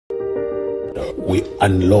we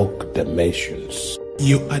unlock dimensions.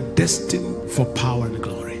 You are destined for power and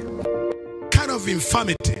glory. Kind of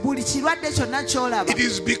infirmity. It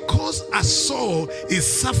is because a soul is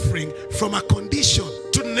suffering from a condition.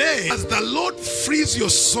 Today, as the Lord frees your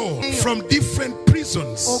soul from different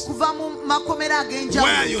prisons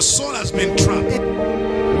where your soul has been trapped.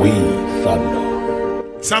 We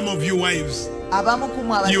thunder. Some of you wives,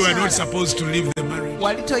 you are not supposed to leave the marriage.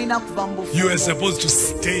 You are supposed to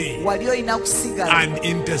stay and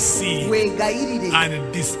intercede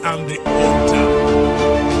and disarm the altar.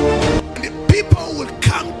 The people will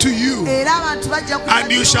come to you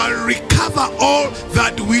and you shall recover all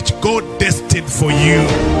that which God destined for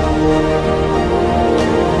you.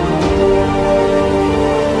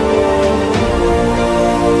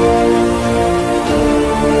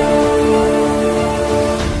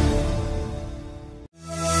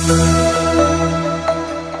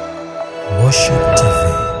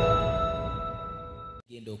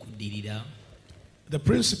 The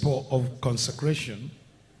principle of consecration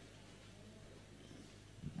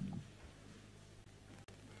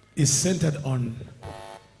is centered on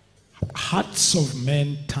hearts of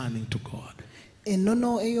men turning to God.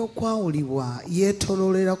 Ennono eyokwawulibwa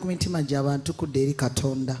yeetoloolera ku mitima gy'abantu kudde eri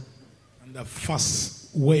Katonda. And the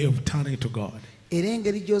first way of turning to God Era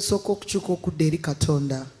engeri gy'osooka okukyuka okudda eri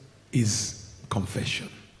Katonda is confession.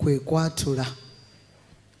 kwe kwatula.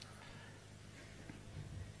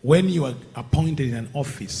 When you are appointed in an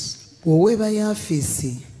office Bw'oweeba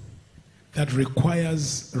y'afiisi that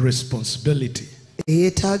requires responsibility,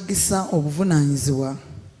 eyeetaagisa obuvunaanyizibwa,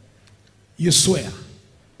 you swear.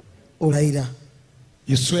 olayira.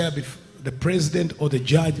 You swear before the president or the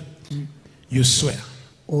judge, you swear.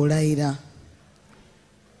 Olayira.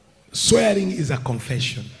 Swearing is a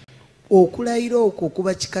confession. Okulayira okwo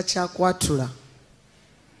kuba kika kya kwatula.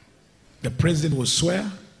 The president will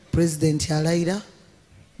swear. Pulezidenti alayira.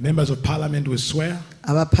 Members of parliament will swear.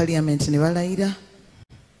 Aba parliament ne balayira.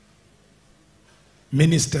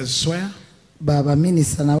 Ministers swear. Baba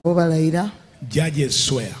minisita nabo balayira. Judges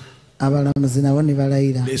swear. Abalamuzi nabo ne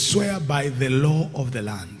balayira. They swear by the law of the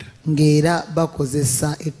land. Ng'era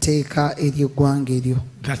bakozesa etteeka ery'eggwanga eryo.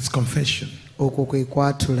 That's confession. Okwo kwe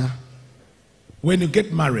kwatula. When you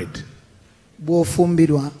get married,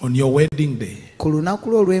 Bw'ofumbirwa on your wedding day, ku lunaku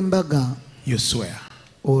lwo olw'embaga, you swear.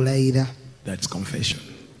 olayira. That's confession.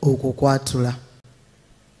 Okwo kwatula.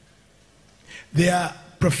 There are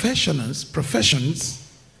professions.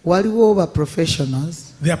 Waliwo ba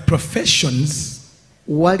professionals. There are professions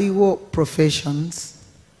Waliwo professions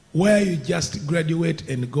where you just graduate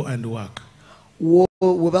and go and work. we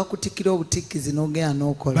bakutikira obutikkizi n'ogenda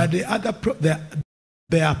n'okola. But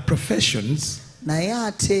there are professions Naye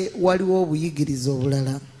ate waliwo obuyigiriza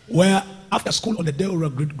obulala where after school on the day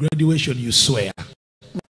of graduation you swear.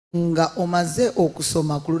 nga omaze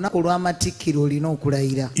okusoma ku lunaku olw'amatikkiro olina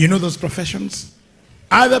okulayira. You know those professions?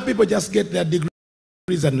 Other people just get their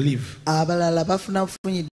degrees and leave. Abalala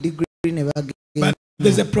bafunafunye degree ne bagenda. But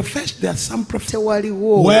there's a profession. There are some professions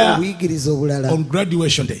Tewaliwo where obuyigiriza obulala on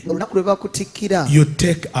graduation day olunaku lwe bakutikkira you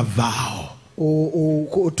take a vow.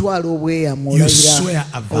 otwala obweyamu, You swear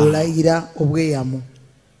a vow. olayira obweyamu.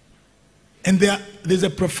 And there's a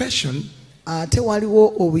profession Ate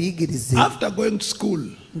waliwo obuyigirize after going to school.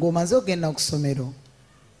 ng'omaze ogenda ku ssomero.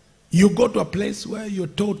 You go to a place where you're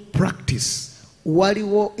taught practice.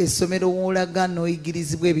 Waliwo essomero w'olaga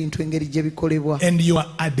n'oyigirizibwa ebintu engeri gye bikolebwa. And you are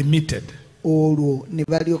admitted. Olwo ne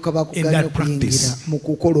balyoka bakuganya okuyingira mu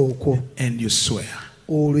kukola okwo. And you swear.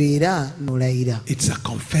 Olwo era n'olayira. It's a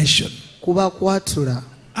confession. Kuba kwatula.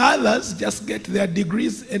 Others just get their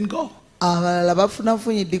degrees and go. Abalala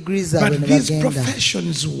bafunafunye degrees zaabwe But ne these bagenda.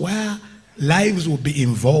 professions where lives will be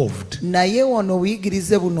involved, Naye wano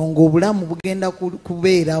obuyigirize buno ng'obulamu bugenda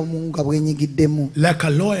kubeeramu nga bwenyigiddemu. like a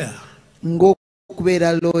lawyer,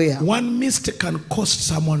 Ng'okubeera lawyer. one mistake can cost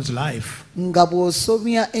someone's life. Nga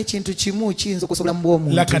bw'osomya ekintu kimu kiyinza okusobola mu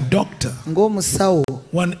bw'omuntu. Like a doctor, Ng'omusawo.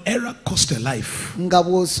 one error cost a life. Nga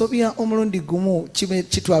bw'osobya omulundi gumu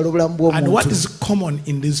kitwala obulamu And what bw'omuntu. is common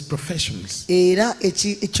in these professions? Era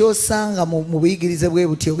ekyosanga mu buyigirize bwe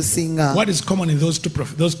buti obusinga. What is common in those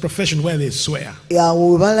professions where they swear?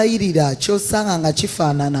 Awo we balayirira kyosanga nga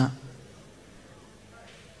kifaanana.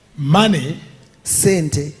 Money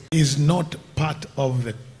Sente. is not part of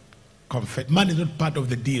the money is not part of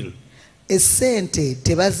the deal. Essente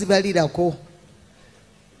tebazibalirako.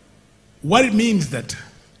 What it means that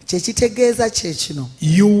Kyekitegeeza kye kino.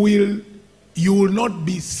 you will not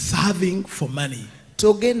be serving for money.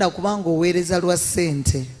 Togenda kubanga oweereza lwa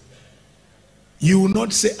ssente. You will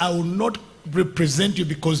not say, I will not represent you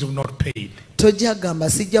because you have not paid. tojagamba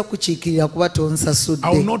sijja kukiikirira kuba I will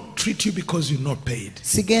tonsasudde not treat you because you're not paid.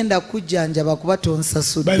 sigenda kujjanjaba kuba But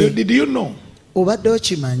tonsasudde did you know obadde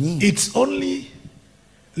okimanyi it's only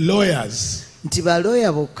lawyers nti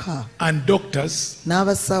balooya bokka and doctors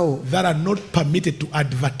n'abasawo that are not permitted to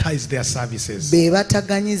advertise their services? be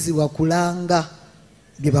bataganyizibwa kulanga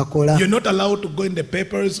bye bakola You're not allowed to go in the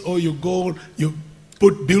papers or you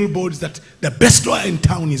put billboards that the best lawyer in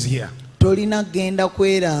town is here. tolina genda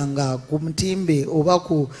kweranga ku mutimbe oba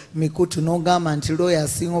ku mikutu n'ogamba nti looya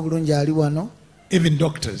asinga obulungi ali wano Even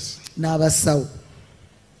doctors. n'abasawo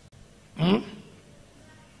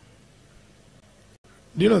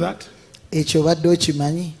Do you know that? ekyo obadde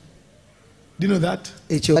okimanyi Do you know that?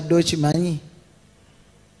 ekyo obadde okimanyi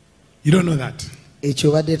You don't know that. ekyo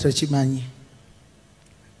obadde tokimanyi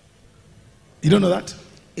You don't know that?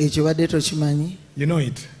 ekyo obadde tokimanyi You know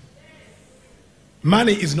it.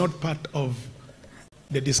 Money is not part of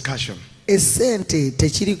the discussion. essente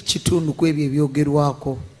tekiri ku kitundu ku ebyo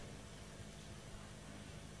ebyogerwako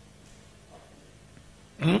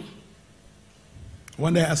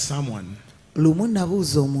One day I asked someone, lumu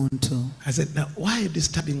nabuuza omuntu I said, now why are you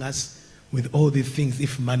disturbing us with all these things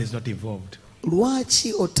if money is not involved?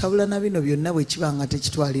 lwaki otabula na bino byonna bwe kiba nga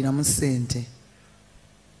tekitwaliramu ssente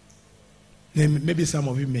Then maybe some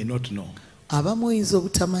of you may not know abamu oyinza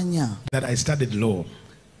obutamanya that I studied law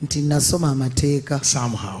nti nasoma amateeka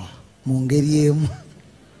somehow. mu ngeri emu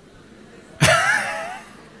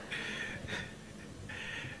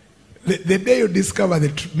The day you discover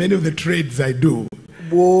many of the trades I do,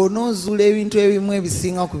 bw'onoozuula ebintu ebimu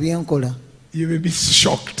ebisinga ku byenkola you may be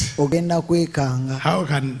shocked. ogenda kwekanga How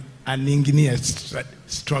can an engineer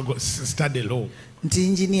study law? nti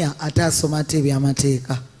injiniya ate asoma ate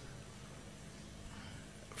ebyamateeka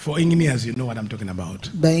For engineers, you know what I'm talking about.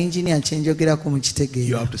 bayinjiniya kyenjogerako mu You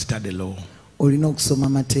kitegeera have to study law. olina okusoma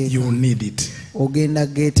amateeka You need it. ogenda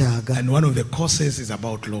geetaaga And one of the courses is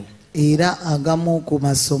about law. era agamu ku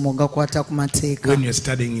masomo gakwata ku mateeka When you're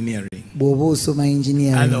studying engineering. bw'oba osoma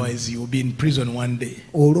engineering Otherwise, you'll be in prison one day.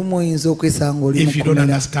 olumu oyinza okwesanga oli If you don't mukomera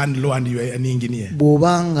understand law and you're an engineer.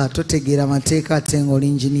 bw'obanga totegeera mateeka ate ng'oli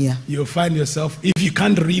injiniya You'll find yourself, if you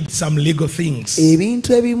can't read some legal things,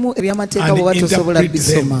 ebintu ebimu ebyamateeka And bw'oba tosobola interpret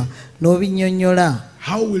bisoma n'obinnyonnyola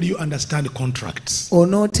how will you understand contracts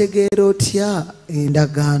onootegeera otya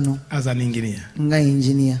endagaano as an engineer nga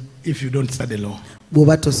injiniya if you don't study law?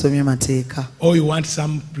 bw'oba tosomye mateeka Or you want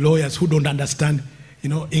some lawyers who don't understand,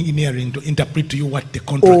 engineering to interpret to you what the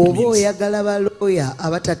contract oba means. oyagala balooya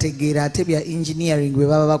abatategeera ate bya engineering bwe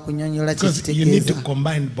baba bakunyonnyola Because you need to kyekitegeeza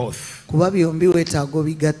combine both. kuba byombi weetaaga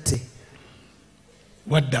obigatte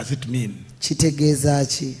What does it mean? kitegeeza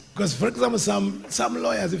ki Because, for example, some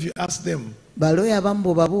lawyers, if you ask them, balooya abamu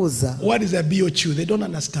bw'obabuuza what is a BOQ? They don't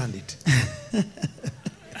understand it.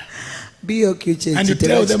 BOQ And you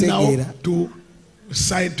tell them now kyekitegeera to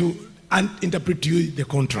sign to and interpret to you the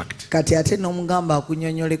contract. kati ate n'omugamba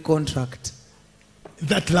akunnyonnyola contract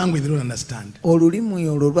That language they don't understand. olulimi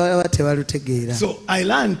olwo baba tebalutegeera So I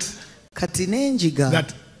learned kati n'enjiga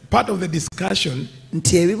that part of the discussion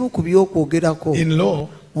nti ebimu ku by'okwogerako in law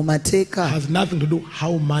mu mateeka has nothing to do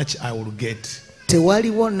how much I will get.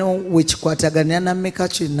 tewaliwo wekikwataganira na mmeka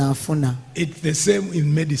kyenaafuna It's the same in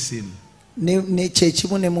medicine,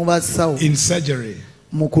 kyekimu ne mu basawo in surgery.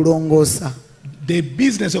 mu kulongoosa The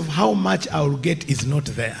business of how much I will get is not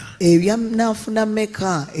there. ebyanaafuna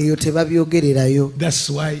mmeka eyo tebabyogererayo That's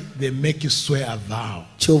why they make you swear a vow.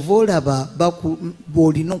 kyova olaba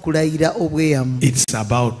bw'olina okulayira obweyamu It's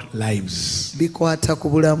about lives. bikwata ku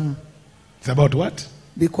bulamu It's about what?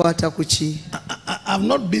 bikwata ku ki I've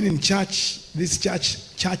not been in this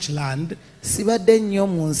church land sibadde nnyo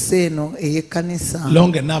mu nsi eno ey'ekkanisa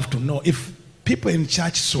long enough to know if people in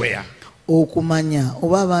church swear, okumanya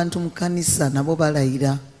oba abantu mu kkanisa nabo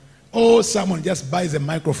balayira or someone just buys a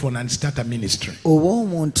microphone and start a ministry. oba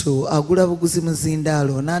omuntu agula buguzi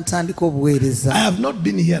muzindaalo n'atandika obuweereza I have not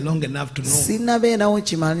been here long enough to know sinnabeerawo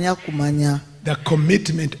kimanya kumanya the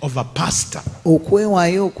commitment of a pastor.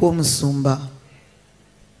 okwewaayo okw'omusumba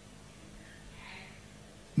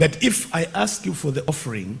That if I ask you for the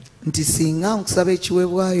offering nti singa nkusaba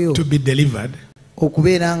ekiweebwayo to be delivered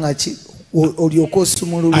okubeera nga olyoka and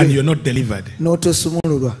osumululwe you're not delivered,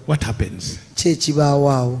 n'otosumululwa what happens? ki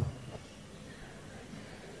ekibaawo awo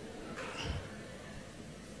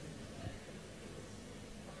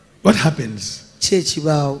What happens? ki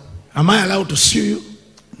ekibaawo Am I allowed to sue you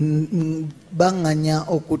baŋŋanya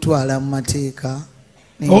okutwala mu mateeka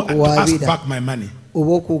or to ask nekuwaabira back my money?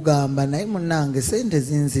 oba okugamba naye munnange sente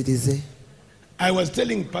zinzirize I was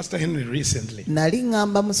telling Pastor Henry recently that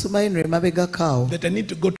I need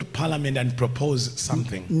to go to Parliament and propose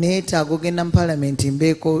something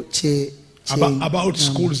about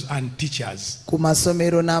schools and teachers.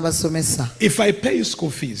 If I pay you school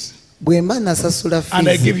fees and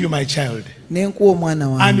I give you my child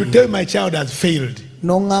and you tell my child has failed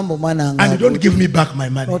and you don't give me back my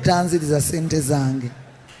money,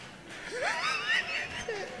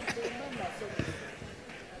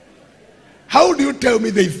 how do you tell me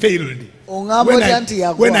they failed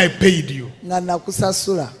when I paid you?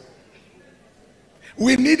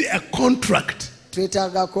 We need a contract.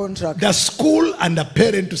 The school and the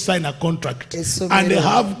parent to sign a contract and they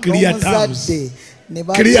have clear terms.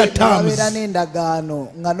 Clear terms.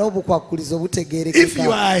 If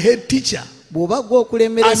you are a head teacher and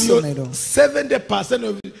 70%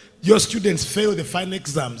 of your students fail the final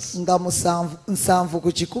exams, you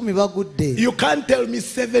can't tell me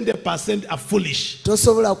 70% are foolish.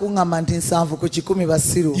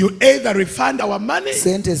 You either refund our money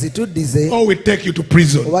or we take you to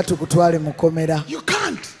prison. You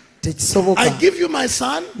can't. I give you my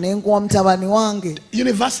son,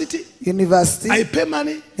 university, I pay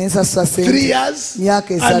money, 3 years,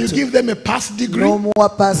 and you give them a pass degree,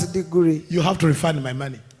 you have to refund my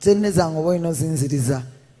money.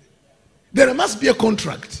 There must be a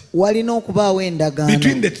contract between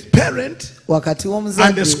the parent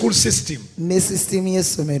and the school system.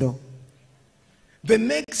 The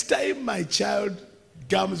next time my child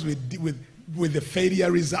comes with the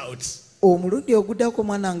failure results, I will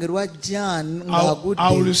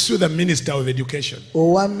sue the Minister of Education.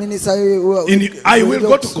 I will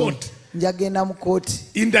go to court.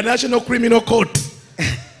 International Criminal Court.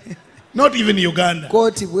 Not even Uganda.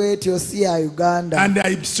 And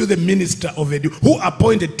I sue the Minister of Education. Who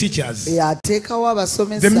appointed teachers?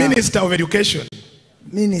 The Minister of Education.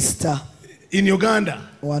 In Uganda.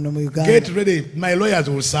 Get ready. My lawyers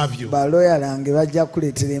will serve you.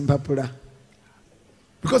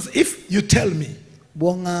 Because if you tell me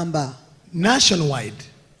nationwide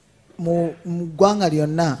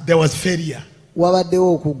there was failure,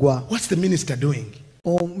 what's the minister doing?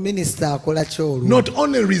 Not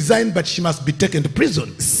only resign, but she must be taken to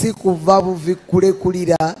prison. Thank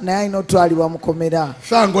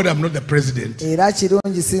God I'm not the president.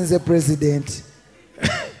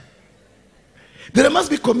 There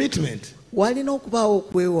must be commitment.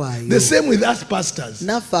 The same with us pastors.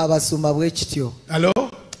 Hello?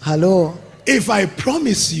 Hello. If I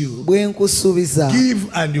promise you, give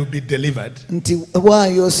and you'll be delivered, and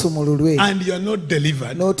you're not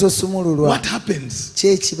delivered, what happens?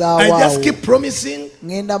 I just keep promising.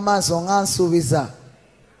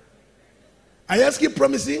 I just keep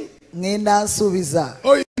promising.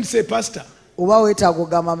 Oh, you can say, Pastor,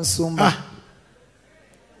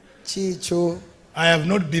 I have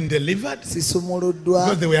not been delivered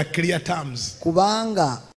because there were clear terms.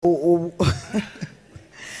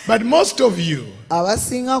 But most of you,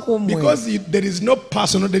 because there is no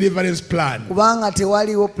personal deliverance plan, so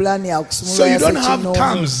you don't have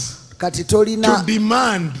terms to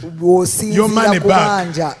demand your money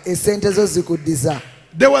back.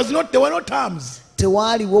 There were no terms. You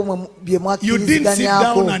didn't sit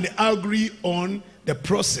down and agree on the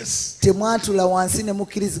process. You didn't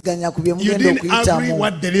agree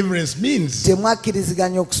what deliverance means. For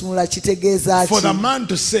the man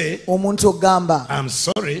to say, I'm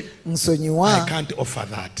sorry, I can't offer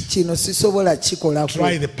that.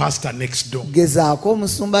 Try the pastor next door.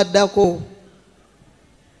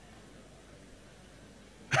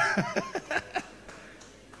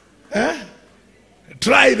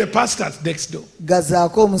 Try the pastor next door.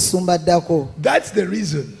 That's the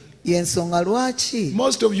reason. Most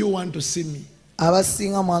of you want to see me. I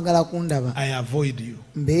avoid you.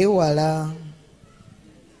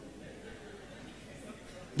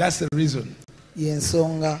 That's the reason.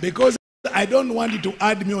 Because I don't want you to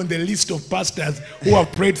add me on the list of pastors who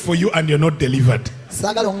have prayed for you and you're not delivered.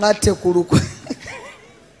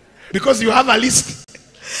 Because you have a list.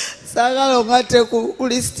 You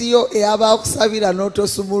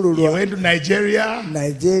went to Nigeria,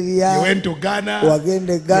 you went to Ghana, you went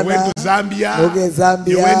to Zambia,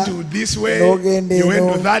 you went to this way, you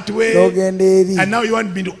went to that way, and now you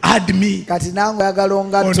want me to add me on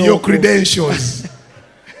your credentials.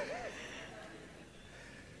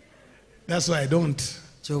 That's why I don't.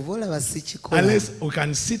 Unless we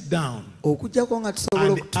can sit down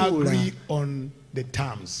and agree on the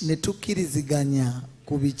terms.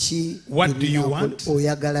 What do you want?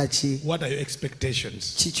 What are your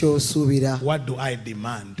expectations? What do I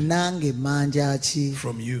demand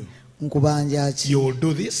from you? nkubanja ki, you will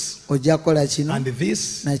do this ojja kukola kino and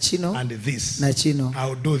this na kino and this. na kino, I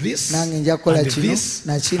will do this nange nja kukola and kino this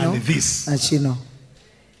na kino and this. na kino.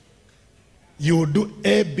 You will do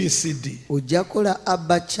A, B, C, D. Ojja kukola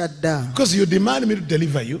abachadda Because you demand me to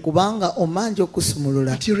deliver you, kubanga omanja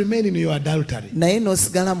okusumulula but you remain in your adultery. naye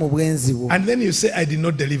n'osigala mu bwenzi bwo And then you say, I did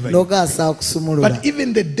not deliver you. n'ogaasa okusumulula. But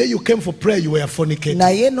even the day you came for prayer, you were fornicating.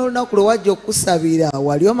 Naye n'olunaku lwe wajja okusabira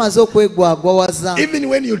wali omaze okwegwagwawaza. Even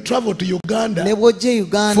when you travel to Uganda Ne bw'ojja for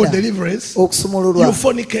Uganda deliverance, okusumululwa you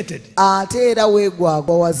fornicated ate era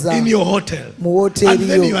weegwagwawaza in your hotel. mu And then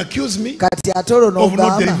woteeri you yo. accuse me. Kati ate olwo of not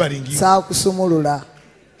n'ogamba delivering you. saakusumulula.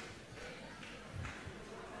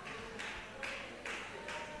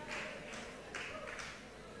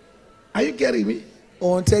 Are you getting me?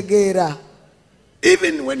 Ontegeera.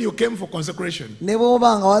 Even when you came for consecration, Ne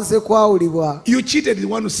bw'oba nga wazze kwawulibwa you cheated the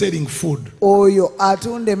one who's selling food. oyo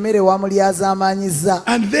atunda emmere wamulyazaamanyizza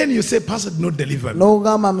And then you say, Pastor did not deliver me.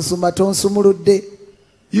 n'ogamba musumba tonsumuludde.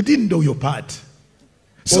 You didn't do your part.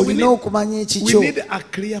 So we Olina okumanya ekikyo. need a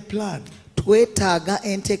clear plan. Twetaaga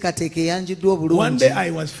enteekateeka eyanjiddwa One day obulungi.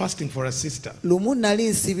 I was fasting for a sister. Lumu nali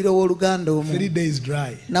nsibira owooluganda 3 omu days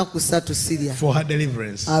dry nnaku 3 sirya for her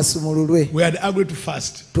deliverance. asumululwe. We had agreed to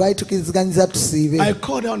fast. Twali tukiriziganyiza tusiibe. I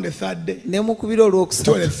called her on the third day. Ne mukubira To the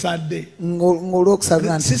olwokusatu third day.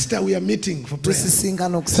 ng'olwokusabira nti Sister, we are meeting for prayer.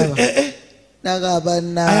 tusisinkana Say, okusaba. Nagamba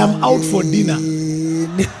I am out for dinner.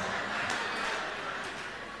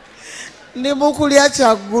 Ne mukulya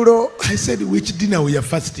kyaggulo. I said, which dinner we are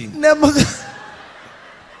fasting? Ne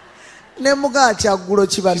muga kyaggulo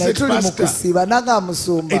kiba She naye said, tuli mu Pastor, kusiiba naga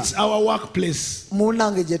musumba. It's our workplace.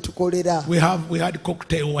 Munnange gye tukolera. We had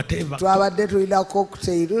cocktail, whatever. Twabadde tulina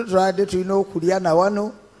cocktail, twabadde tulina okulya na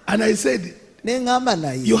wano. And I said, Ne ngamba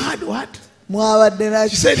naye. you had what? Mwabadde She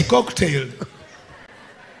naki? said cocktail.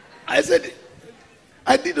 I said,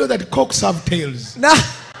 I didn't know that cocks have tails.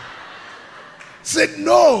 Said,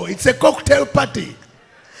 no, it's a cocktail party.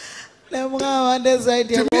 Ne mugamba ndeza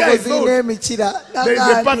nti To me, enkoko I thought zirina emikira. there is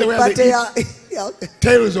a part where Pate they ya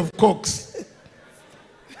Tails of cocks.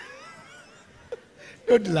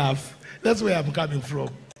 Don't laugh. That's where I'm coming from.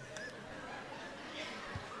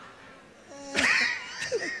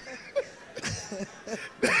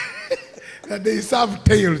 That they serve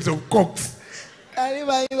tails of cocks.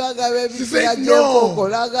 She said, no,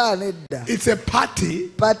 it's a party.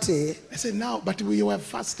 Pate. I said, no, but we were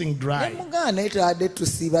fasting dry. Ne mugamba naye twabadde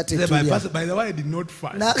tusiiba She said, by tetulya. the way, I did not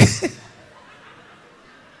fast.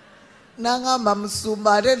 Nangamba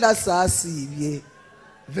musumba ate nasaasiibye.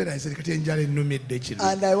 Then I said, "Kati enjala ennumidde kino."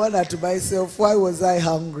 And I wondered to myself, why was I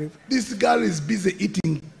hungry? This girl is busy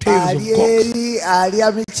eating tails of Ali cocks. eri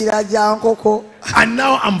alya mikira gya nkoko. And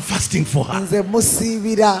now I'm fasting for her. Nze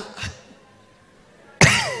musiibira.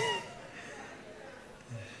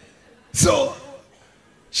 So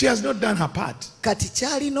she has not done her part. Kati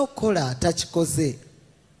kyalina okukola takikoze.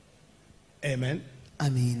 Amen.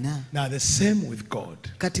 Amiina. Now the same with God.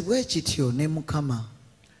 Kati bwe kityo ne Mukama.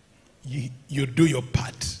 You do your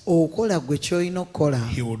part. Okola gwe ky'olina okukola.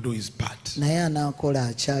 He will do his part. Naye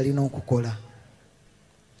anaakola kyalina okukola.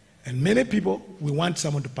 And many people, we want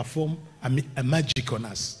someone to perform a magic on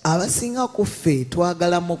us. Abasinga ku ffe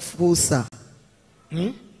twagala mu kufuusa.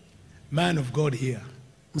 Man of God here.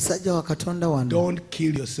 Musajja wa Katonda wano. Don't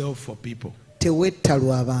kill yourself for people. Tewetta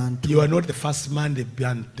lw'abantu. You are not the first man they've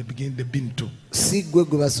been to. Si gwe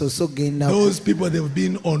gwe basoose okgenda. Those people, they've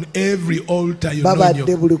been on every altar. You know,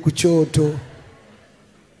 Babadde buli ku kyoto.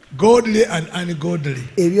 godly and ungodly.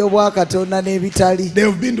 Eby'obwakatonda n'ebitali.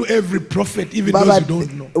 They've been to every prophet, even those you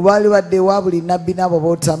don't know. Bali badde wa buli nabbi n'abo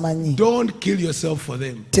b'otamanyi. Don't kill yourself for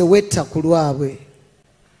them. Tewetta ku lwabwe.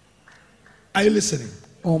 Are you listening?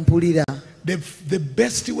 Ompulira. The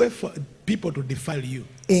best way for people to defile you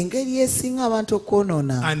Engeri esinga abantu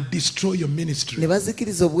okwonoona and destroy your ministry ne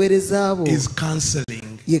bazikiriza obuweereza bwo is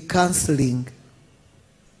counseling. ye counseling.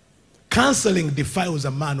 Counseling defiles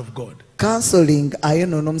a man of God. Counseling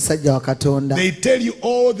ayonoona omusajja wa Katonda. They tell you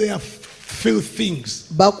all their filth things.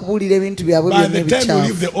 Bakubuulira ebintu byabwe By byonna the time you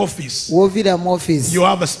leave ebikyafu. the office, W'ovira mu office you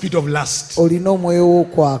have a spirit of lust. olina omwoyo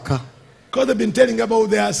w'okwaka. Because they've been telling about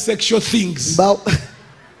their sexual things.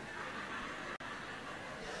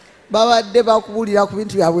 Babadde bakubuulira ku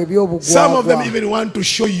bintu byabwe Some of them eby'obugwagwa. even want to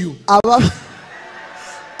show you.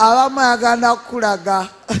 Abamu ayagala kukulaga.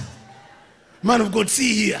 Man of God,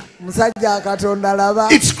 see here. Musajja wa Katonda laba.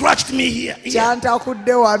 It scratched me here.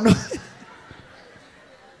 Kyantakudde wano.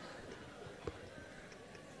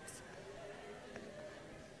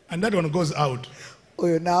 And that one goes out.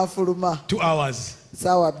 Oyo n'afuluma. 2 hours.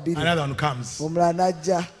 Saawa 2. Another one comes. Omulala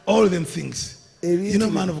n'ajja. All them things. You know,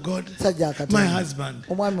 man of God, my husband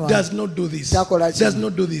does not do this. Does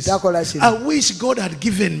not do this. I wish God had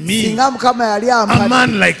given me a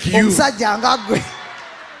man like you.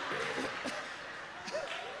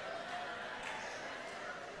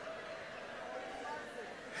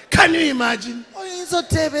 Can you imagine?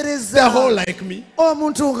 The whole like me.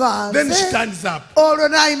 Then stands up,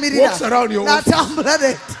 walks around your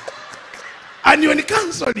office, and you're in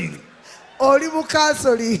counseling.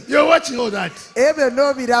 You're watching all that.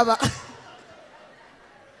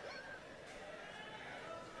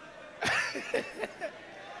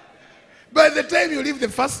 By the time you leave the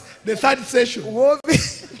third session,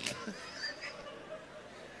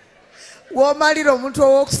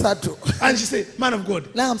 and she said, man of God,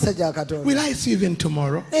 will I see you even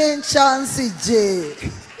tomorrow?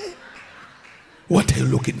 What are you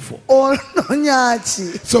looking for?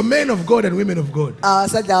 So men of God and women of God,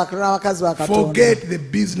 forget the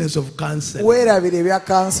business of counseling.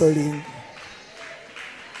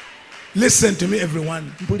 Listen to me,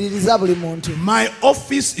 everyone. My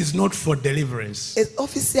office is not for deliverance.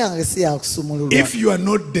 If you are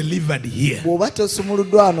not delivered here,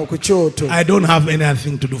 I don't have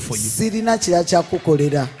anything to do for you.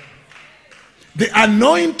 The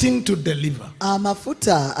anointing to deliver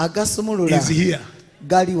is here,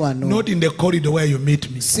 not in the corridor where you meet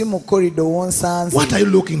me. What are you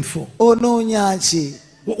looking for? Why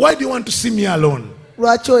do you want to see me alone?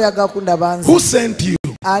 Who sent you?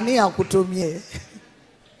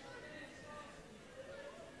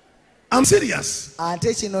 I'm serious.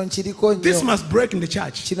 This must break in the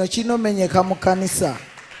church.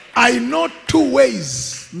 I know two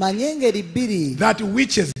ways that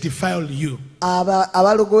witches defile you.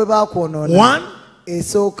 One,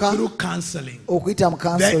 through counseling.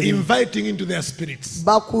 They're inviting into their spirits.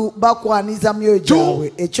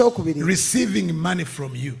 Two, receiving money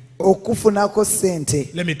from you.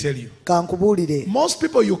 Let me tell you, most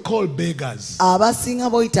people you call beggars are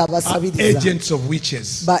agents of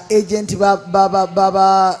witches.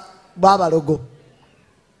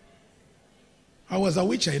 I was a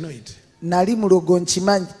witch, I know it.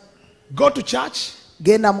 Go to church,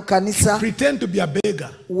 pretend to be a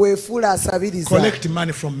beggar, collect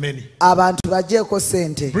money from many,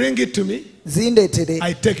 bring it to me,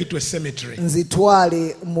 I take it to a cemetery.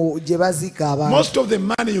 Most of the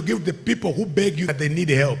money you give the people who beg you that they need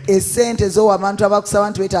help, they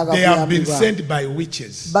have been sent by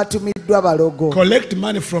witches. Collect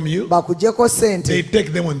money from you, they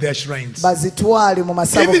take them on their shrines.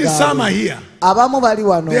 Even some are here,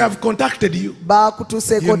 they have contacted you.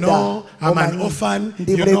 You know, I'm an orphan.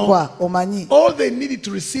 You know, all they need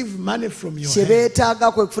to receive money from your hand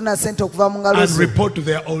and report to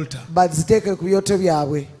their altar.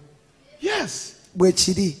 Yes.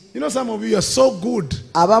 You know, some of you are so good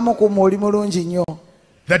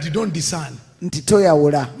that you don't discern.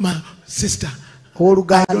 My sister, I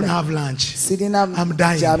don't have lunch, I'm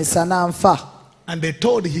dying. And they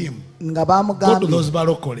told him, go to those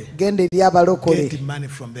barokole, get money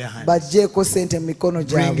from their hands,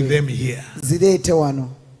 bring them here.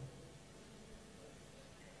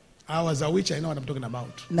 I was a witch, I know what I'm talking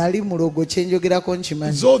about.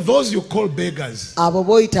 So those you call beggars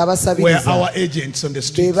were our agents on the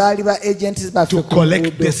street to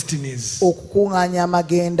collect destinies. To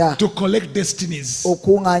collect destinies. They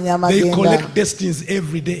collect destinies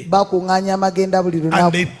every day.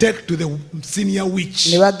 And they take to the senior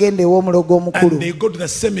witch. And they go to the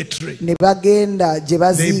cemetery. They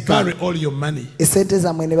bury all your money in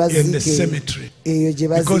the cemetery.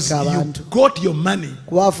 Because you got your money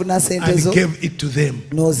and gave it to them.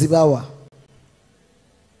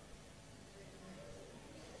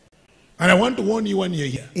 And I want to warn you when you're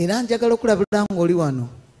here.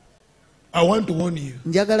 I want to warn you.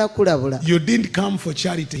 You didn't come for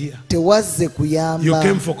charity here. You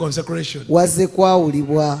came for consecration.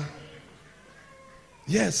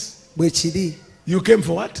 Yes. You came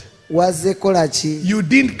for what? You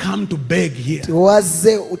didn't come to beg here. You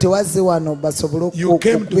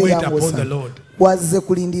came to wait upon the Lord.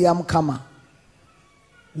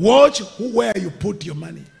 Watch where you put your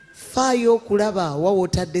money. I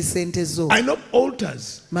know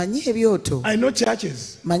altars. I know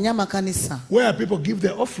churches where people give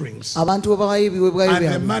their offerings and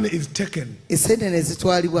the money is taken,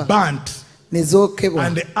 burnt, and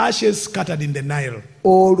the ashes scattered in the Nile.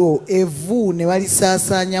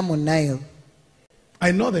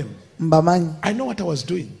 I know them. I know what I was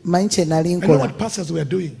doing. I know what pastors were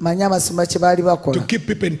doing to keep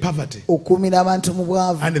people in poverty.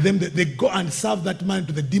 And then they go and serve that money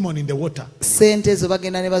to the demon in the water.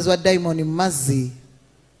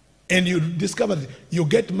 And you discover that you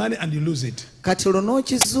get money and you lose it. Kati olwo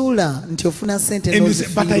n'okizuula nti ofuna sente And you say,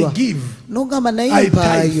 but I give. n'ogamba naye I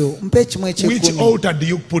mpaayo tithe. mpa ekimu Which ekyekumi. altar do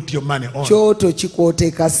you put your money on? Kyoto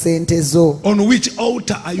kikwoteeka sente zo. On which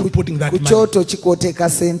altar are you putting that Ku money? kyoto kikwoteeka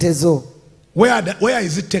sente zo. Where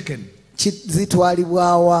is it taken?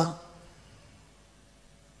 Zitwalibwawa.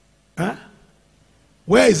 Huh?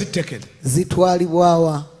 Where is it taken?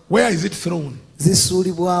 Zitwalibwawa. Where is it thrown?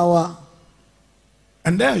 Zisuulibwawa.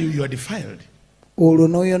 And there you are defiled. Olwo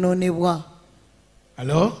n'oyonoonebwa.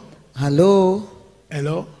 Hello? Hello?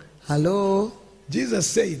 Hello? Hello? Jesus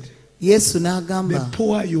said, Yesu the n'agamba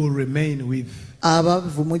poor you will remain with.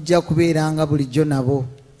 abavu mujja kubeeranga bulijjo nabo.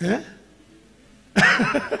 Eh?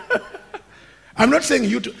 I'm not saying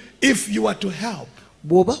you to, if you are to help,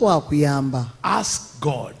 Bw'oba waakuyamba ask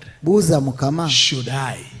God, buuza Mukama should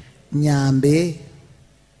I? nyambe.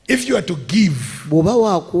 If you are to give, Bw'oba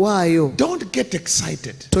waakuwaayo don't get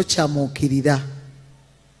excited. tokyamuukirira.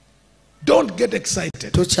 Don't get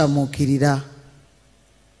excited. Tokyamuukirira.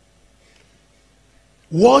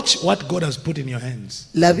 Watch what God has put in your hands.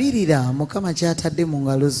 Labirira Mukama ky'atadde mu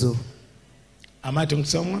ngalo zo. Am I talking to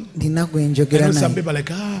someone? Nina gwe I njogera know some naye. people are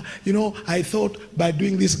like, I thought by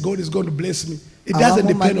doing this, God is going to bless me. It doesn't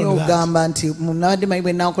depend on that. Ogamba nti munabadde manyi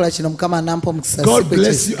bwe naakola kino Mukama anampa omukisa. God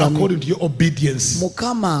bless you according to your obedience,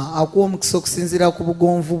 Mukama akuwa omukisa okusinziira ku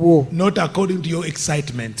bugonvu bwo, not according to your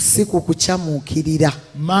excitement. si ku kukyamuukirira.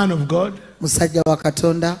 Man of God, Musajja wa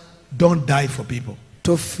Katonda, don't die for people.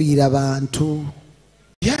 tofiira bantu.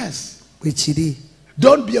 Yes. Bwe kiri.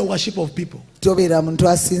 Don't be a worship of people. Tobeera muntu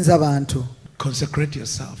asinza bantu. Consecrate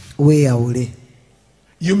yourself. Weeyawule.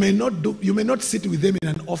 You may not sit with them in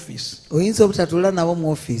an office, Oyinza obutatuula nabo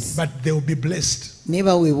mu ofiisi, but they will be blessed naye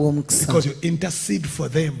baweebwa omukisa because you intercede for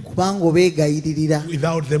them kubanga obeegayiririra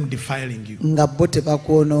without them defiling you. nga bo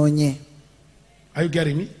tebakwonoonye. Are you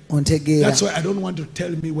getting me? Ontegeera. That's why I don't want to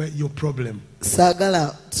tell me where your problem.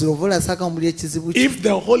 Saagala kirovola saaka mubuli ekizibu kyo. If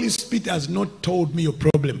the Holy Spirit has not told me your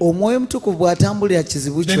problem, Omwoyo Omutukuvu bw'atambulira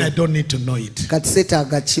kizibu then I kyo, don't need to know it. kati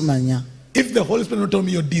seetaaga kimanya. If the Holy Spirit has not told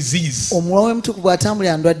me your disease, Omwoyo Omutukuvu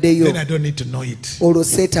bw'atambulira ndwadde yo, then I don't need to know it. olwo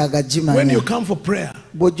seetaaga When you gimanya. come for prayer,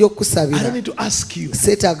 Bw'ojja I don't okusabira, need to ask you.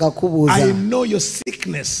 seetaaga I kubuuza. know your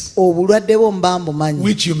sickness, Obulwadde bwo mba mbumanyi,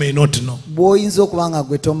 which you may not know. bw'oyinza okuba nga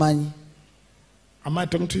gwe tomanyi. Am I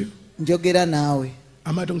talking to you? Njogera naawe.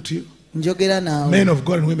 Am I talking to you? Njogera naawe. Men of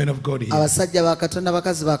God and women of God here. Abasajja ba Katonda,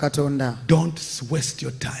 bakazi ba Katonda. Don't waste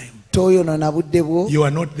your time. Tooyonoona budde bwo. You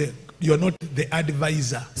are not the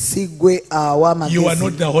advisor. Si ggwe awa You are amagezi.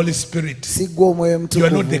 not the Holy Spirit. Si ggwe Omwoyo You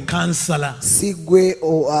are not the Omutukuvu. counselor. Si ggwe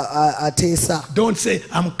ateesa. Don't say,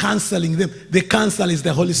 I'm counseling them. The counselor is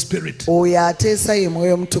the Holy Spirit. Oyo ateesa ye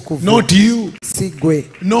Mwoyo Omutukuvu. Not you. Si ggwe.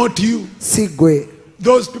 Not you. Si ggwe.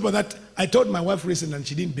 Those people that I told my wife recently and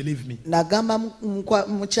she didn't believe me. Nagamba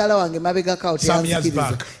mukyala wange mabegako Some years teyanzikiriza.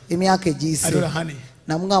 back. Emyaka I told her, egiyise. honey,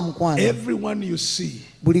 Namuga mukwano. everyone you see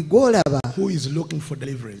Buli gw'olaba who is looking for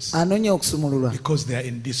deliverance anoonya okusumululwa because they are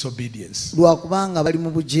in disobedience. lwakubanga bali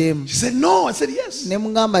mu bujeemu. She said, no. I said, yes. Ne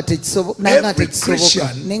mugamba Every tekisoboka.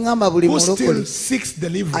 Christian Ne ngamba buli who still mulokole seeks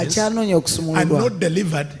deliverance akyanoonya and okusumululwa not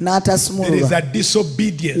delivered, there is n'atasumululwa, a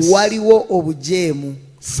disobedience waliwo obujeemu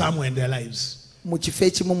somewhere in their lives. mu kifo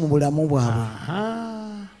ekimu mu bulamu bwabwe.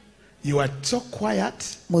 Aha. You are so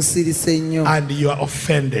quiet Musirise nnyo and you are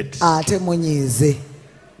offended. ate munyiize.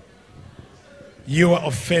 You are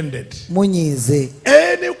offended. Munyiize.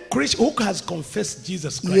 Any Christian who has confessed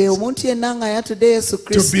Jesus Ye Christ omuntu yenna nga yatudde Yesu to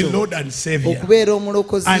be Kristo Lord and Savior, okubeera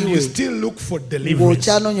omulokozi and you we, still look for deliverance,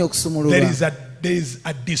 ng'okyanoonya okusumululwa, there is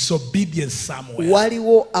a disobedience somewhere.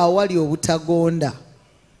 waliwo awali obutagonda.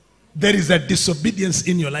 There is a disobedience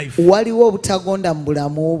in your life. Waliwo obutagonda mu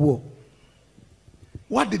bulamu bwo.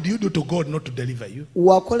 What did you do to God not to deliver you?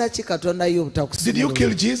 Wakola ki Katonda yo Did you kill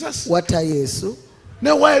obutakusumululwa? Jesus? Watta Yesu.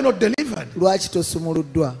 No, why are you not delivered? Lwaki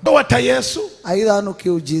tosumuluddwa? What Yesu? Are you the one who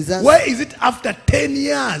killed Jesus? Why is it after 10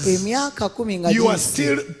 years Emyaka 10 nga you are giyise,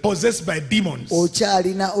 still possessed by demons?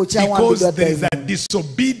 okyawambiddwa Because there is a ddayimooni.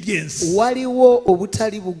 disobedience Waliwo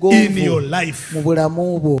obutali in your bugonvu life. mu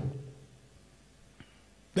bulamu bwo.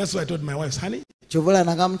 That's why I told my wife, honey, Kyovola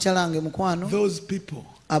naga mukyala wange mukwano, those people,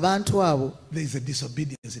 abantu abo there is a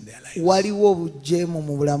disobedience in their life. waliwo obujeemu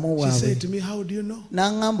mu bulamu She bwabwe. said to me, how do you know?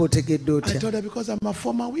 N'aŋŋamba otegedde I otya? told her, because I'm a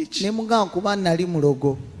former witch. Ne mugamba kuba nali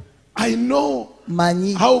mulogo. I know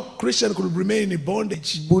how Christians could remain in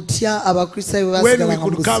bondage. butya abakristaayo bwe When we basigala nga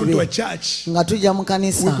could come to a busibe church, nga tujja mu we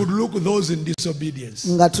kanisa could look at those in disobedience.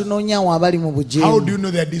 nga tunoonyawo abali mu How do bujeemu. you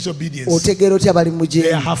know they are disobedience? Otegeera otya bali mu They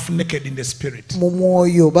are bujeemu? half naked in the spirit. Mu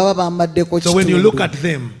mwoyo baba bambaddeko So when you look kitundu. at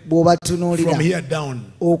them Bw'obatunuulira from here down,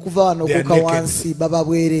 okuva wano they are okuka naked. wansi baba and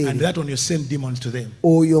bwereere. that when you send demons to them,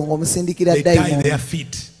 Oyo ng'omusindikira they tie dayimooni their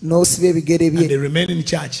feet n'osiba ebigere and they bye remain in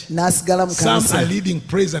church. n'asigala mu Some are kanisa. leading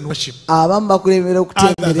praise and worship, Abamu bakulembera Others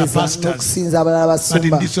are okutendereza pastors. n'okusinza abalala but in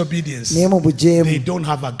basumba disobedience, naye mu they bujeemu don't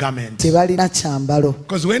have a garment. tebalina kyambalo.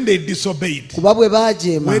 Because when they disobeyed, Kuba bwe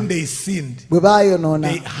baajeema when they sinned, bwe baayonoona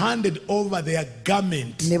they handed over their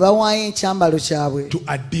garment ne bawaayo ekyambalo kyabwe to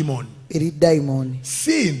a demon. eri dayimooni.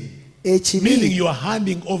 Sin, meaning Ekibi you are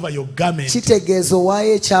handing over your garment. kitegeeza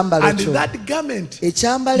owaayo ekyambalo And kyo. that garment,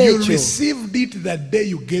 Ekyambalo you ekyo received it the day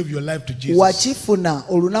you gave your life to Jesus. wakifuna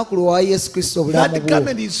olunaku lwe wa Yesu Kristo obulamu That bwo.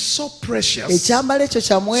 garment is so precious Ekyambalo ekyo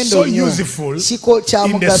kya muwendo So nnyo, useful kya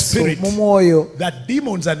in the mugaso spirit. mu mwoyo that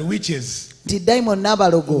demons and witches nti dayimooni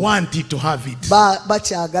n'abalogo want it to have it.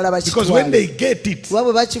 bakyagala Because when they bakitwale. get it, Kuba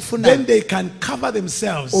bwe bakifuna then they can cover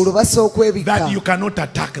themselves olwo basobola okwebika that you cannot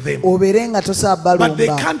attack them. obeere nga tosobola But they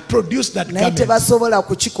balumba, can't produce that naye garment. tebasobola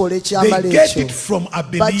kukikola ekyambalo They get ekyo. it from a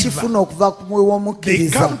believer. Bakifuna okuva ku They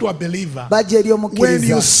w'omukkiriza. come to a believer. Bajja eri When you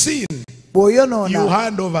omukkiriza. sin, you Bw'oyonoona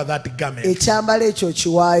hand over that garment ekyambalo ekyo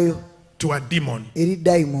okiwaayo to a demon. eri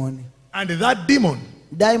dayimooni. And that demon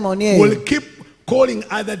Dayimooni will eyo keep calling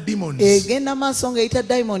other demons egenda maaso ng'eyita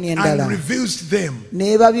dayimooni endala and reveals to them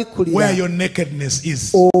where n'ebabikkulira your nakedness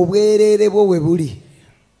is. obwereere bwo we buli.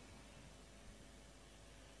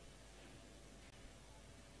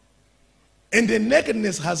 And the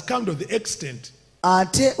nakedness has come to the extent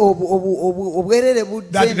Ate obwereere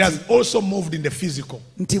that buzze it has also moved in the physical.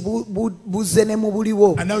 nti buzze ne mu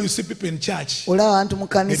buliwo. And now you see people in church, Olaba abantu mu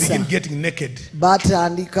they kanisa begin getting naked.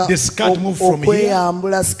 batandika The skirt move from here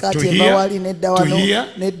okweyambula to sikaati here, eva wali nedda to wano here,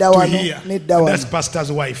 nedda to wano here. nedda And that's wano.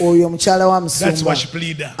 pastor's wife. Oyo mukyala wa That's musumba worship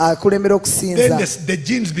leader. akulembera Then okusinza. the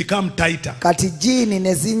jeans become tighter. Kati jiini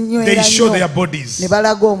ne They zinywera show their nnyo bodies ne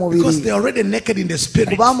balaga because omubiri they're already naked in the spirit.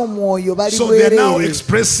 kuba mu mwoyo bali So they're now bwereere.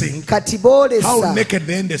 expressing Kati how boolesa naked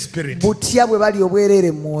they're in the spirit. butya bwe bali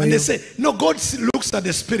obwereere mu And they mwoyo. say, no, God looks at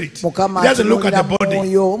the spirit. He Mukama doesn't look at atunuulira the mu body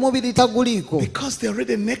mwoyo, omubiri taguliiko because they're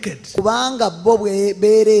already naked. kubanga bo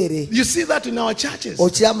beereere. You see that in our churches.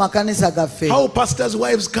 Okira makanisa gaffe How pastors'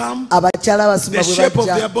 wives come, abakyala abasumba the bwe shape of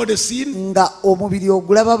their bajja body seen, nga omubiri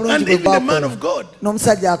ogulaba bulungi and bwe even the man gwakola. of God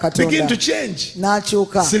N'omusajja begin to akatonda change.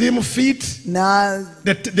 n'akyuka Slim feet,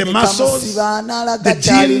 the muscles, ekamusiba n'alaga the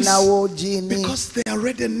jeans, kyalinawo jiini because they are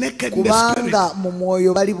already naked in the spirit. kubanga mu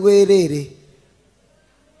mwoyo bali bwereere.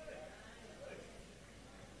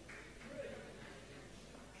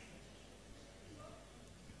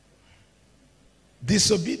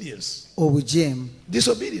 Disobedience. Obujeemu,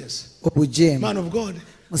 Disobedience. obujeemu. Man of God,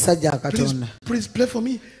 Musajja please, akatonda please pray for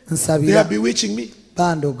me. They nsabira are bewitching me.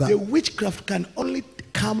 bandoga. The witchcraft can only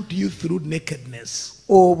come to you through nakedness.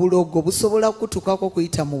 Obulogo busobola kutukako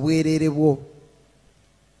kuyita mu bwereere bwo.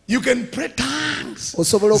 You can pray tongues.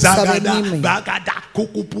 Osobola okusaba Zagada, ennimi bagada,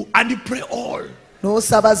 kukupu, and you pray all.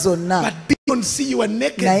 n'osaba zonna But demons see you are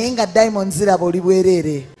naked. naye nga dayimooni ziraba oli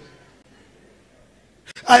bwereere.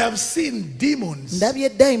 I have seen demons Ndabye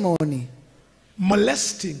dayimooni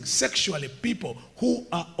molesting sexually people who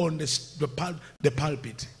are on the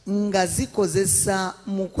pulpit. nga zikozesa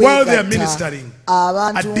mu While they are kwegatta ministering,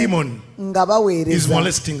 abantu a demon nga is baweereza.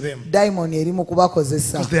 molesting them Dayimooni eri mu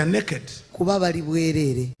kubakozesa because they are naked. kuba bali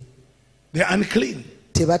bwereere, They are unclean.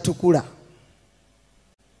 tebatukula.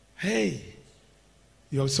 Hey,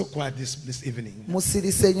 you are so quiet this evening.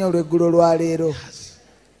 Musirise nnyo olw'eggulo lwa leero Yes.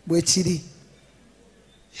 bwe kiri.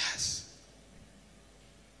 Yes.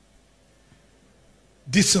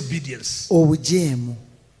 Disobedience. Obujeemu.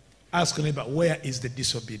 Ask your neighbor, where is the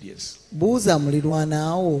disobedience? Buuza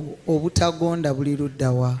mulirwanaawo obutagonda buli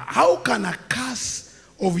ludda wa. How can a curse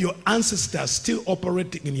of your ancestors still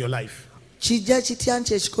operating in your life? Kijja kitya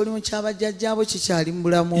nti ekikolimu ky'abajjajjaabo kikyali mu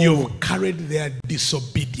bulamu bwo? You've carried their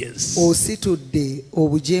disobedience. Ositudde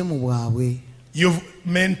obujeemu bwabwe. You've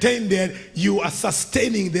maintained you are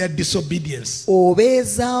sustaining their disobedience.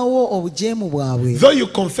 Obeezaawo obujeemu bwabwe. Though you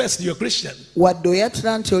confess you're Christian, Wadde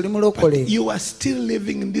oyatula nti oli mulokole, you are still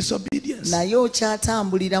living in disobedience. naye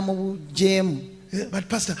okyatambulira mu bujeemu. Yeah, but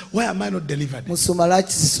Pastor, why am I not delivered? Musuma lwaki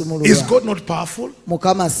Is sisumululwa? God not powerful?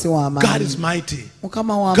 Mukama si God w'amaanyi. is mighty.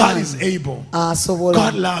 Mukama God is w'amaanyi able. asobola,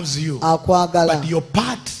 God loves you. akwagala, But your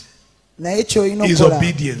part naye ky'olina is okukola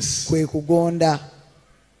obedience. kwe kugonda.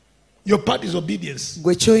 Your part is obedience.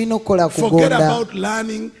 Gwe ky'olina okukola Forget kugonda. about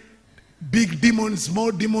learning big demons,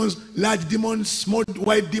 small demons, large demons, small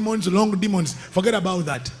white demons, long demons. Forget about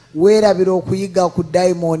that.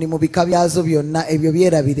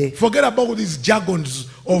 Forget about these jargons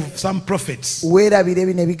of some prophets.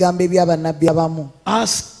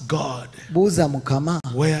 Ask God,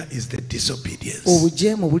 where is the disobedience? You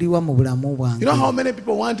know how many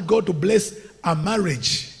people want God to bless a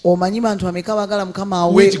marriage which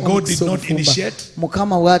God did not initiate?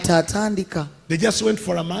 They just went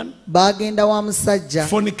for a man,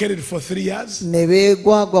 fornicated for 3 years,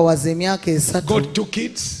 got 2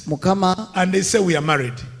 kids, and they say we are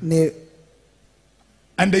married.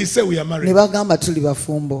 And they say we are married.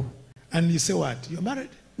 And you say what? You're married?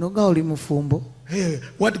 Hey,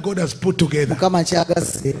 what God has put together.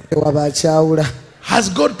 Has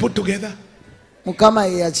God put together? But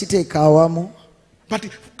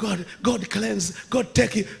God cleanse, God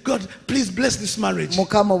take it. God, please bless this marriage.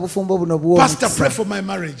 Pastor, pray for my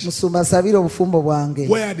marriage.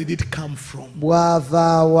 Where did it come from?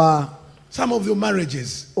 Some of your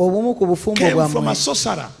marriages came from a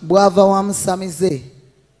sorcerer.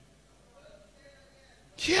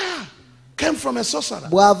 Yeah, came from a sorcerer.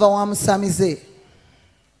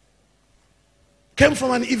 Came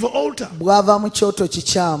from an evil altar.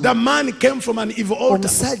 The man came from an evil altar.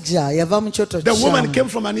 The woman came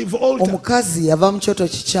from an evil altar.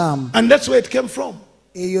 And that's where it came from.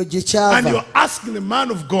 And you're asking the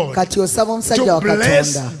man of God to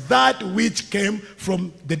bless that which came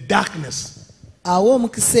from the darkness. You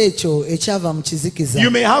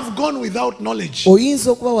may have gone without knowledge, but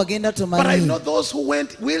I know those who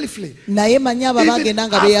went willfully. Even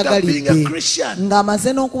after being a Christian,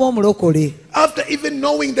 after even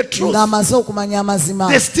knowing the truth,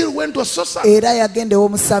 they still went to a sorcerer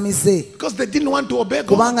because they didn't want to obey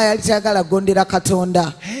God.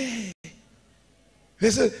 Hey. They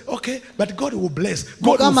said, okay, but God will bless.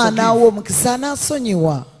 God will forgive.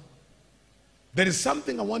 There is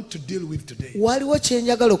something I want to deal with today. The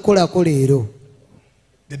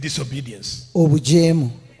disobedience.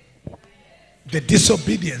 The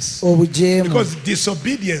disobedience. Because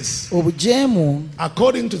disobedience,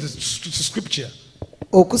 according to the scripture,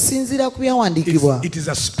 it is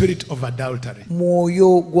a spirit of adultery.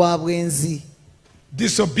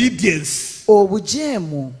 Disobedience.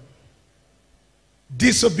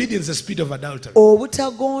 Disobedience is a spirit of adultery. You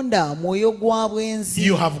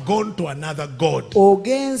have gone to another god.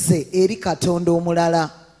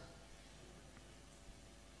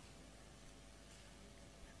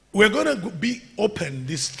 We're going to be open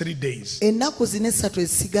these 3 days. We're not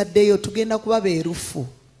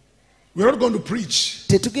going to preach.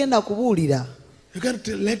 You got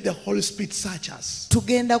to let the Holy Spirit search us. Where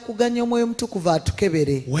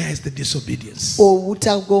is the disobedience? Where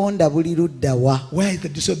is the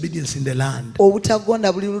disobedience in the land? Where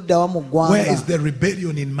is the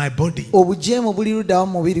rebellion in my body?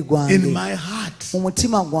 In my heart?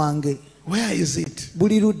 Where is it?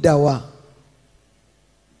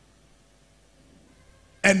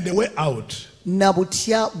 And the way out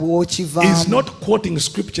is not quoting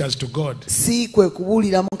scriptures to God.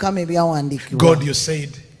 God, you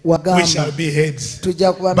said we shall be heads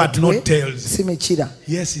but not tails.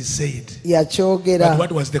 Yes, he said. But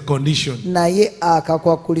what was the condition? If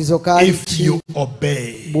you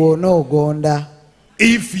obey.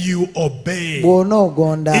 If you obey,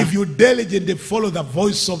 if you diligently follow the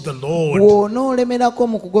voice of the Lord,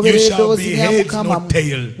 you shall be heads, not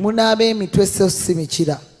tail.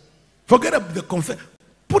 Forget about the confession.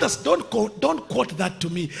 Put us, don't quote that to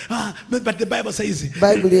me. But the Bible says,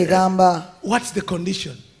 what's the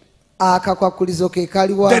condition?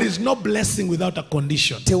 There is no blessing without a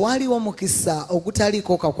condition.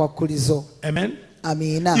 Amen.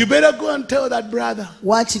 You better go and tell that brother,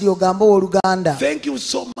 thank you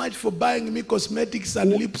so much for buying me cosmetics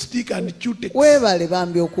and lipstick and cutex,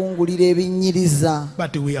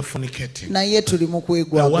 but we are fornicating. I want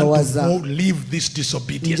to leave this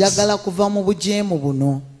disobedience.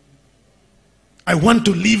 I want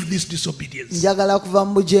to leave this disobedience.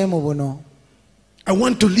 I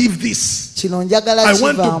want to leave this. I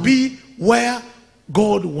want to be where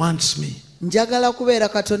God wants me. One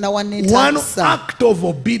act of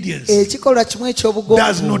obedience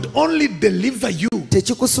does not only deliver you, it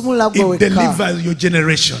delivers your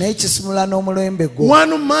generation.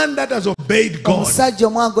 One man that has obeyed God,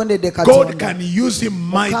 God can use him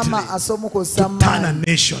mightily to turn a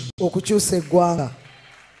nation.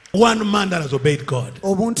 One man that has obeyed God.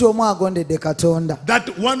 Omuntu omu agondedde Katonda.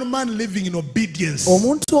 That one man living in obedience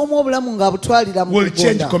Omuntu omu obulamu ng'abutwalira mu will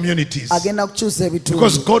change kugonda communities. agenda kukyusa ebitundu.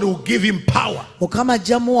 Because God will give him power Mukama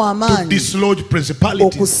ajja muwa to amaanyi dislodge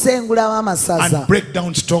principalities okusengula ab'amasaza and break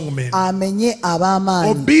down strong men. amenye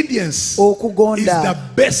ab'amaanyi. Obedience is Okugonda the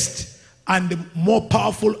best and more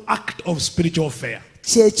powerful act of spiritual warfare.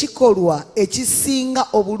 kyekikolwa ekisinga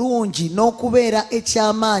obulungi n'okubeera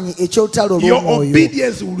eky'amaanyi eky'olutalo Your lw'omwoyo.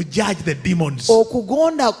 obedience will judge the demons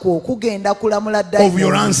Okugonda kwo kugenda kulamula of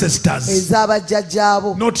your dayimoni ancestors,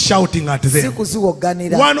 ez'abajjajjaabo, not shouting at si them.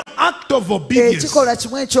 kuziwogganira. One act of obedience Ekikolwa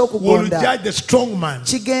kimu will eky'okugonda judge the strong man,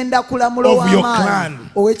 kigenda kulamula of your ow'amaanyi clan.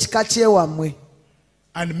 ow'ekika ky'ewammwe.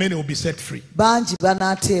 and many will be set free. Bangi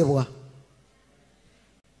banaateebwa.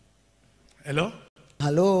 Hello?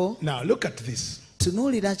 Halo, Now look at this.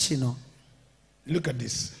 tunuulira kino. Look at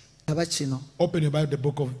this. Aba kino Open your Bible, the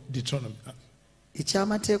book of Deuteronomy.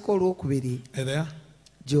 eky'amateeka olwokubiri Are you there?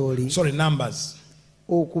 gy'oli. Sorry, Numbers.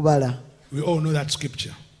 Okubala. We all know that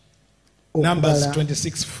scripture. Numbers Okubala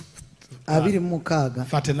 26, 26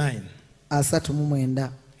 39. 39.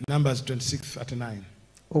 Numbers 26, 39.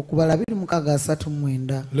 Okubala 26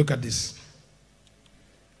 39. Look at this.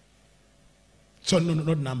 So no,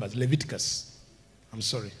 not Numbers. Leviticus. I'm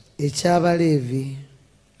sorry. Eky'Abaleevi.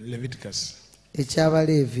 Leviticus.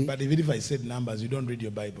 Eky'Abaleevi. But even if I said Numbers, you don't read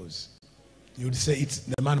your Bibles. You would say it's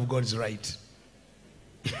the man of God is right.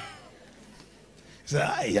 So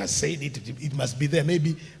I has said it. It must be there.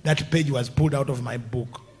 Maybe that page was pulled out of my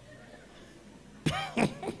book.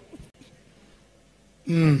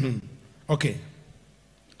 Okay.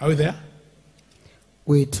 Are we there?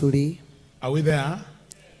 Weetuli. Are we there?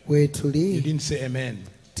 You Weetuli. didn't say amen.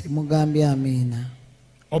 Temugambye amiina.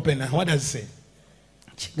 Open. What does it say?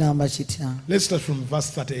 Kigamba kitya? Let's start from verse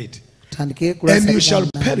 38. Tandike ku And you shall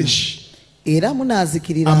 38. perish Era among the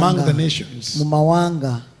munaazikiriranga nations, mu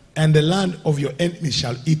mawanga, and the land of your enemies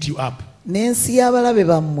shall eat you up. n'ensi y'abalabe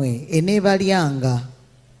bammwe eneebalyanga.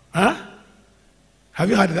 Huh? Have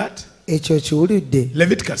you heard that? Ekyo kiwulidde?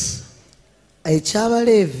 Leviticus.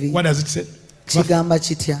 Eky'Abaleevi What does it say? kigamba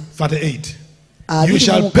kitya? 38. You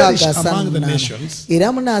shall perish among the 28. nations,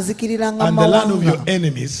 Era munaazikiriranga and mu the land of your mawanga,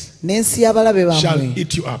 enemies n'ensi y'abalabe shall bammwe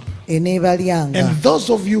eat you up. eneebalyanga. And those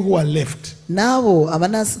of you who are left N'abo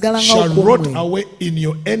abanaasigalanga shall rot okummwe away in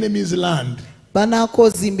your enemies' land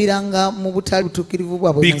banaakozimbiranga mu butali butuukirivu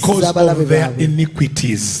bwabwe mu nsi because z'abalabe of their baabwe,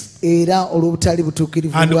 iniquities, era olw'obutali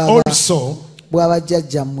butuukirivu and also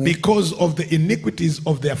bw'abajjajjammwe, because of the iniquities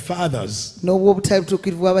of their fathers. n'obw'obutali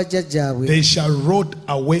butuukirivu bw'abajjajjaabwe, They shall rot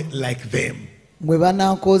away like them. bwe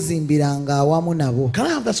banaakozimbiranga awamu nabo. Can I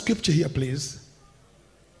have that scripture here, please?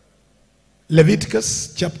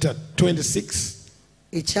 Leviticus chapter 26,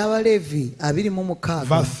 Eky'Abaleevi 26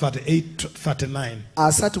 verse 38 to 39.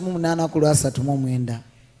 38 ku lwa 39.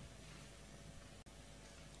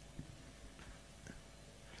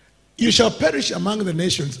 You shall perish among the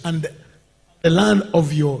nations, and the land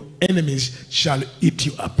of your enemies shall eat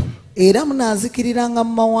you up. Era munaazikiriranga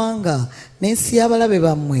mu mawanga, n'ensi y'abalabe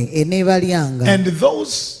bammwe eneebalyanga. And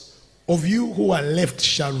those of you who are left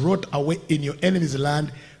shall rot away in your enemies'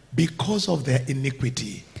 land because of their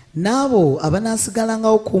iniquity. N'abo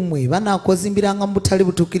abanaasigalangawo ku mmwe banaakozimbiranga mu butali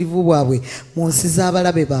butuukirivu bwabwe mu nsi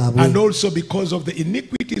z'abalabe baabwe, And also because of the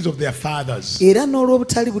iniquities of their fathers, era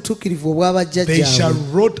n'olw'obutali butuukirivu they shall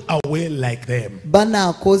obw'abajjajjaabwe rot away like them.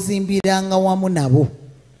 banaakozimbiranga wamu nabo.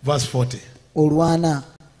 Verse 40. Olwana.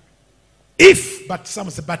 If, but some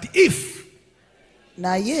say, but if.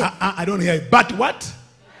 Naye, I don't hear it. But what?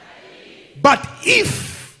 But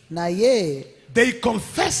if naye they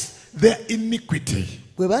confess their iniquity.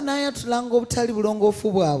 bwe banaayatulanga obutali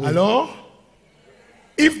bulongoofu bwabwe, Hello?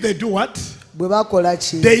 If they do what? bwe bakola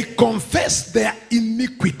ki? They confess their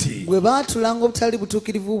iniquity. Bwe baatulanga obutali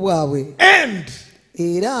butuukirivu bwabwe, And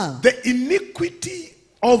era the iniquity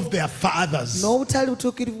of their fathers n'obutali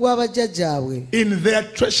butuukirivu bw'abajjajjaabwe in their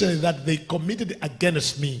treachery that they committed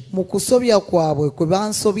against me. mu kusobya kwabwe kwe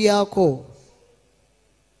bansobyako,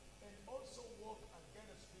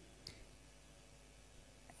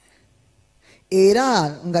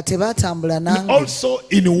 era nga tebaatambula And nange, also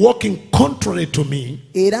in walking contrary to me,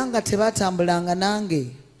 era nga tebaatambulanga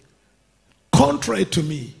nange, contrary to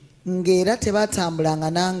me. ng'era tebaatambulanga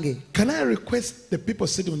nange. Can I request the people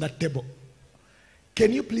sitting on that table?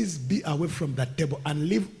 Can you please be away from that table and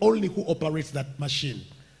leave only who operates that machine?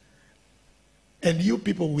 And you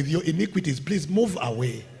people with your iniquities, please move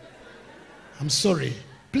away. I'm sorry.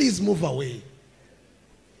 Please move away.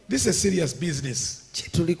 This is a serious business.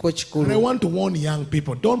 Kituliko And I kikulu. want to warn young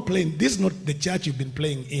people, don't play. This is not the church you've been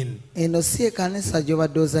playing in. Eno si ekkanisa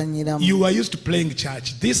gy'obadde ozannyiramu. You are used to playing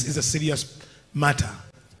church. This is a serious matter.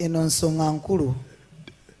 Eno nsonga nkulu.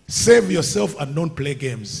 Save yourself and don't play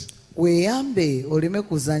games. Weeyambe oleme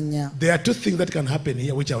kuzannya. There are two things that can happen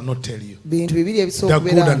here which I will not tell you. Bintu bibiri The ebisobola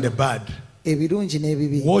good okubeera and the bad. ebirungi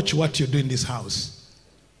n'ebibi. Watch what you do in this house.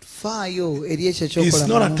 Faayo eri ekyo It's ky'okola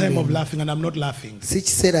not a mu time of nnimbe. laughing, and I'm not laughing. Si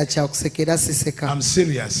kiseera kya kusekera siseka. I'm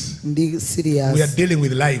serious. Ndi We are serious. dealing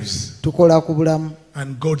with lives Tukola ku bulamu.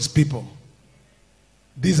 and God's people.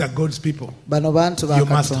 These are God's people. Bano bantu ba You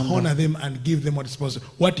must Katonda. honor them and give them what is supposed to,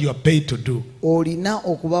 what you are paid to do. Olina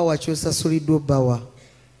okubawa ky'osasuliddwa obbawa.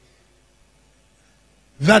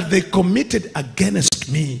 That they committed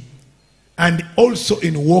against me and also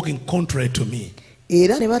in walking contrary to me.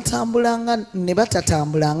 Era ne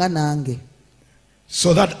batatambulanga nange.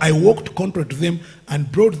 So that I walked contrary to them and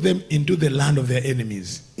brought them into the land of their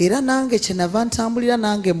enemies. Era nange kyenava ntambulira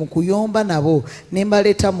nange mu kuyomba nabo ne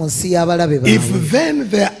mbaleeta mu nsi y'abalabe If baabwe. then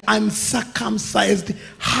their uncircumcised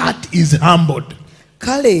heart is humbled,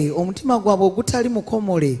 Kale omutima gwabwe ogutali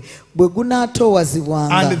mukomole bwe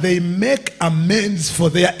gunaatoowazibwanga and they make amends for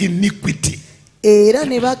their iniquity, era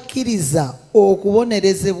ne bakkiriza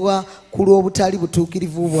okubonerezebwa ku lw'obutali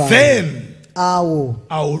butuukirivu bwabwe, then awo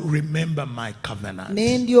I will remember my covenant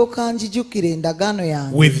ne ndyoka njijukira endagaano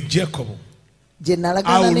yange with Jacob. gye I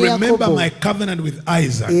nalagaana will ne remember Yakobo, my covenant with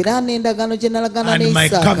Isaac era n'endagaano gye nalagaana ne and my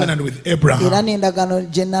Isaaka, covenant with era Abraham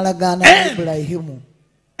n'endagaano gye nalagaana ne And- Ibulayimu,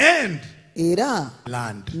 and era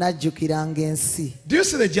land. najjukiranga ensi. Do you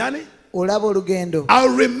see the journey? Olaba olugendo. I'll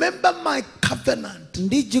remember my covenant.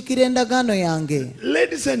 Ndijjukira endagaano yange.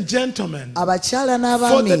 Ladies and gentlemen, Abakyala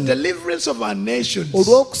for the n'abaami, deliverance of our nations,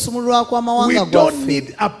 olw'okusumululwa we kw'amawanga don't gwaffe,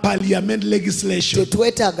 need a parliament legislation.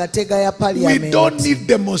 tetwetaaga tega ya We don't paliyamenti, need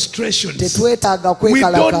demonstrations. tetwetaaga We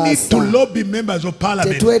don't need to kwekalakaasa, lobby members of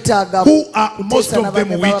parliament tetwetaaga who are most kuteesa of them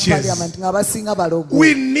n'abammemba ba witches. paliyamenti nga basinga balogo.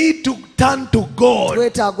 We need to turn to God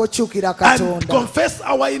Twetaaga okyukira and Katonda, confess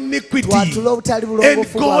our iniquity, twatule obutali and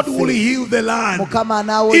bulongoofu God will bwaffe. heal the land. Mukama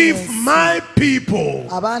anaawonya If ensi. my people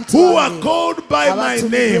Abantu who are bange, called by my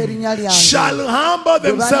abatumibwa name erinnya lyange, shall humble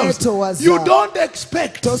themselves, baneetoowaza, you don't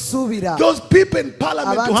expect tosuubira those people in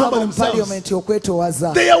parliament to abantu humble abo mu themselves. paliyamenti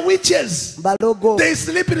okwetoowaza. They are witches. Balogo, They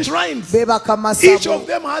sleep in shrines. beebaka Each masabo. of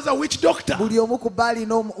them has a witch doctor. Buli omu ku bba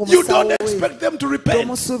alina You omusawo don't we. expect them to repent.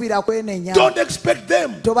 Tomusuubira kwenenya. Don't expect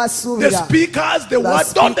them. The Tobasuubira. speakers, the word,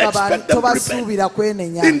 don't expect them to repent. Tobasuubira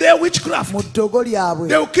kwenenya. In their witchcraft, Mu ddogo lyabwe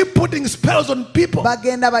they will keep putting spells on people.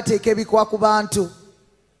 bagenda bateeka ebikwa ku bantu.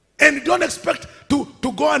 And you don't expect to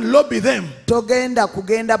go and lobby them. Togenda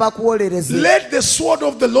kugenda bakuwolereze. Let the sword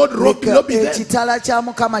of the Lord Leka lobby them. ekitala kya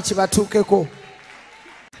Mukama kibatuukeko.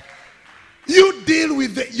 You deal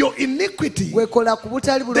with your iniquity, Wekola ku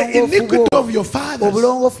butali the bulongoofu iniquity bwo, of your fathers,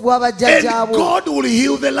 obulongoofu and bw'abajjajjaabo. God will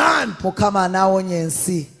heal the land. Mukama anaawonya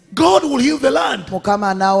ensi. God will heal the land.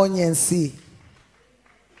 Mukama anaawonya ensi.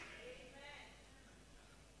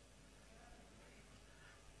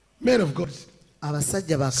 Men of God,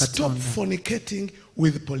 Abasajja ba stop Katonda, fornicating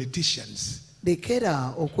with politicians.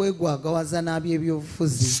 lekera okwegwagawaza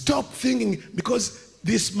n'aby'ebyobufuzi. Stop thinking because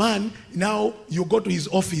this man, now you go to his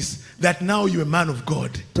office, that now you're a man of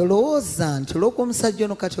God. Tolowooza nti olw'okumusajja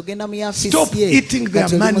ono kati ogenda mu Stop yafisi ye eating their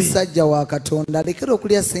kati oli money. musajja wa Katonda. Lekera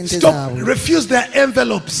okulya ssente Stop, zaabwe. refuse their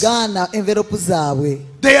envelopes. Gaana envelopu zaabwe.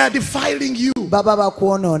 They are defiling you. Baba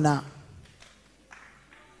bakwonoona.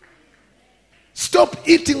 Stop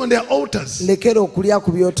eating on their altars. Lekera okulya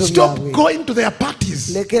ku byoto Stop byabwe. going to their parties.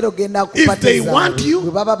 Lekera ogenda ku If pati they zaabwe. want you,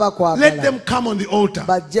 Bwe baba let bakwagala them come on the altar.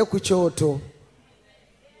 bajje ku kyoto.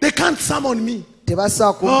 They can't summon me.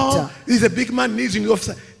 Tebasobola kumutta. Oh, he's a big man, needs in the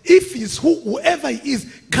office. If he's whoever he is,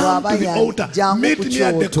 come to the altar. Meet me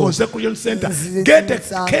at the consecration center.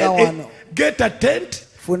 Get a tent.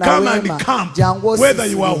 Come and camp. Whether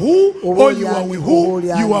you are who or you are with who,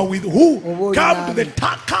 you are with who. Come to the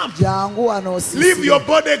camp. Jangu wano Leave your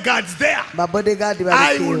bodyguards there. bodyguard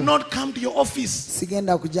I will not come to your office.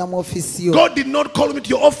 sigenda kujja mu office yo. God did not call me to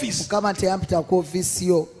your office. Mukama teyampita ku office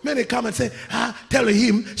yo. Many come and say, tell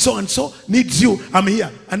him so and so needs you. I'm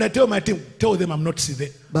here. And I tell my team, tell them I'm not there.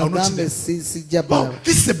 I will not see Bagambe them. sijja Oh, balaba.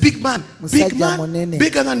 this is a big man. Big Musajja man. munene.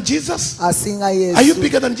 Bigger than Jesus. Asinga Yesu. Are you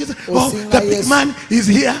bigger than Jesus? Oh, Osinga the big Yesu. man is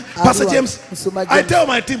here. Pastor Aliwa. James. Musumba I James. tell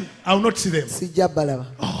my team, I will not see them. Sijja balaba.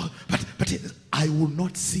 Oh, but I will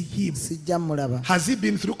not see him. Sijja mulaba. Has he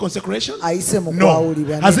been through consecration? Ayise mu No.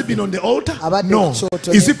 kwawulibwa. Has he been on the altar? Abadde No. ku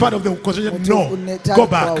kyoto Is he ne- part of the consecration? No. ne- Go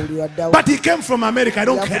back. kwawulibwa ddawo. But he came from America. I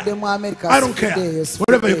don't care. Yavudde mu America, I don't care. asitudde eyo,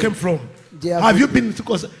 Wherever you asitudde. came from. Have you been?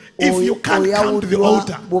 Because if you can't come to the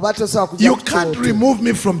altar, you can't remove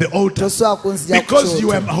me from the altar because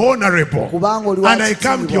you are honorable. And I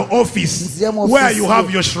come to your office where you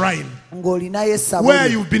have your shrine, where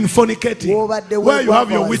you've been fornicating, where you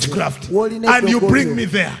have your witchcraft, and you bring me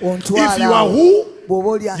there. If you are who,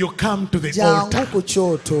 you come to the altar.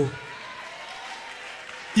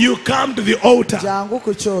 You come to the altar.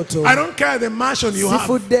 I don't care the mansion you have.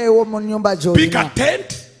 Pick a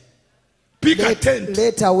tent. Pick a tent.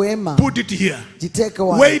 Put it here.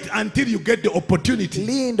 Wait until you get the opportunity.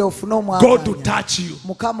 God to touch you.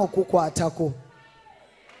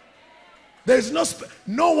 There is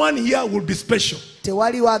no one here will be special. No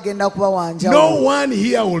one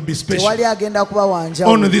here will be special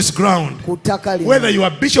on this ground. Whether you are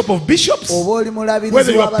bishop of bishops,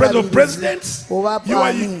 whether you are president of presidents,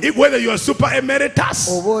 whether you are super emeritus,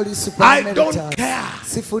 I don't care.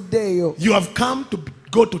 You have come to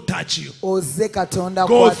go to touch you. Go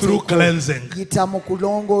through cleansing.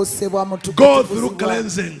 Go through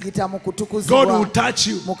cleansing. God will touch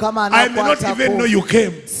you. I may not even know you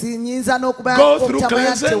came. Go through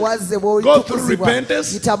cleansing. Go through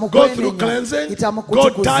repentance. Go through cleansing.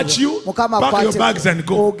 God touch you. Pack your bags and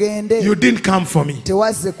go. You didn't come for me.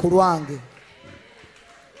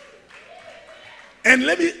 And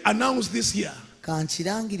let me announce this here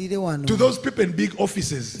to those people in big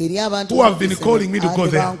offices who have been calling me to go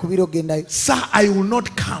there. Sir, I will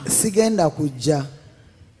not come.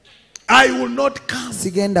 I will not come.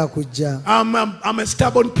 I'm a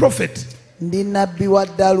stubborn prophet.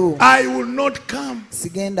 I will not come.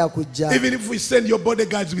 Even if we send your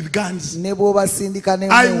bodyguards with guns, I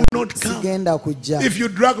will not come. If you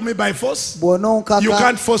drag me by force, you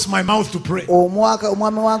can't force my mouth to pray.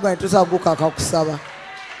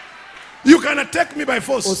 You can attack me by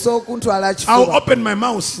force. I'll open my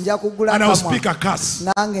mouth and I'll speak a curse.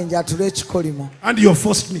 And you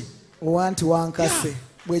forced me. Yeah.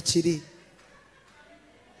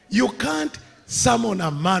 You can't summon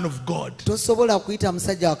a man of God to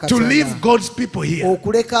leave God's people here,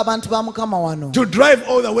 to drive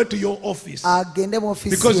all the way to your office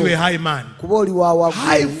because you're a high man.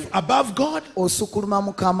 High above God.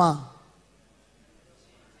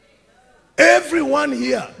 Everyone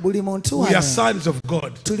here, we are sons of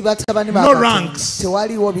God. No ranks.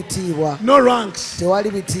 No ranks.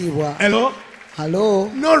 Hello? Hello?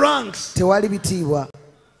 No ranks.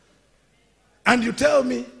 And you tell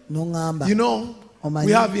me, you know,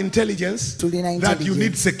 we have intelligence that you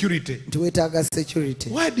need security.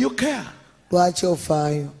 Why do you care?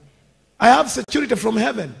 I have security from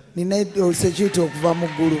heaven.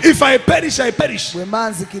 If I perish, I perish.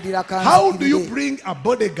 How do you bring a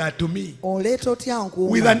bodyguard to me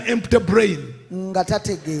with an empty brain,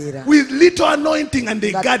 with little anointing, and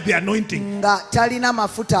they got the anointing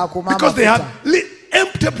because they have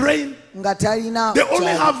empty brain? They only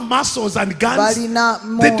have muscles and guns. They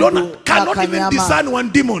cannot even discern one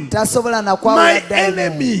demon. My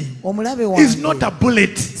enemy is not a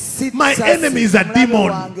bullet. My enemy is a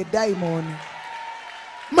demon.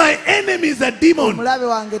 My enemy is a demon,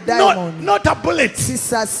 not a bullet.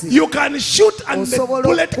 You can shoot and the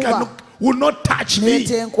bullet will not touch me.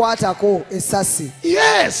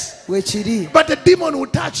 Yes, but the demon will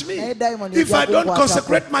touch me if I don't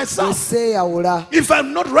consecrate myself, if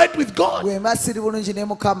I'm not right with God.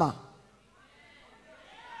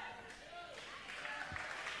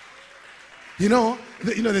 You know,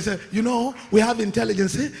 they say, you know, we have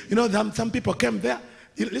intelligence. You know, some people came there.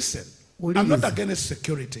 Listen, I'm not against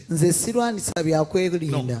security. No.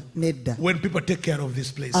 When people take care of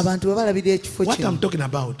this place, what I'm talking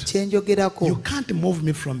about, you can't move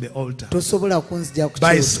me from the altar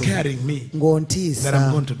by scaring me that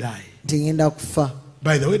I'm going to die.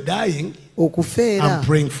 By the way, dying, I'm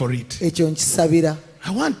praying for it. I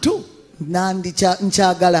want to.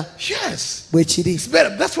 Yes, it's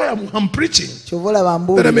better. That's why I'm preaching,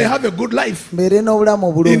 that I may have a good life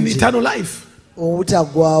in eternal life.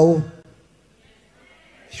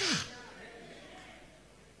 Yeah.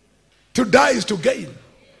 To die is to gain.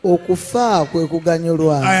 I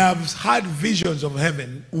have had visions of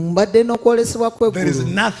heaven. There is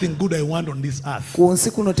nothing good I want on this earth.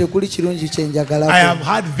 I have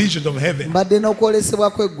had visions of heaven,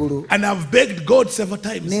 and I've begged God several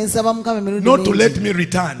times not to let me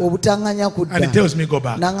return, and He tells me go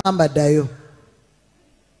back.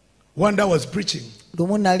 One day I was preaching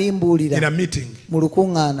in a meeting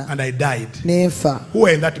and I died. Who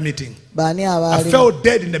were in that meeting? I fell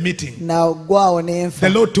dead in the meeting. The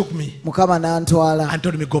Lord took me and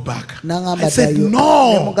told me go back. I said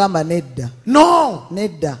no.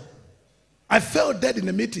 I felt dead in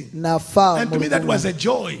the meeting. Nafa And to me that was a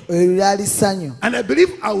joy. Lyali ssanyu. And I believe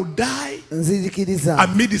I will die Nzikiriza.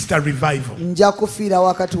 amidst a revival. Nja kufiira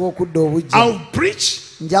wakati w'okudda obujja. I'll preach,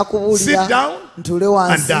 Nja kubuulira. sit down, ntule and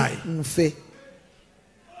wansi die. nfe.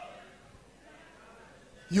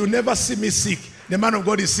 You never see me sick. The man of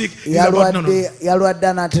God is sick. He's about, no. Yalwadde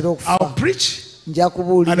anaatera okufa. I'll preach. Nja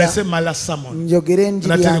kubuulira. And I say my last sermon. Njogere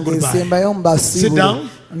enjiri yange esembayo mbasiibule. Sit down.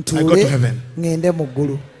 I go to heaven. Ngende mu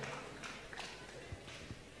ggulu.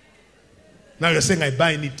 Now you're saying I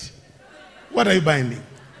bind it. What are you binding?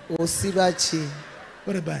 Osiba ki?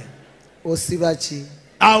 What are you buying? Osiba ki?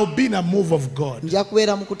 I'll be in a move of God. Nja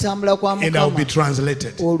kubeera mu kutambula kwa And I'll be Mukama.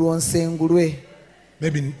 translated. Olwo nsengulwe.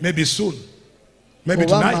 Maybe soon. Maybe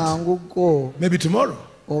Oba tonight. mangu go. Maybe tomorrow.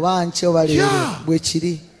 Oba nkya oba leero. Yeah. Bwe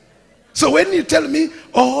kiri. So when you tell me,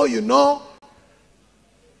 oh, you know,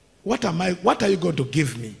 what are you going to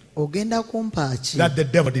give me Ogenda kumpa ki? that the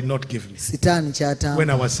devil did not give me Sitaani ky'atamba. when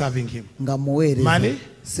I was serving him? Nga muweereza. Money,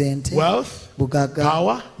 Sente. wealth, Bugagga.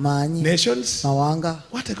 power, Maanyi. nations. Mawanga.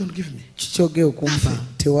 What are you going to give me? Kikyogeye okumpa. Nothing.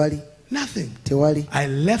 Tewali. Nothing. Tewali. I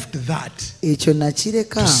left that Ekyo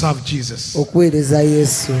nakireka to serve Jesus. okuweereza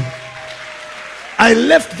Yesu. I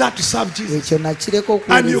left that to serve Jesus. Ekyo nakireka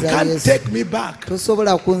And you okuweereza can't Yesu. take me back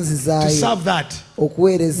Tosobola to kunzizaayo serve that,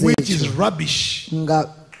 okuweereza which is ekyo rubbish. nga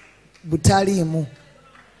butaliimu.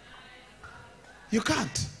 You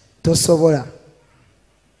can't. Tosobola.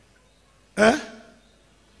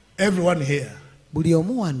 Everyone here, Buli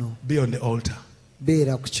omu wano be on the altar.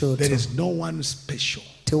 beera ku kyoto. There is no one special.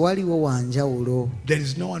 Tewaliwo wanjawulo. There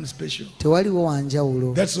is no one special. Tewaliwo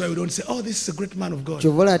wanjawulo. That's why we don't say, oh, this is a great man of God.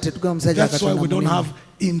 Kyovola tetuga musajja That's why we don't Katonda have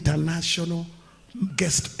munene. international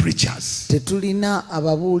guest preachers. Tetulina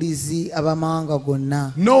ababuulizi abamawanga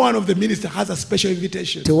gonna. No one of the ministers has a special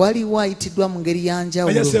invitation. Tewaliwo ayitiddwa mu ngeri ya I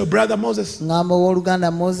just say, njawulo. oh, Brother Moses, Ngamba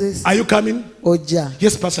owooluganda Moses are you coming? ojja.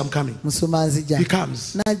 Yes, Pastor, I'm coming. Musuma nzija. He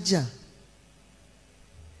comes. Najja.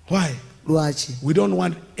 Why? Lwaki? We don't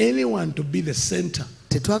want anyone to be the center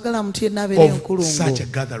Tetwagala muntu yenna abeere of such a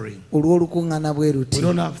enkulungo gathering. olw'olukuŋŋaana bwe We luti.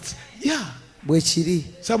 don't have, yeah. Bwe kiri.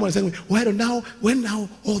 Someone is saying, when now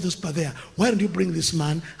all those people are there, why don't you bring this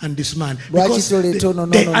man and this man? Lwaki Because toleeta ono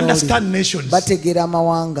they n'ono understand n'oli. nations. Bategeera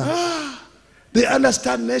amawanga. They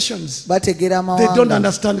understand nations. Bategeera They don't amawanga.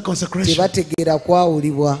 understand consecration. Tebategeera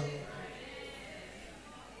kwawulibwa.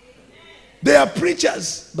 They are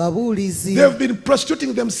preachers. Babuulizi. They've been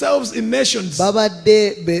prostituting themselves in nations.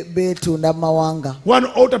 Babadde beetunda mu mawanga. One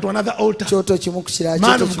altar to another altar. Kyoto kimu ku kirala.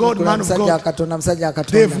 Man Kyoto of kimu God, ku man of musajja God. Katonda, musajja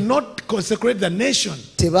They've Katonda. not consecrated the nation.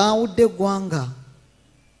 Tebaawudde eggwanga.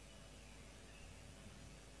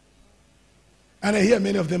 And I hear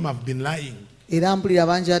many of them have been lying. Era mpulira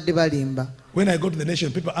bangi badde balimba. When I go to the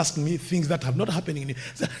nation, people ask me things that have not happened in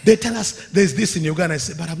They tell us there's this in Uganda. I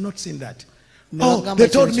say, but I've not seen that. Oh, they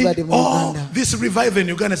told me, oh, this revival in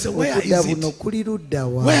Uganda. I said, where is Okudda buno it? kuli ludda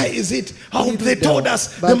wa? Where is it? Oh, they told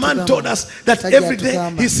us, the man told us that every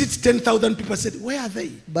day he seats 10,000 people. I said, where are they?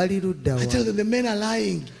 Bali ludda I wa? tell them, the men are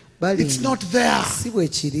lying. Bali. It's not there. Si bwe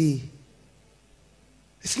kiri.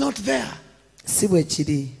 It's not there. Si bwe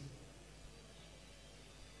kiri.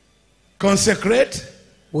 Consecrate.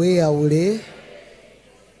 Weeyawule.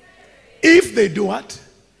 If they do what?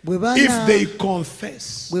 Bwe If they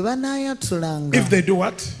confess. bwe banaayatulanga. If they do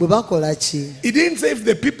what? Bwe bakola ki? He didn't say if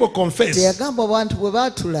the people confess Teyagamba abantu bwe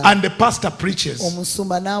baatula. and the pastor preaches.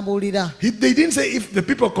 Omusumba n'abuulira. They didn't say if the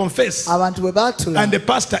people confess Abantu bwe baatula. and the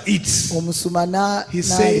pastor eats. Omusumba He n'alya.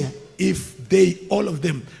 said if they, all of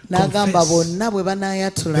them, N'agamba confess bonna bwe their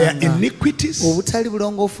banaayatulanga. iniquities Obutali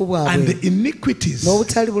bulongoofu and bwabwe. the iniquities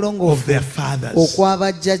N'obutali of bulongoofu their fathers,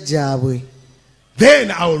 okw'abajjajjaabwe.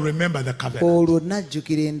 then I will remember the covenant. Olwo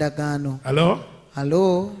najjukira endagaano. Hello?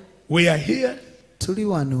 Halo, We are here tuli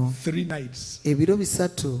wano 3 nights, ebiro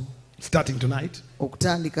bisatu starting tonight,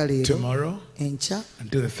 okutandika leero tomorrow, enkya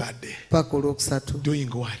until the 3rd day. paka olwokusatu Doing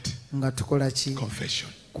what? nga tukola ki? Confession.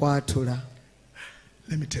 Kwatula.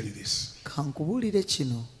 Let me tell you this. Kankubuulire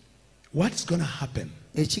kino. What's going to happen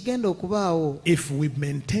Ekigenda okubaawo if we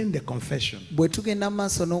maintain the confession? bwe tugenda mu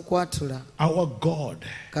maaso n'okwatula, Our God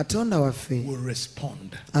Katonda waffe will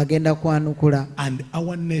respond, agenda kwanukula and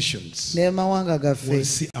our nations n'amawanga will gaffe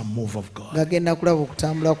see a move of God. gagenda kulaba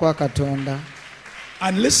okutambula kwa Katonda.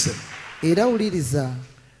 And listen, Era wuliriza,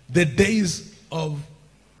 the days of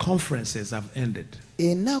conferences have ended.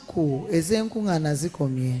 ennaku ez'enkuŋŋaana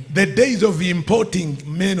zikomye. The days of importing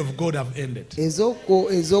men of God have ended.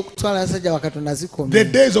 Ez'okutwala abasajja ba Katonda The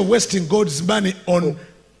zikomye. days of wasting God's money on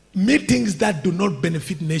Meetings that do not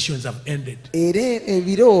benefit nations have ended. What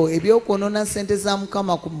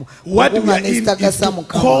we are in is to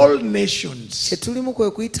call nations, to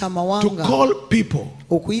call people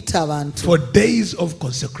for days of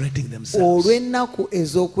consecrating themselves,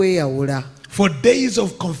 for days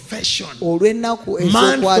of confession,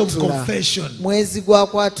 month of confession.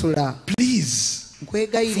 Please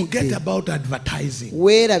forget about advertising.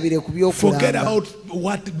 Forget about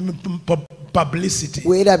what publicity.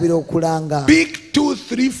 Pick 2,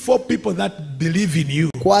 3, 4 people that believe in you.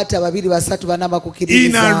 In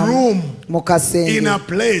a room, in a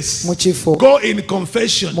place, go in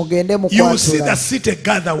confession. You will see the city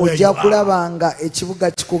gather where you are.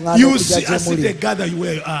 You see a city gather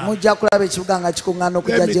where you are. Let me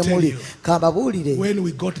tell you, when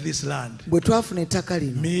we got this land,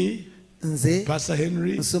 me, Pastor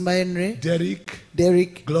Henry,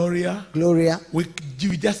 Derek, Gloria, we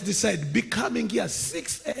just decided be coming here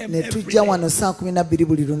 6 a.m. every day.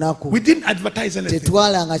 We didn't advertise anything.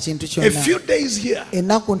 A few days here,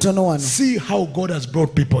 see how God has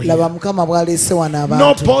brought people here.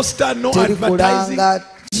 No poster, no advertising,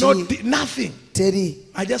 nothing.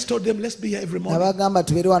 I just told them, let's be here every morning. I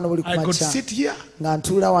could sit here.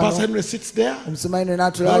 Pastor Henry sits there.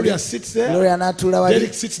 Gloria sits there.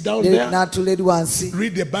 Derek sits down there.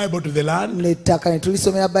 Read the Bible to the land.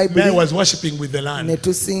 Mary was worshiping with the land.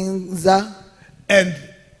 And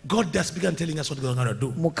God just began telling us what we're going to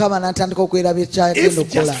do.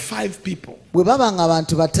 If just 5 people,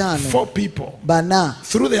 4 people,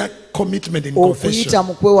 through their commitment in confession,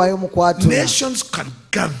 nations can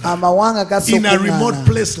gather in a remote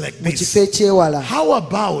place like this. How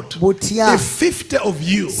about if 50 of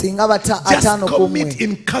you just commit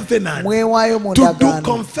in covenant to do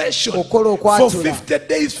confession for 50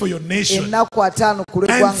 days for your nation and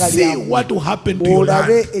see what will happen to your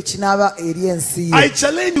land? I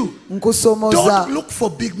challenge you, don't look for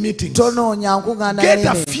big meetings. Get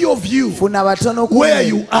a few of you where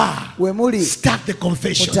you are. Start the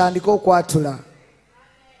confession.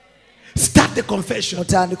 Start the confession.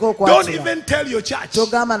 Don't even tell your church.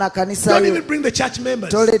 Don't even bring the church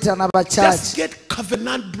members. Just get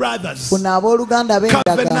covenant brothers,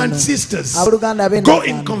 covenant sisters. Go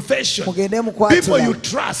in confession. People you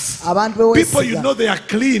trust, people you know they are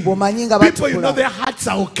clean, people you know their hearts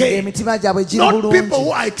are okay. Not people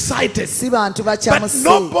who are excited, but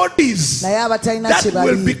nobodies that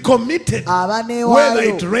will be committed whether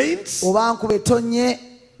it rains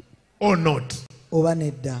or not.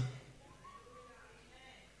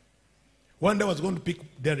 One day I was going to pick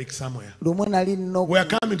Derek somewhere. We are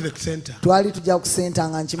coming to the center. And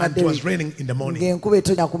it was raining in the morning. And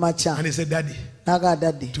he said, Daddy,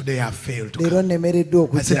 today I failed to come.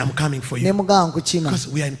 I said, I'm coming for you. Because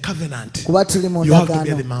we are in covenant. You have to be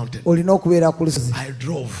at the mountain. I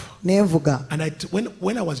drove. And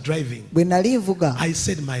when I was driving, I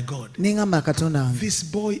said, my God, this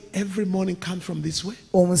boy every morning comes from this way.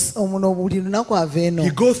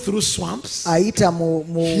 He goes through swamps,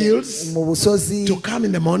 hills, to come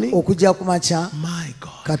in the morning. My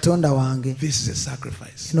God, this is a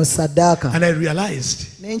sacrifice. And I realized,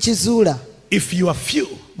 if you are few,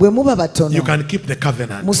 you can keep the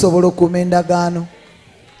covenant.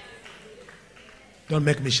 Don't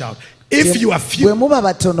make me shout. If you are few,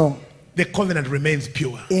 the covenant remains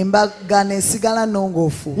pure.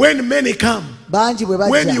 When many come,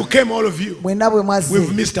 when you came, all of you,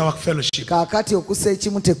 we've missed our fellowship.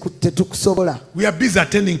 We are busy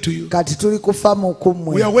attending to you.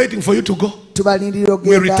 We are waiting for you to go.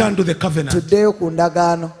 We return to the covenant.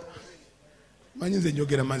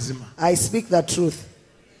 I speak the truth.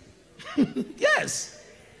 Yes.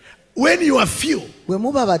 When you are few,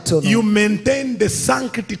 you maintain the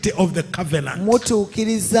sanctity of the covenant.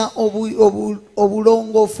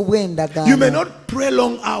 You may not pray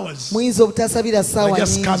long hours. We're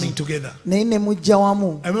just coming together. I mean, we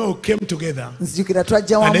came together. And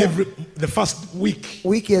the first week,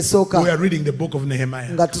 we are reading the book of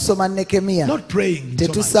Nehemiah. Not praying so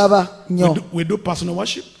much. We do personal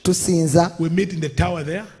worship. We meet in the tower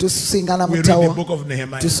there. We read the book of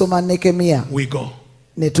Nehemiah. We go.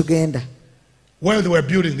 While they were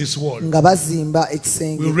building this wall, we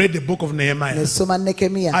read the book of Nehemiah as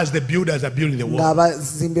the builders are building the wall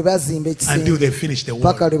until they finish the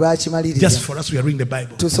wall. Just for us, we are reading the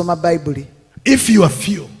Bible. If you are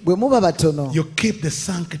few, you keep the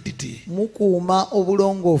sanctity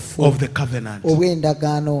of the covenant.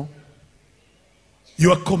 You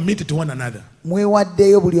are committed to one another.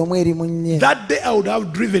 That day I would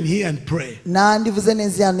have driven here and pray.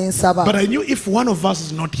 But I knew if one of us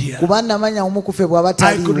is not here,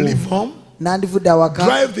 I could leave home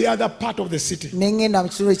drive the other part of the city,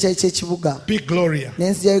 pick Gloria,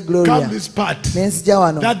 come this part,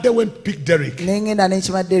 that day when pick Derek,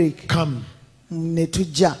 come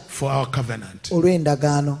for our covenant, and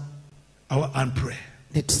pray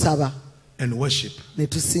and worship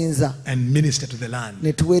and minister to the land.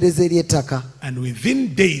 And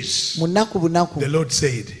within days, the Lord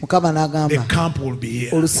said, the camp will be here.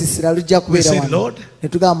 We said, Lord,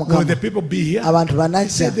 will the people be here? He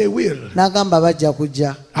said they will.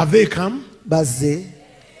 Have they come?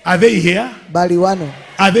 Are they here?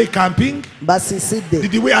 Are they camping?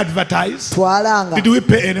 Did we advertise? Did we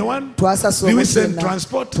pay anyone? Did we send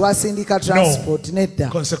transport? No.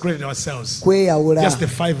 Consecrated ourselves. Just the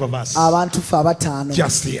 5 of us.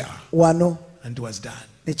 Just here. And it was done.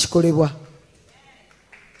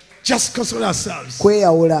 Just consecrate ourselves.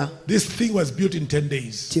 This thing was built in 10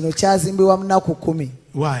 days.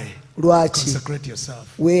 Why? Consecrate yourself.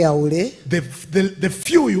 The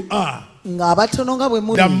few you are,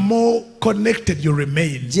 the more connected you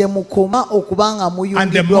remain, and the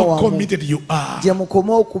more committed you are. Don't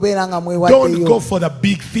go for the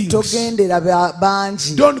big things.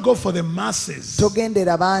 Don't go for the masses.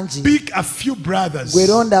 Pick a few brothers,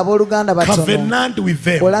 covenant with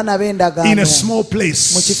them in a small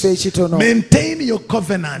place. Maintain your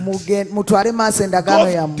covenant. Go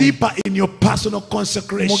deeper in your personal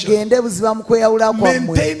consecration.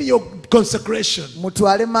 Maintain your consecration and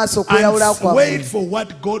wait for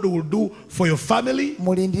what God will do for your family,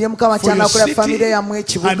 for your city, and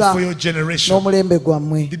for your generation.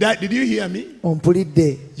 Did you hear me?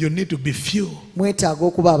 You need to be few.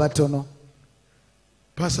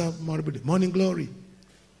 Pastor Morning Glory.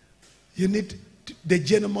 You need the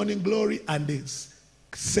general morning glory and the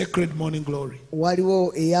sacred morning glory. You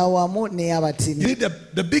need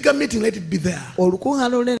the bigger meeting, let it be there. But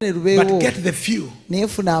get the few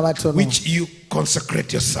which you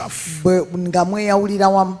consecrate yourself.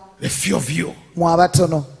 The few of you.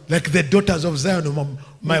 Like the daughters of Zion,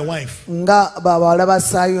 my wife. She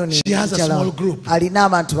has a small group. They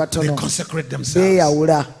consecrate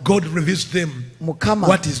themselves. God reveals to them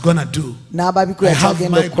what He's going to do. I have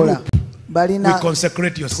my group. We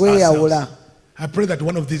consecrate yourselves. I pray that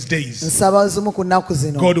one of these days,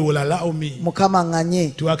 God will allow me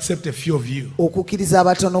to accept a few of you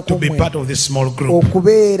to be part of this small group.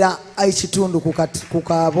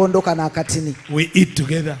 We eat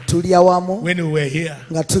together. When we were here,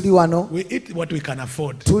 we eat what we can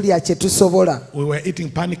afford. We were eating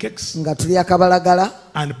pancakes and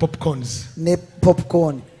popcorns.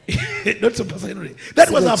 Not so personally. That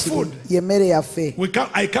was our food.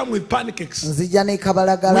 I come with pancakes,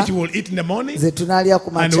 which we will eat in the morning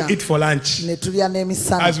and we'll eat for lunch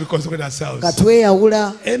as we consecrate ourselves.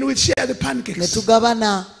 And we share the pancakes.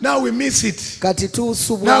 Now we miss it.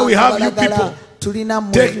 Now we have you people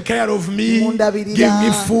taking care of me, give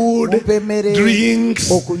me food, drinks.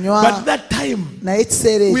 But that time, we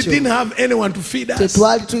didn't have anyone to feed us. We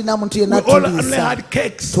all only had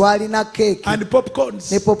cakes and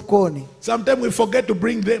popcorns. Sometimes we forget to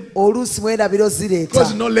bring them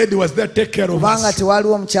because no lady was there to take care of us.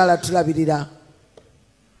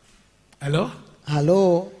 Hello?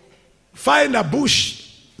 Find a bush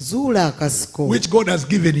which God has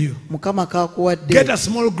given you. Get a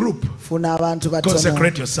small group.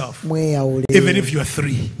 Consecrate yourself. Even if you are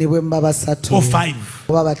 3 or 5.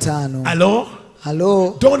 Hello?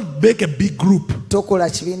 Don't make a big group.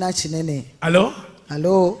 Hello?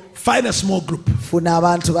 Find a small group.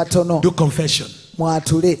 Do confession.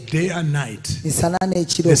 Day and night.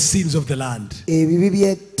 The sins of the land.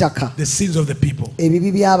 The sins of the people.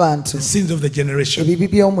 The sins of the generation.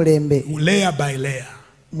 Layer by layer.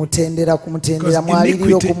 Iniquity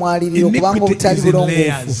is in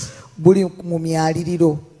layers.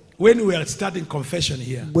 When we are starting confession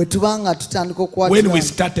here, when we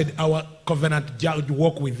started our covenant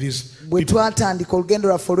walk with this people, it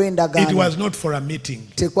was not for a meeting.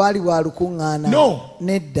 No.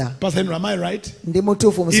 Pastor Henry, am I right? In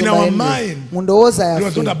our mind, it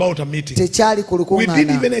was not about a meeting. We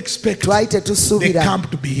didn't even expect the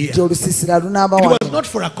camp to be here. It was not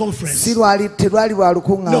for a conference.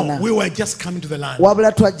 No, we were just coming to the land. We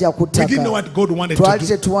didn't know what God wanted to do.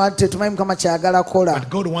 But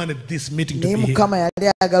God wanted this meeting to be here.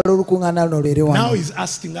 Now He's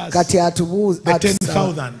asking us, the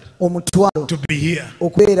 10,000 to be here.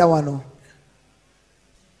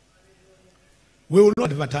 We will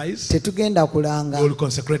not advertise. We will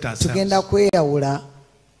consecrate ourselves.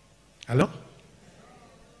 Hello?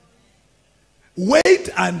 Wait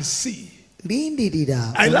and see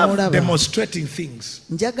I love demonstrating things.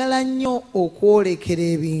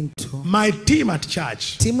 My team at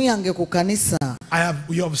church,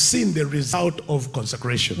 you have seen the result of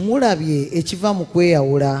consecration. Who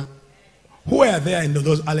were there in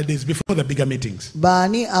those early days before the bigger meetings?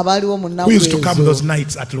 Who used to come those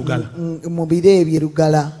nights at Lugala?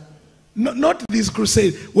 Not this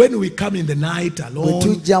crusade. When we come in the night alone,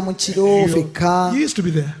 you used to be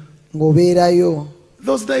there.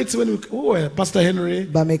 Those nights when Pastor Henry,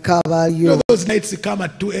 those nights you come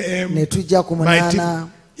at 2 a.m.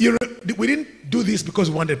 We didn't do this because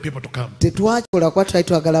we wanted people to come. Even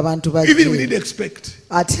we didn't expect.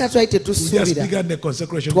 We just began the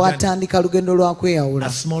consecration. A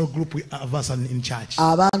small group of us in church.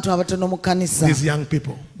 These young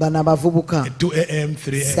people. At 2 a.m.,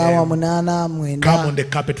 3 a.m. Come on the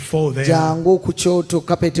carpet, fall there.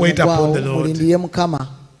 Wait upon the Lord.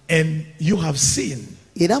 And you have seen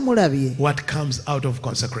what comes out of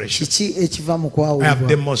consecration. I have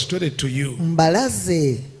demonstrated to you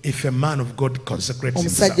if a man of God consecrates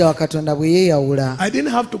himself. I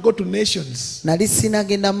didn't have to go to nations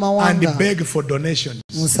and beg for donations.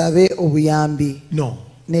 No.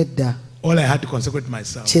 All I had to consecrate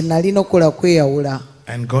myself.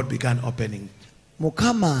 And God began opening. So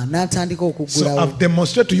I've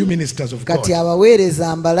demonstrated to you, ministers of God,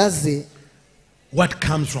 what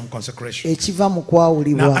comes from consecration.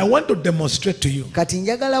 Now I want to demonstrate to you,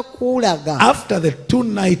 after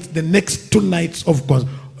the next 2 nights of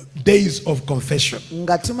days of confession, and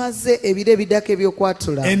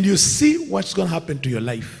you see what's going to happen to your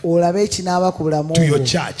life, to your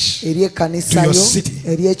church, to your city,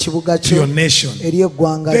 to your nation,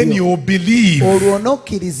 then you will believe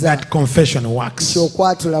that confession works.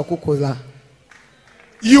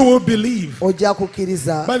 You will believe. By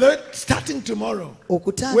the way, starting tomorrow,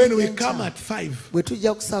 when we come at 5,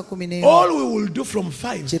 all we will do from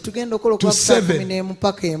 5 to 7,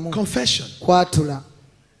 confession.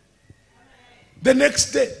 The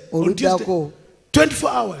next day, on Tuesday,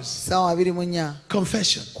 24 hours,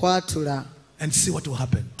 confession. And see what will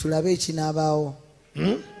happen.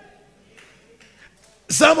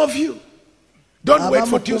 Some of you, don't wait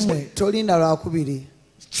for Tuesday.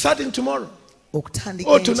 Starting tomorrow. Or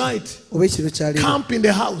tonight, camp in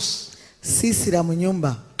the house.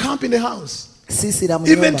 Camp in the house.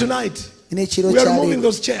 Even tonight, we are removing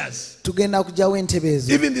those chairs. Even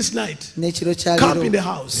this night, camp in the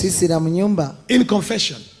house. In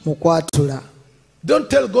confession. Don't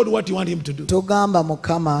tell God what you want him to do.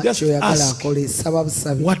 Just ask,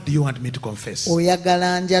 what do you want me to confess?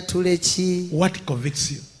 What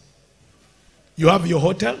convicts you? You have your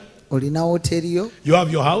hotel. You have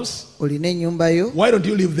your house. Why don't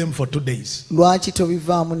you leave them for 2 days? Why don't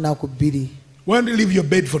you leave your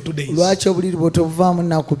bed for 2 days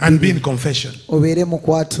and be in confession?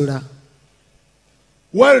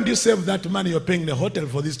 Why don't you save that money you're paying the hotel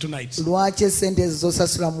for these 2 nights? Why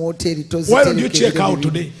don't you check out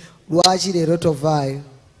today?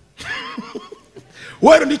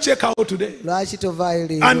 Why don't you check out today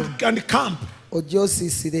and camp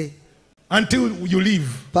until you leave?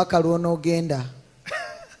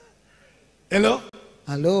 Hello?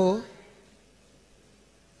 Hello?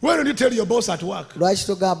 Why don't you tell your boss at work,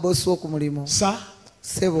 sir,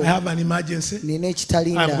 I have an emergency,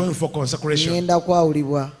 I'm going for consecration.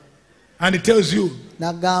 And he tells you,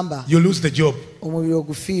 you lose the job.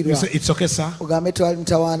 You say, it's okay, sir.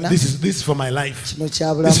 This is for my life. This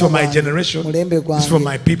is for my generation. This is for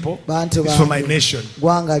my people. This is for my nation.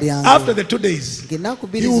 After the 2 days, he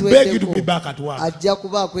will beg you to be back at work.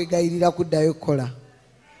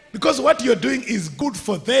 Because what you're doing is good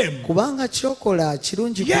for them. Yes.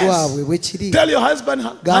 Tell your husband,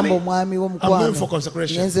 honey, I'm going for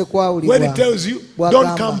consecration. When he tells you,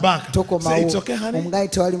 don't come back, say, it's okay, honey,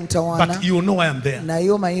 but you know I am there.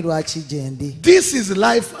 This is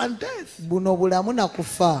life and death.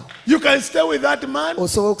 You can stay with that man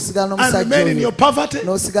and remain in your poverty,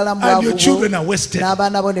 and your children are wasted.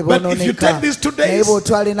 But if you take these 2 days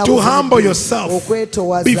to humble yourself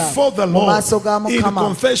before the Lord in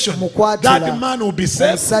confession, that man will be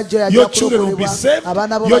saved, your children will be saved,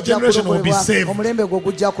 your generation will be saved.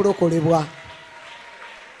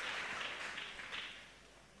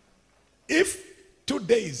 If 2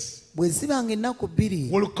 days will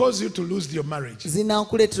cause you to lose your marriage,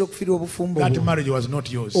 that marriage was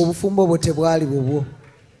not yours.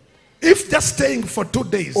 If just staying for 2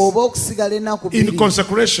 days in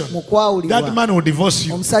consecration, that man will divorce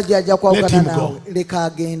you. Let him go.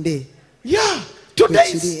 Yeah. 2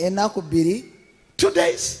 days. 2 2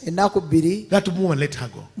 days. That woman let her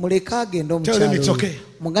go. Tell them it's okay.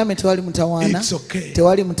 It's okay.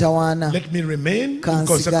 Let me remain in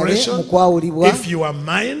consecration. If you are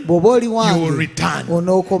mine, you will return.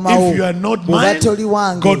 If you are not mine,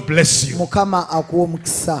 God bless you.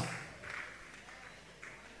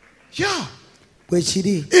 Yeah.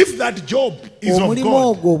 If that job is of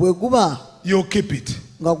God, you'll keep it.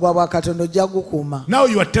 Now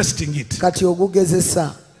you are testing it.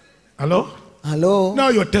 Hello? Hello? Now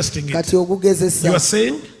you are testing it. You are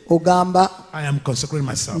saying, I am consecrating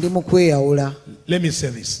myself. Let me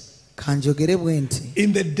say this.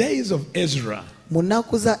 In the days of Ezra,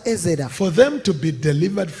 for them to be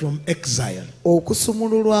delivered from exile,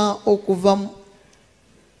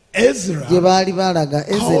 Ezra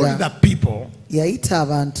called the people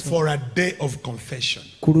for a day of confession.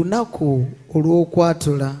 Remember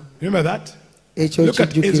that? Look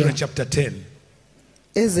at Ezra chapter 10.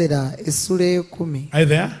 Are you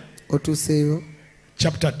there?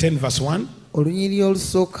 Chapter 10 verse 1.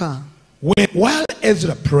 While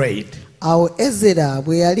Ezra prayed and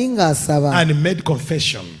made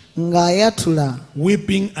confession,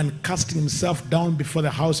 weeping and casting himself down before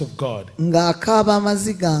the house of God, a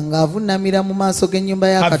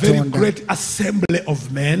very great assembly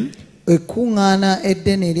of men,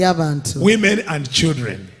 women and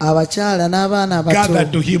children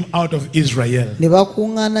gathered to him out of Israel.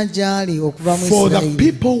 For the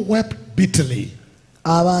people wept bitterly.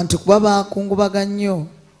 Are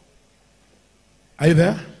you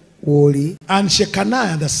there? And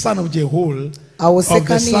Shechaniah, the son of Jehul, of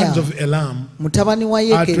the sons of Elam,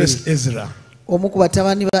 addressed Ezra. We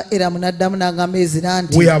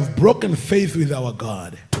have broken faith with our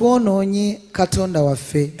God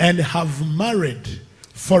and have married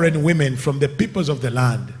foreign women from the peoples of the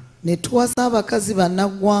land. But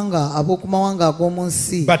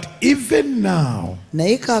even now,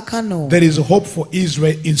 there is hope for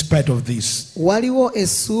Israel in spite of this.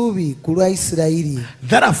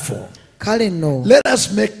 Therefore, let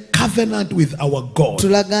us make covenant with our God to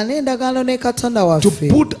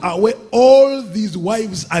put away all these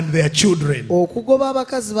wives and their children according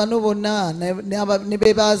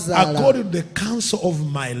to the counsel of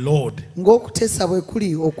my Lord, and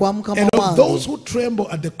of those who tremble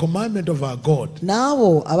at the commandment of our God. Let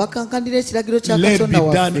it be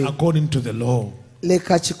done according to the law.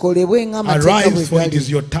 Arise, for it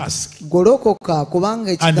is your task, and we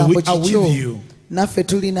are with you. Be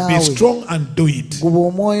strong and do it.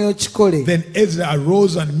 Then Ezra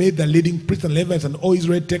arose and made the leading priests and Levites and all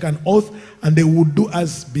Israel take an oath, and they would do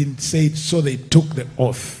as been said, so they took the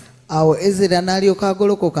oath. Now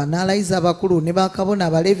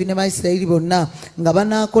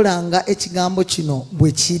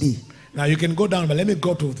you can go down, but let me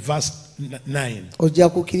go to verse 9.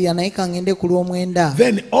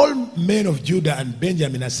 Then all men of Judah and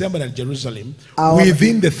Benjamin assembled at Jerusalem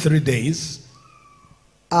within the 3 days.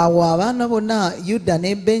 It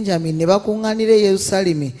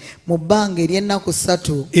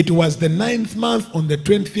was the 9th month on the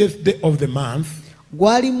 20th day of the month. And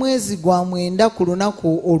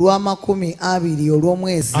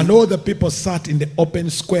all the people sat in the open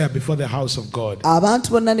square before the house of God,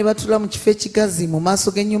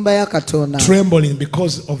 trembling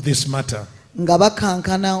because of this matter and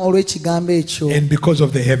because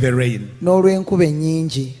of the heavy rain.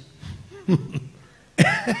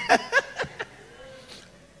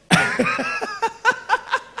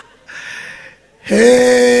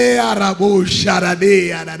 Hey, Arabu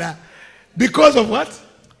Sharade. Because of what?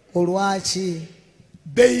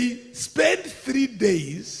 They spent 3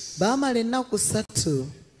 days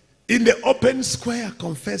in the open square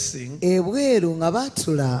confessing,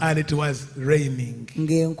 and it was raining.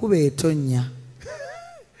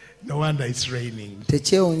 No wonder it's raining. But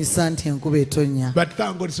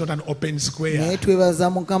thank God it's not an open square.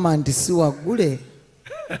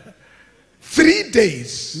 3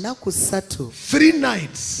 days, 3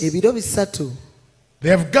 nights, they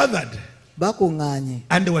have gathered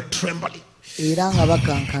and they were trembling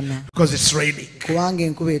because it's raining.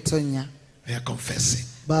 They are confessing.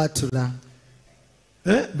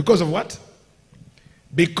 Because of what?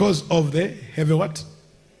 Because of the heavy what?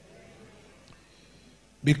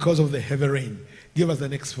 Because of the heavy rain. Give us the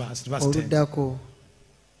next verse, verse 10.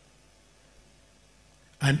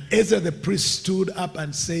 And Ezra the priest stood up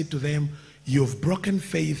and said to them, "You've broken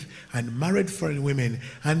faith and married foreign women,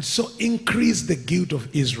 and so increased the guilt of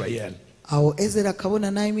Israel." So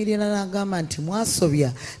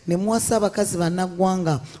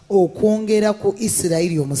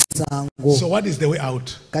what is the way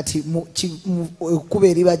out?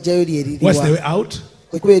 What's the way out?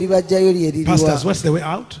 Pastors, what's the way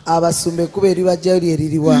out?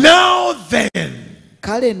 Now then,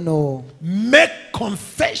 make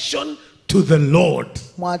confession to the Lord,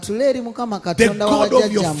 the God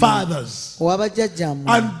of your fathers,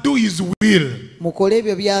 and do his will.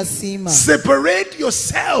 Separate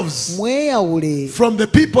yourselves from the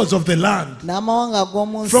peoples of the land,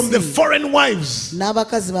 from the foreign wives.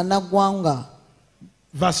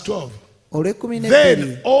 Verse 12.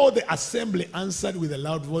 Then all the assembly answered with a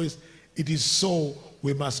loud voice, "It is so,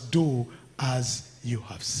 we must do as you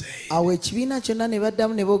have said."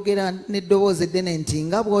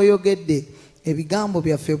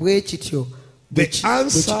 The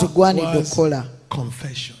answer was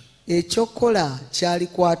confession.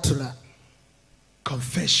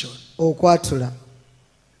 Confession.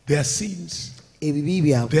 Their sins,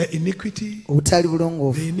 their iniquity,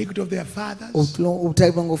 the iniquity of their fathers, the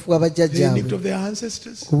iniquity of their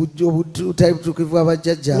ancestors. What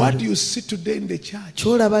do you see today in the church?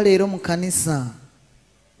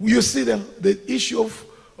 You see the issue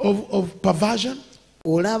of perversion,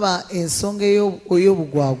 the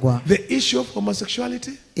issue of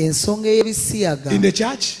homosexuality in the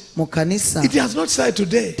church. It has not started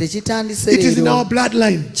today. It is in our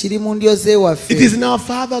bloodline. It is in our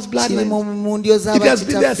father's bloodline. It has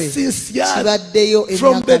been there since years,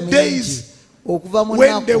 from the days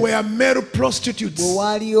when they were male prostitutes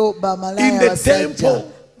in the temple,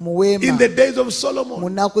 in the days of Solomon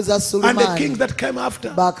and the kings that came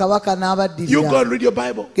after. You go and read your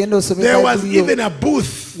Bible. There was even a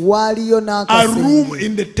booth, a room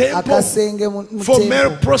in the temple for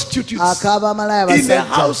male prostitutes in the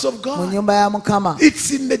house of God. It's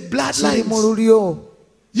in the bloodlines.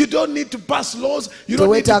 You don't need to pass laws. You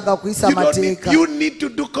need to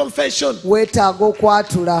do confession. You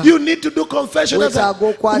need to do confession.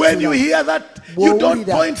 When you hear that, you don't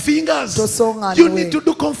point fingers. You need to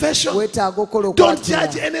do confession. Don't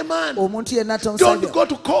judge any man. Don't go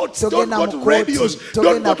to courts. Don't go to radios.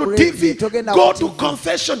 Don't go to TV. Go to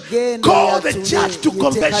confession. Call the church to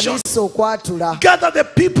confession. Gather the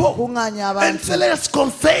people and say, let us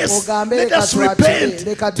confess. Let us repent.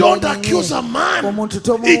 Don't accuse a man.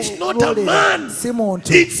 It's not a man.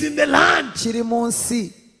 It's in the land.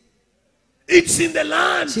 It's in the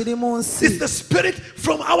land. It's the spirit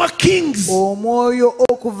from our kings. Our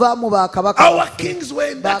kings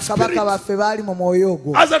were in that spirit.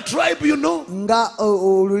 As a tribe, you know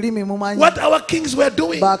what our kings were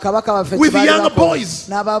doing with young boys.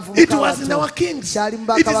 It was in our kings.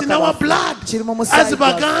 It is in our blood. As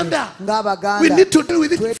Baganda, we need to deal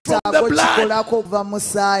with it from the blood.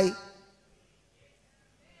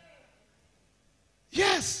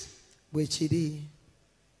 Yes.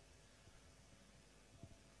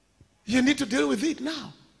 You need to deal with it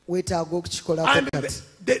now. And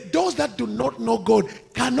those that do not know God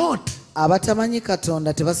cannot. The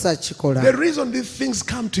reason these things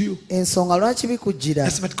come to you is,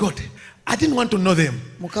 but God, I didn't want to know them.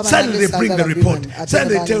 Suddenly they bring the report.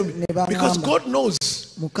 Suddenly they tell me. Because God knows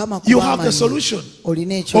you have the solution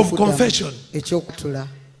of confession.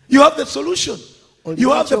 You have the solution.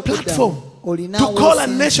 You have the platform to call a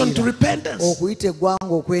nation to repentance.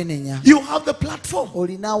 You have the platform.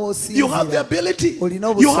 You have the ability.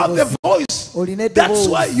 You have the voice. That's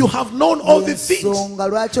why you have known all the things,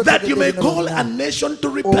 that you may call a nation to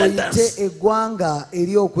repentance.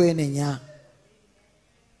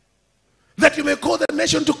 That you may call the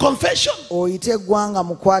nation to confession.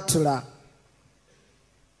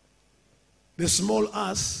 The small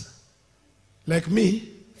us, like me,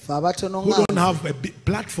 who don't have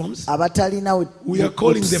platforms, we are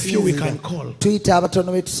calling the few we can call. So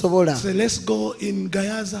let's go in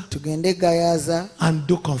Gayaza and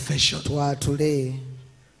do confession.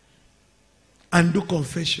 And do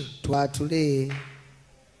confession.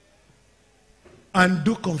 And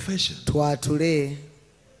do confession.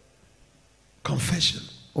 Confession.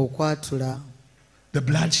 The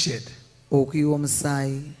bloodshed.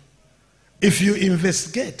 If you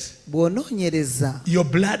investigate your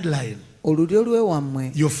bloodline,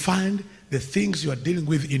 you find the things you are dealing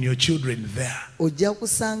with in your children there. What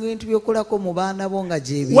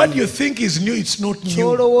you think is new, it's not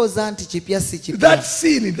new. That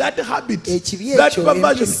sin, that habit, that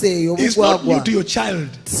perversion is not new to your child.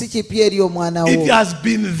 It has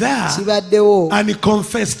been there and it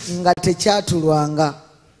confessed.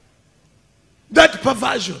 That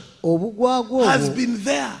perversion has been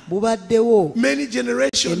there. Many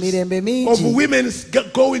generations of women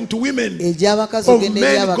going to women, of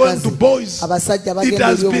men going to boys. It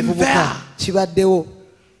has been there.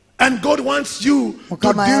 And God wants you to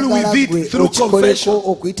deal with it through confession,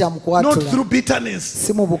 not through bitterness,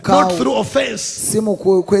 not through offense.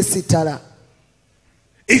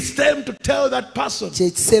 It's time to tell that person,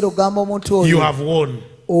 you have won.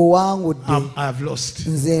 I have lost.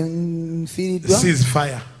 Cease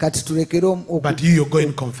fire. But you're going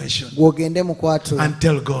in confession and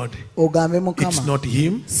tell God, it's not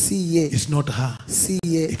him, it's not her,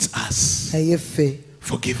 it's us.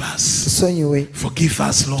 Forgive us. Forgive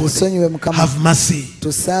us, Lord. Have mercy.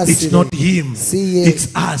 It's not him,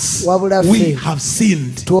 it's us. We have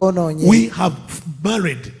sinned. We have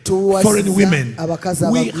married foreign women.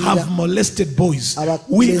 We have molested boys.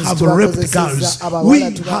 We have raped girls. We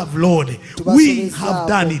have, Lord. We have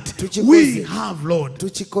done it. We have, Lord.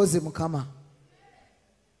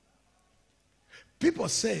 People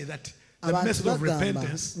say that the message of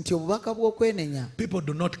repentance, people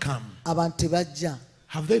do not come.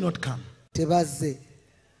 Have they not come?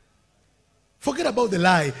 Forget about the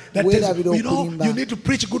lie that tells you, you need to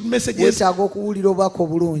preach good messages. Do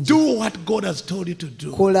what God has told you to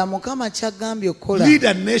do. Lead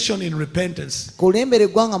a nation in repentance.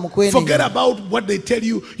 Forget about what they tell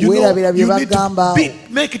you. You need to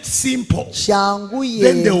make it simple.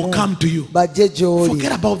 Then they will come to you.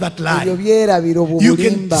 Forget about that lie. You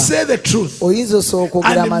can say the truth.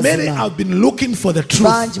 And many have been looking for the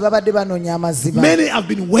truth. Many have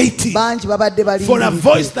been waiting for a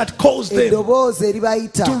voice that calls them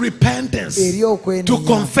to repentance, to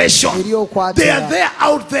confession. They are there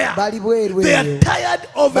out there. They are tired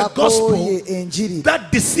of a gospel that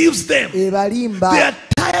deceives them. They are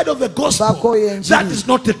tired of a gospel that is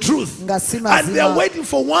not the truth. And they are waiting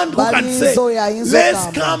for one who can say, let's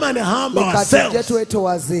come and humble ourselves.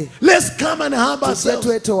 Let's come and humble ourselves.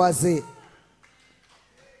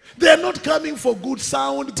 They are not coming for good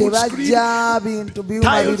sound, good screen,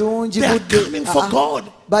 tiles. They are coming for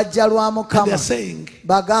God. And they are saying,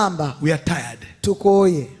 we are tired.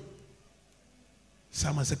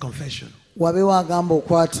 Someone say confession.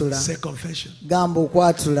 Say confession.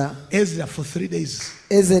 Ezra for 3 days.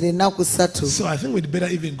 So I think we'd better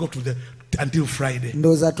even go to until Friday.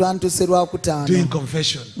 Doing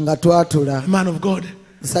confession. Man of God,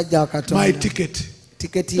 my ticket.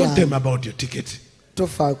 Don't tell me about your ticket.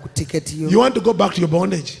 You want to go back to your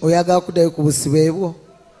bondage?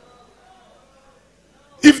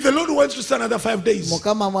 If the Lord wants to stand another 5 days,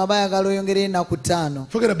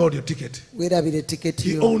 forget about your ticket.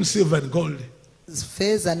 He owns silver and gold.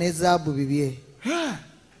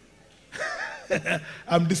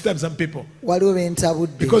 I'm disturbing some people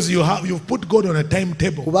because you've put God on a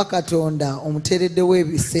timetable.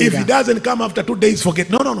 If he doesn't come after 2 days, forget.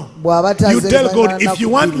 No. You tell God, if you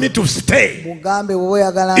want me to stay,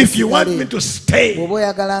 if you want me to stay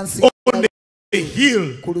on the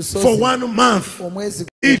hill for 1 month,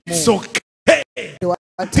 it's okay.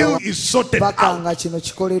 Until it's sorted out,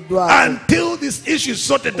 until this issue is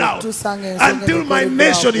sorted out, until my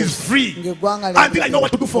nation is free, until I know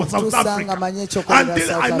what to do for South Africa,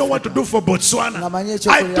 until I know what to do for Botswana.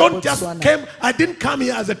 I didn't come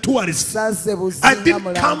here as a tourist. I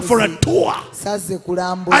didn't come for a tour.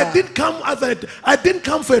 I didn't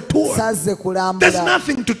come for a tour. There's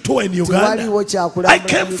nothing to tour in Uganda. I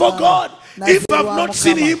came for God. If I've not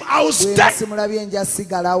seen him, I'll stay.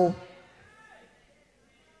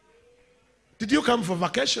 Did you come for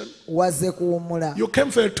vacation? You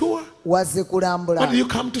came for a tour? What do you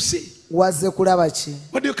come to see?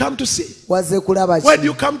 What do you come to see? Why do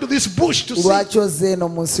you come to this bush to see?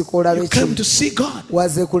 You came to see God.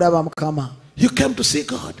 You came to see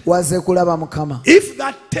God. If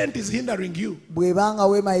that tent is hindering you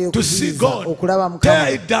to see God,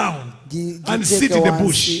 tear it down and sit in the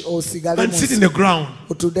bush and sit in the ground.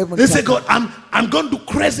 They say, God, I'm going to do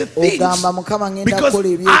crazy things because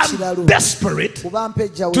I'm desperate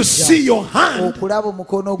to see your hand,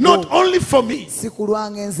 not only for me,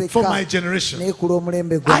 for my generation.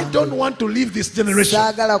 I don't want to leave this generation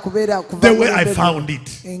the way I found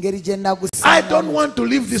it. I don't want to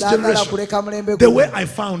leave this generation the way I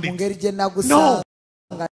found it.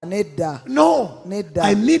 No,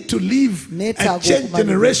 I need to leave a changed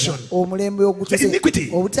generation. The iniquity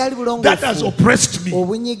that has oppressed me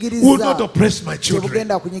will not oppress my children.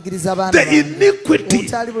 The iniquity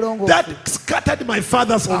that scattered my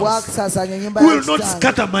father's house will not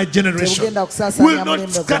scatter my generation, will not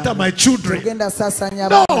scatter my children.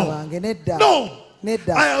 No,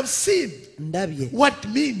 I have seen what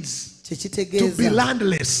means to be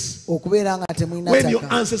landless. When your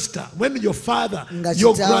ancestor, when your father,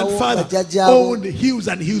 your grandfather owned hills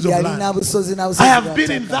and hills of land. I have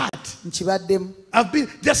been in that. I've been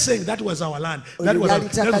just saying that was our land. That was my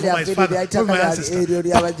father, my ancestor.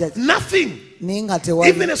 But nothing.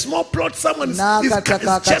 Even a small plot, someone is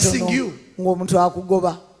chasing you.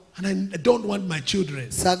 And I don't want my children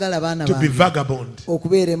to be vagabond.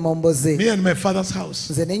 Me and my father's house,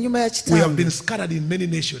 we have been scattered in many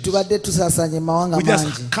nations. We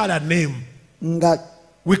just carry a name.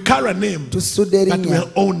 We carry a name, but we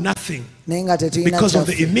own nothing because of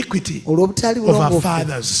the iniquity of our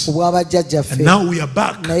fathers. And now we are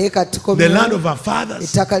back, the land of our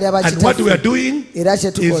fathers. And what we are doing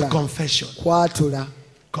is confession.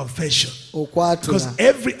 Confession. Because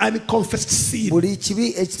every unconfessed sin is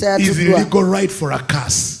a legal right for a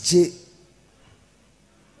curse.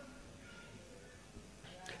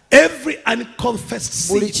 Every unconfessed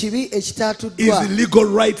sin is a legal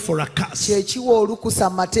right for a curse. The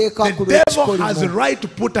devil has a right to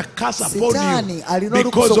put a curse upon you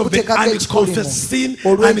because of the unconfessed sin,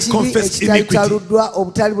 unconfessed iniquity.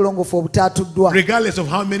 Regardless of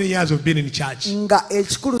how many years you've been in church.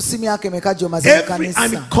 Every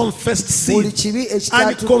unconfessed sin,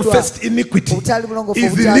 unconfessed iniquity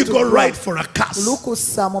is the legal right for a curse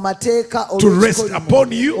to rest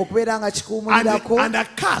upon you, and a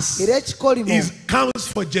curse counts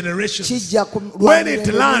for generations. When it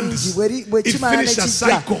lands, it finishes a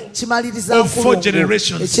cycle of 4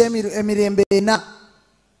 generations.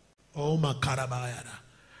 Oh my Karabayara.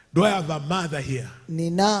 Do I have a mother here?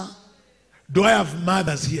 Do I have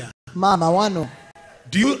mothers here?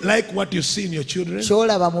 Do you like what you see in your children? Do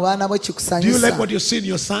you like what you see in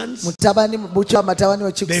your sons? They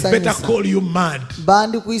better call you mad,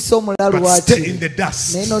 but stay in the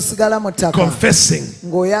dust, confessing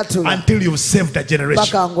until you've saved a generation,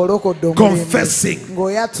 confessing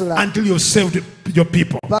until you've saved your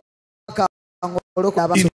people.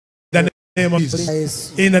 In the name of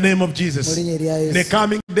Jesus. In the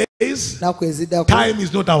coming days, time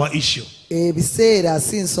is not our issue. We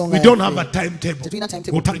don't have a timetable.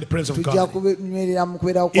 We'll turn in the presence of God.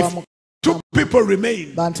 If 2 people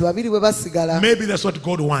remain, maybe that's what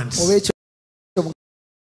God wants.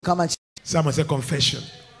 Someone say confession.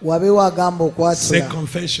 Say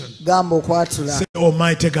confession. Say,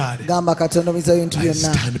 Almighty God, I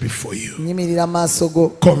stand before you.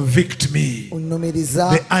 Convict me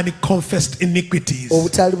the unconfessed iniquities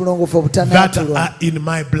that are in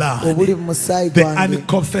my blood, the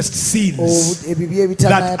unconfessed sins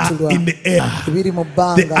that are in the air,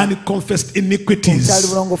 the unconfessed iniquities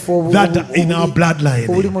that are in our bloodline,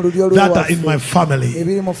 that are in my family.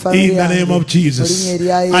 In the name of Jesus,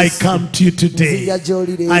 I come to you today.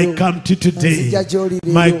 I come to you today,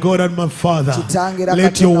 my God and my Father.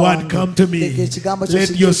 Let your word come to me.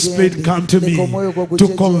 Let your spirit come to me to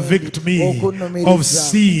convict me of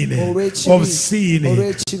sin, of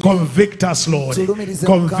sin. Convict us, Lord.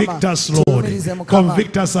 Convict us, Lord.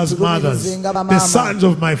 Convict us as mothers, the sons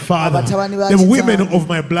of my Father, the women of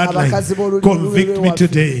my bloodline. Convict me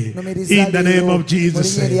today in the name of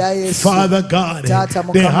Jesus. Father God,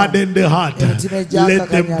 they harden the heart. Let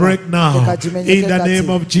them break now in the name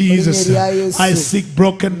of Jesus. I seek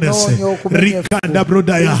brokenness. Rikanda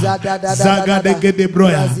brodaya, Zagade gede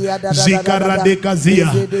broya, Zikara de kazia,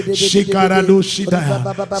 Shikara do shitaya.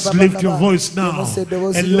 Lift your voice now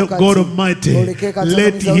and look, God Almighty,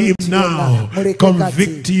 let Him now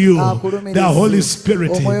convict you. The Holy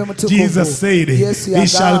Spirit, Jesus said, He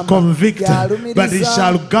shall convict, but He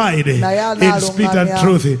shall guide in spirit and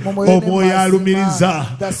truth. Omoya lumiriza,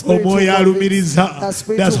 Omoya lumiriza.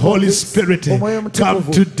 That's Holy Spirit. Come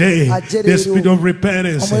today, the spirit of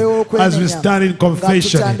repentance, as we stand in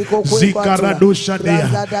confession. Zikaradushadia,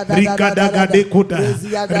 Rikadagadekuta,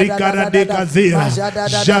 Rikaradekazira,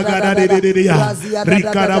 Jagadadedia,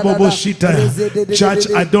 Rikaraboboshita. Church,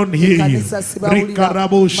 I don't hear you.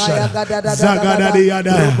 Rikarabosha,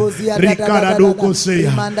 Zagadadiada,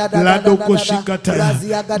 Rikaradokosea, Ladokoshikata.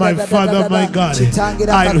 My Father, my God,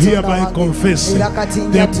 I hereby confess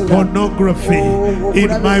the pornography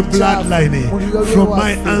in my bloodline from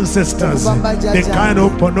my ancestors, the kind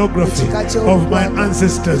of pornography of my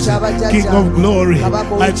ancestors. King of glory,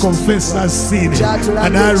 I confess as sin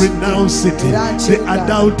and I renounce it. The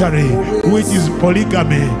adultery, which is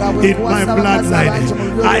polygamy in my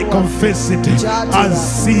bloodline, I confess it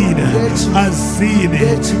as sin, as sin.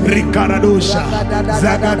 Rikaradosha,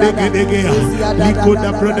 Zagadegedegea,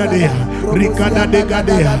 Likoda Brodadea, Rikada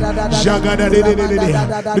Degadea, Jagada Dedea,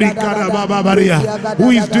 Rikarababaria. Who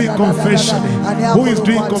is doing confession? Who who is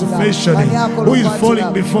doing confession, who is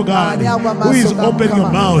falling before God, who is opening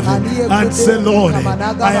your mouth and say, Lord,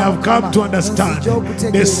 I have come to understand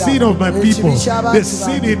the sin of my people, the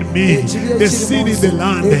sin in me, the sin in the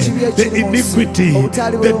land, the iniquity,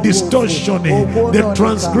 the distortion, the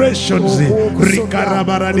transgressions.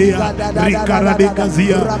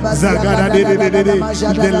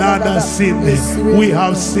 The land has sinned. We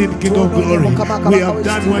have sinned, King of Glory. We have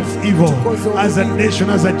done what's evil as a nation,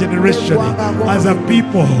 as a generation, as a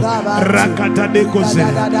people. And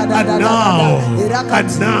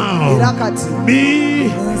now,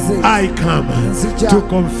 me, I come to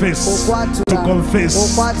confess, to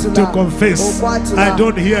confess, to confess. I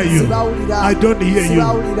don't hear you. I don't hear you.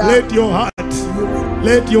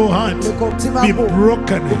 Let your heart be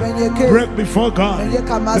broken. Break before God.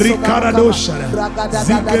 Rikaradosha.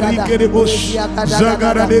 Zikerikeribosh.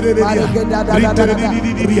 Zagaraderedia.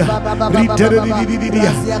 Riteredidia.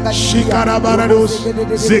 Riteredidia. Shikarabarados.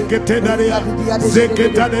 Zeketedaria.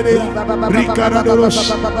 Zeketaderia. Rikaradoros.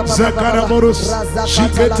 Zakaraboros.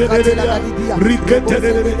 Shiketederia.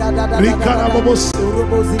 Riketederia. Rikarabobos.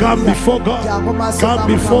 Come before God. Come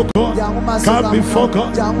before God. Come before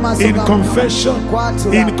God. In confession.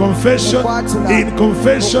 In confession, in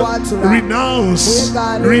confession, renounce,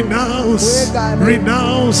 renounce,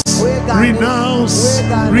 renounce, renounce,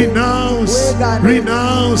 renounce,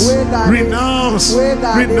 renounce, renounce,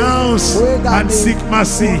 renounce, and seek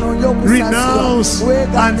mercy. Renounce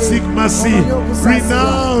and seek mercy.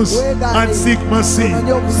 Renounce and seek mercy.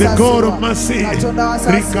 The God of mercy.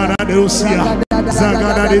 Rikaradosia,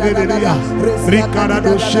 Zagadadedia,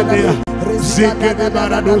 Rikaradoshedea. Zekede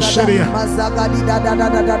barado sheria.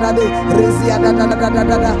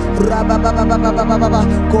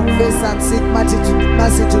 Confess and seek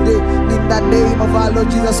mercy today in the name of our Lord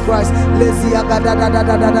Jesus Christ.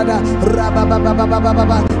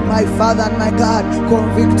 My Father and my God,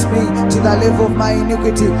 convict me to the level of my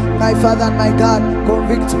iniquity. My Father and my God,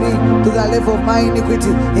 convict me to the level of my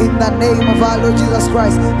iniquity in the name of our Lord Jesus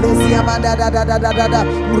Christ.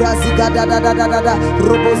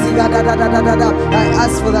 I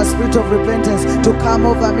ask for the spirit of repentance to come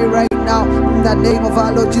over me right now in the name of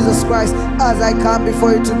our Lord Jesus Christ. As I come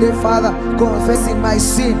before you today, Father, confessing my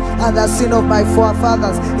sin and the sin of my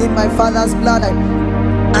forefathers in my father's bloodline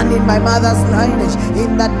and in my mother's lineage,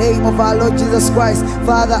 in the name of our Lord Jesus Christ.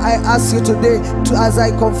 Father, I ask you today to, as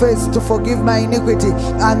I confess, to forgive my iniquity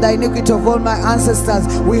and the iniquity of all my ancestors.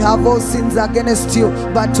 We have all sins against you,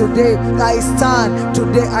 but today I stand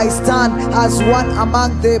as one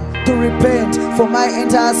among them to repent for my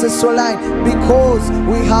entire ancestral line, because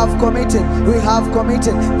we have committed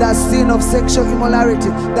the sin of sexual immorality,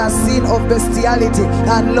 the sin of bestiality.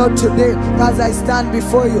 And Lord, today as I stand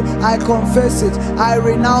before you, I confess it, I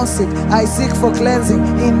renounce it, I seek for cleansing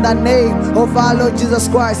in the name of our Lord Jesus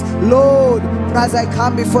Christ. Lord, as I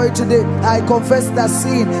come before you today, I confess the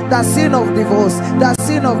sin of divorce, the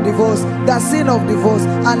sin of divorce, the sin of divorce.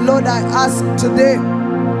 And Lord, I ask today,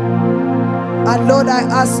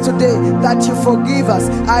 that you forgive us.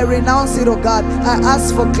 I renounce it, oh God. I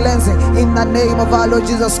ask for cleansing in the name of our Lord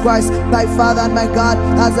Jesus Christ. My Father and my God,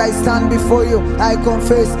 as I stand before you, I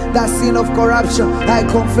confess the sin of corruption. I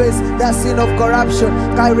confess the sin of corruption.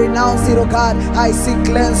 I renounce it, oh God. I seek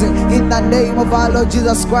cleansing in the name of our Lord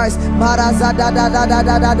Jesus Christ.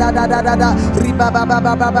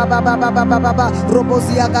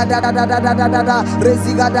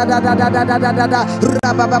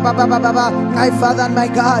 My Father and my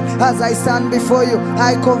God, as I stand before you,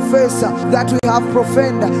 I confess that we have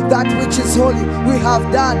profaned that which is holy. We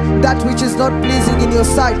have done that which is not pleasing in your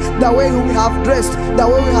sight. The way we have dressed, the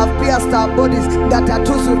way we have pierced our bodies, the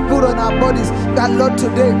tattoos we put on our bodies. That Lord,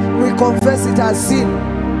 today we confess it as sin.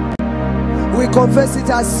 We confess it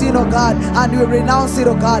as sin, oh God, and we renounce it,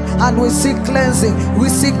 oh God, and we seek cleansing. We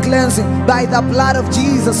seek cleansing by the blood of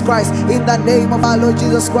Jesus Christ, in the name of our Lord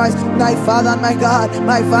Jesus Christ. My Father and my God,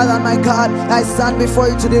 my Father and my God, I stand before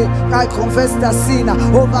you today. I confess the sin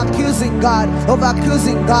of accusing God, of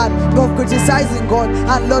criticizing God.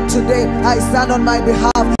 And Lord, today I stand on my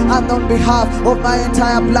behalf and on behalf of my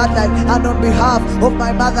entire bloodline and on behalf of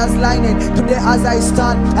my mother's lineage. Today as I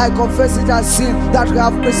stand, I confess it as sin that we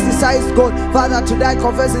have criticized God. Father, today I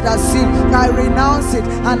confess it as sin. I renounce it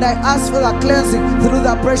and I ask for the cleansing through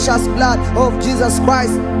the precious blood of Jesus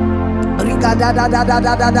Christ. Riga da da da da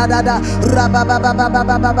da da da da da Raba ba ba ba ba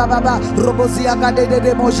ba ba ba ba ba Robozia ga de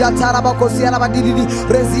de moja taraba kosia la badidi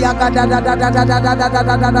Rezia ga da da da da da da da da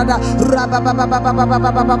da da da da Raba ba ba ba ba ba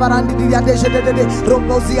ba ba ba ba randi di de de de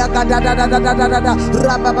Robozia ga da da da da da da da da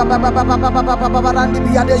Raba ba ba ba ba ba ba ba ba ba randi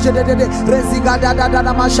di de de Reziga da da da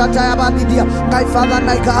da mashata ya badidi. My Father,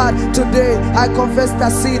 my God, today I confess the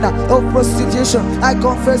sin of prostitution. I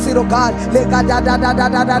confess it, oh God. Lega da da da da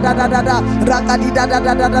da da da da da da Rakadi da da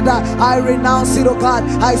da da da da. I renounce it, oh God.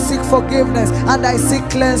 I seek forgiveness and I seek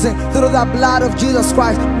cleansing through the blood of Jesus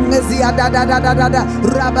Christ. Mezia da da da da da da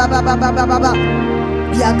Raba ba ba ba ba ba ba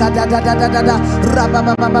Yaga da da da da da da Raba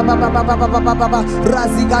ba ba ba ba ba ba ba ba ba ba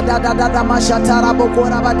Raziga da da da da Mashatara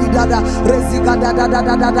bokora ba di da da Reziga da da da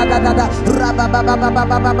da da da da da Raba ba ba ba ba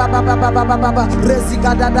ba ba ba ba ba ba ba ba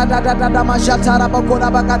Reziga da da da da da da Mashatara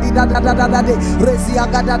bokora ba di da da da da da Reziga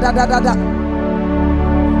da da da da da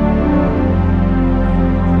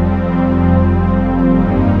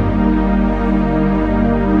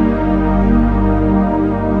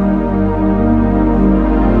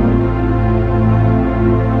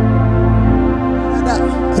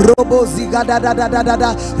Robo ziga da da da da da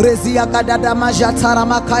da Rezia ga da da majatara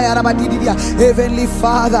makaya rabadidia. Heavenly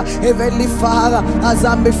Father, as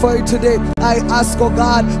I'm before you today, I ask, oh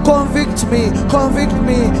God, convict me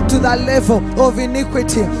to the level of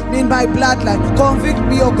iniquity in my bloodline. Convict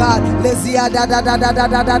me, oh God. Lezia da da da da da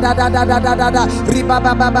da da da da da da da da da Riba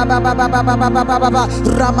ba ba ba ba ba ba ba ba ba ba ba ba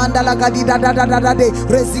Ramanda la gadi da da da da da de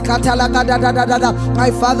Rezikata la ga da da da da da. My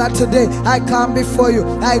Father, today I come before you.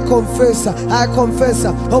 I confess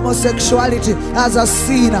homosexuality as a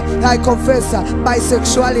sin. I confess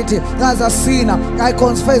bisexuality as a sin. I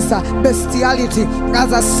confess bestiality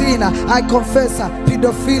as a sin. I confess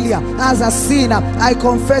pedophilia as a sin. I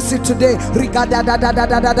confess it today.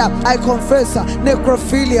 I confess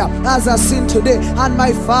necrophilia as a sin today. And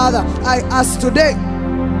my Father, I ask today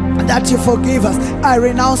that you forgive us. I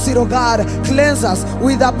renounce it, oh God. Cleanse us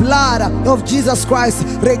with the blood of Jesus Christ.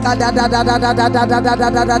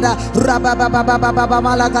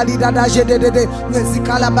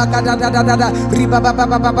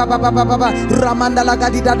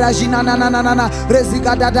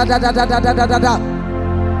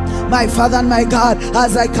 My Father and my God,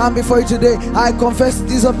 as I come before you today, I confess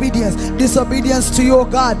disobedience to your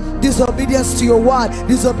God, disobedience to your word,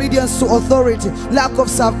 disobedience to authority, lack of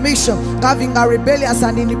submission, having a rebellious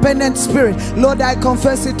and independent spirit. Lord, I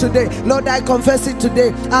confess it today. Lord, I confess it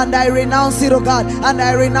today, and I renounce it, oh God, and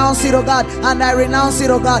I renounce it, oh God, and I renounce it,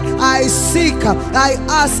 oh God. I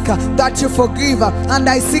ask that you forgive, and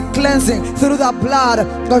I seek cleansing through the blood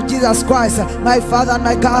of Jesus Christ. My Father and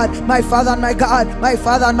my God, my Father and my God, my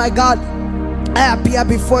Father and my God, I appear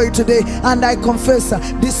before you today and I confess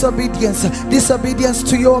disobedience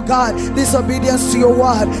to your God, disobedience to your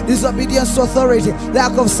word, disobedience to authority,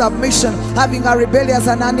 lack of submission, having a rebellious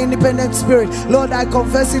and an independent spirit. Lord, I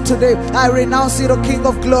confess it today. I renounce it, O King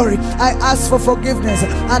of glory. I ask for forgiveness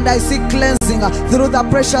and I seek cleansing through the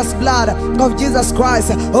precious blood of Jesus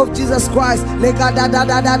Christ, of Jesus Christ. My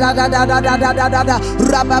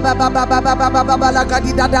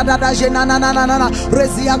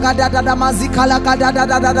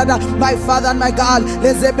Father and my God,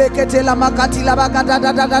 lezebekete la makati la bagada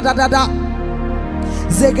da da da da da da.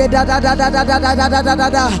 Zege da da da da da da da da da da da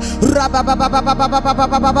da. Raba ba ba ba ba ba ba ba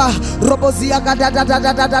ba ba ba. Robozia ga da da da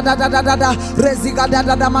da da da da da da da da. Reziga da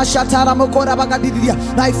da da mashatara mokora bagadidia.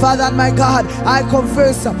 My Father and my God, I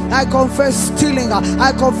confess stealing,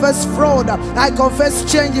 I confess fraud, I confess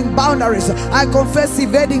changing boundaries, I confess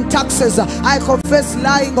evading taxes, I confess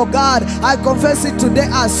lying, oh God. I confess it today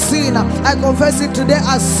as sin. I confess it today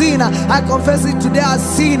as sin. I confess it today as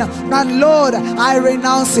sin. And Lord, I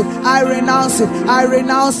renounce it. I renounce it. I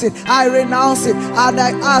renounce it. I renounce it. And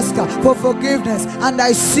I ask for forgiveness and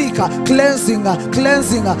I seek cleansing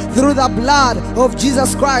through the blood of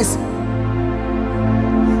Jesus Christ.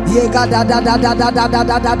 Yega da da da da da da da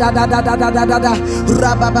da da da da da da da da da.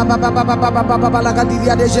 Raba ba ba ba ba ba ba ba ba ba ba la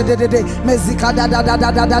gadidia de je de de. Mezika da da da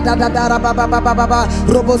da da da da da da. Raba ba ba ba ba ba.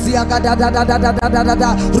 Robozia ga da da da da da da da da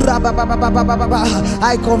da. Raba ba ba ba ba ba ba ba.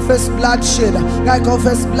 I confess bloodshed. I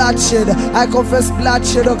confess bloodshed. I confess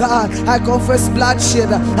bloodshed, oh God. I confess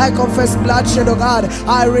bloodshed. I confess bloodshed, oh God.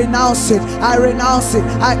 I renounce it. I renounce it.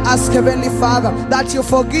 I ask Heavenly Father that you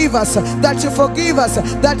forgive us. That you forgive us.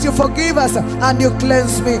 That you forgive us and you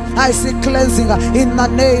cleanse me. I see cleansing in the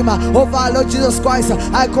name of our Lord Jesus Christ.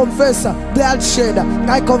 I confess bloodshed.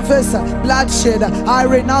 I confess bloodshed. I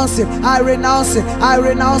renounce it. I renounce it. I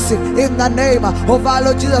renounce it in the name of our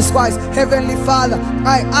Lord Jesus Christ. Heavenly Father,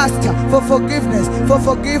 I ask for forgiveness,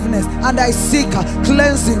 and I seek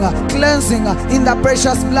cleansing in the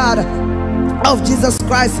precious blood of Jesus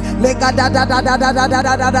Christ.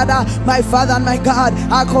 My Father and my God,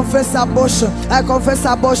 I confess abortion. I confess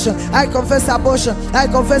abortion. I confess abortion. I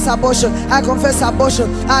confess abortion. I confess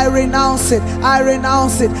abortion. I renounce it. I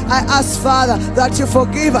renounce it. I ask, Father, that you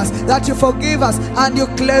forgive us, and you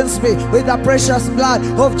cleanse me with the precious blood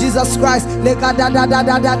of Jesus Christ.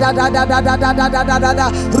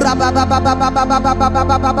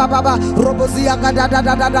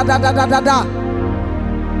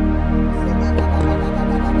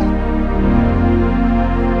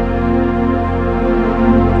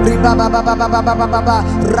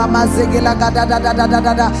 Ramazegela gada da da da da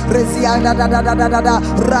da da Rezia da da da da da da da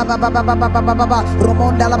Rabababababababa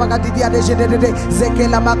Romonda la bagadidia de jedede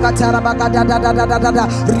Zekela makatara bagada da da da da da da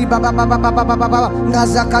Ribababababababa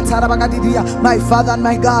Nazakatara bagadidia. My Father and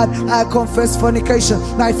my God, I confess fornication.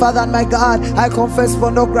 My Father and my God, I confess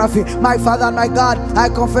pornography. My Father and my God, I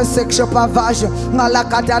confess sexual perversion.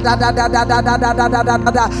 Malakada da da da da da da da da da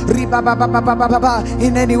da da Ribabababababa.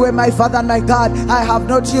 In any way, my Father and my God, I have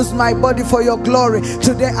not used my body for your glory.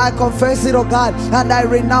 Today I confess it, oh God, and I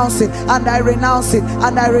renounce it, and I renounce it,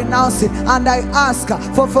 and I renounce it, and I ask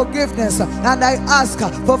for forgiveness, and I ask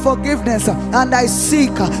for forgiveness, and I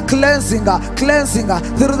seek cleansing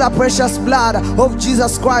through the precious blood of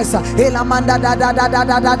Jesus Christ. Elamanda da da da da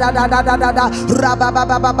da da da da da da da da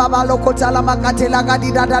Rabababababa lokotala makatela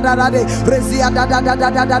gadi da da da da de Rezia da da da da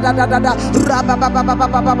da da da da da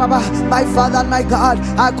Rababababababa. My Father and my God,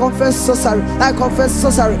 I confess so sorry. I confess so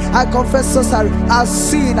sorry. I confess so sorry as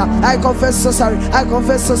sin. I confess so sorry. I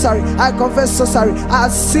confess so sorry. I confess so sorry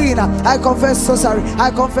as sin. I confess so sorry.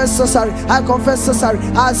 I confess so sorry. I confess so sorry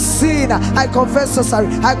as sin. I confess so sorry.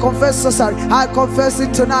 I confess so sorry. I confess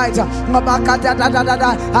it tonight.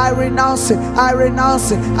 I renounce it. I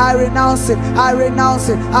renounce it. I renounce it. I renounce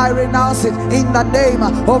it. I renounce it in the name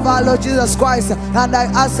of our Lord Jesus Christ. And I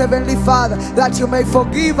ask, Heavenly Father, that you may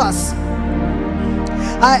forgive us.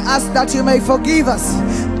 I ask that you may forgive us.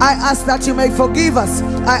 I ask that you may forgive us.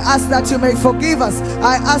 I ask that you may forgive us.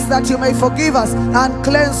 I ask that you may forgive us and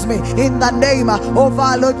cleanse me in the name of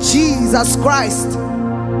our Lord Jesus Christ.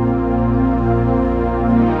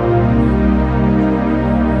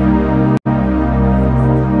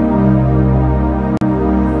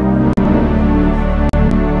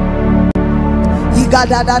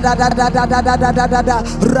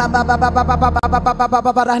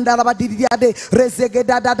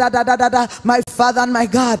 My Father and my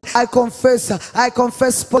God, I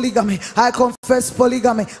confess polygamy. I confess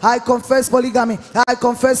polygamy. I confess polygamy. I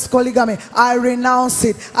confess polygamy. I renounce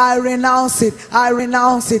it. I renounce it. I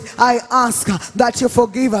renounce it. I ask that you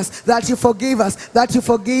forgive us, that you forgive us, that you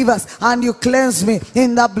forgive us, and you cleanse me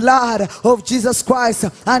in the blood of Jesus Christ,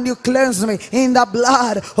 and you cleanse me in the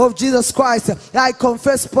blood of Jesus Christ. I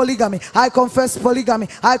confess polygamy. I confess polygamy.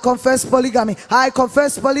 I confess polygamy. I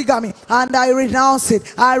confess polygamy, and I renounce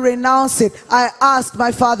it. I renounce it. I ask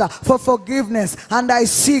my Father for forgiveness, and I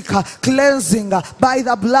seek cleansing by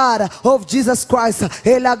the blood of Jesus Christ.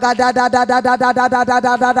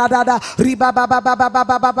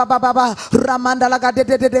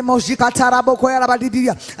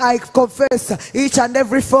 I confess each and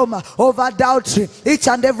every form of adultery, each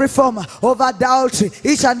and every form of adultery,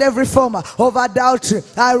 each and every form of adultery.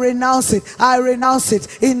 I renounce it. I renounce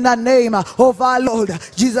it in the name of our Lord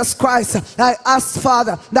Jesus Christ. I ask,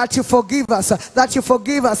 Father, that you forgive us, that you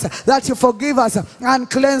forgive us, that you forgive us and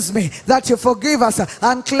cleanse me, that you forgive us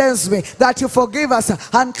and cleanse me, that you forgive us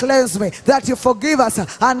and cleanse me, that you forgive us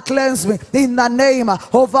and cleanse me in the name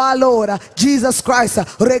of our Lord Jesus Christ.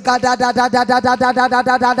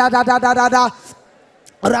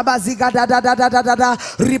 Rabaziga da da da da da da da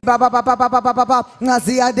riba ba ba ba ba ba ba ba ba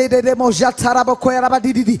ngazia de de moja tarabo koera ba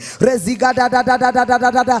didi reziga da da da da da da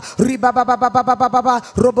da da riba ba ba ba ba ba ba ba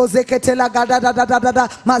robozeke tela ga da da da da da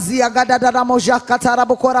mazia ga da da moja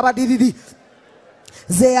katarabo koera ba didi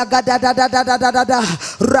Zea gada da da da da da da da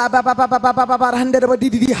Raba ba ba ba ba ba ba ba Randere ba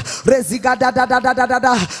dididia Reziga da da da da da da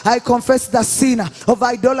da. I confess the sin of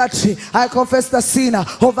idolatry. I confess the sin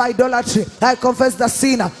of idolatry. I confess the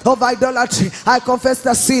sin of idolatry. I confess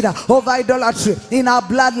the sin of idolatry in our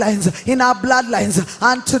bloodlines, in our bloodlines.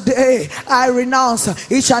 And today I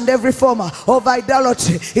renounce each and every form of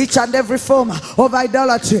idolatry, each and every form of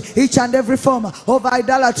idolatry, each and every form of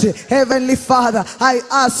idolatry. Heavenly Father, I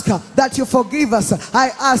ask that you forgive us. I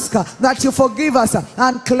ask that you forgive us and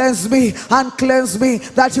and cleanse me, and cleanse me,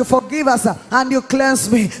 that you forgive us and you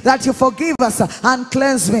cleanse me, that you forgive us and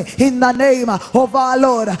cleanse me in the name of our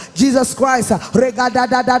Lord Jesus Christ.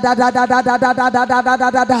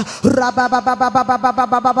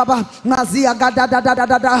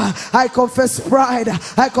 I confess pride,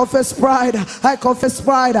 I confess pride, I confess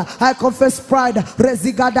pride, I confess pride.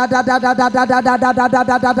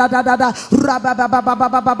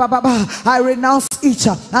 I renounce each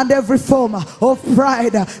and every form of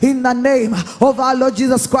pride in the name of our Lord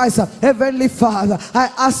Jesus Christ. Heavenly Father, I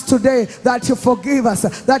ask today that you forgive us,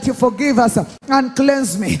 that you forgive us and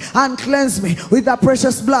cleanse me with the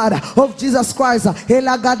precious blood of Jesus Christ.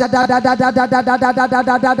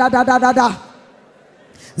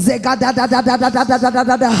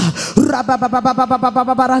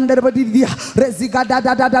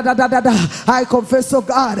 I confess, oh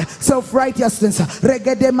God, self-righteousness.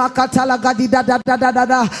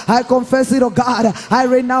 I confess it, oh God. I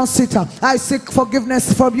renounce it. I seek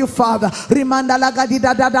forgiveness from you, Father.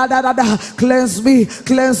 Cleanse me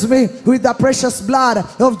with the precious blood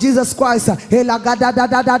of Jesus Christ.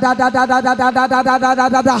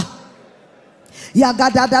 I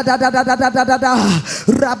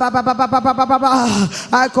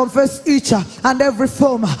confess each and every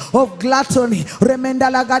form of gluttony.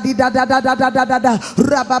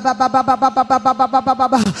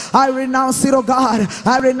 I renounce it, oh God.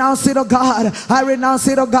 I renounce it, oh God. I renounce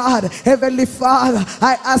it, oh God. Heavenly Father,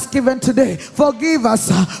 I ask even today, forgive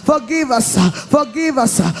us, forgive us, forgive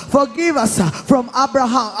us, forgive us from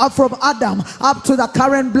Abraham, from Adam up to the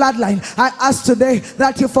current bloodline. I ask today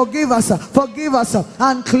that you forgive us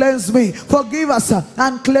and cleanse me. Forgive us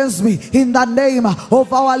and cleanse me in the name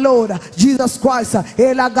of our Lord Jesus Christ.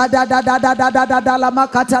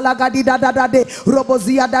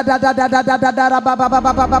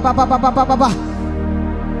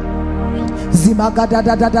 Zimaga da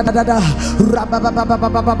da da da da da Rababa baba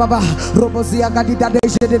baba baba Robozia gadi da de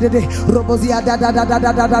Robozia da da da da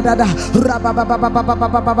da da da da Rababa baba baba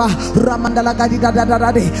baba Ramandala gadi da da da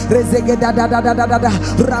da de Rezege da da da da da da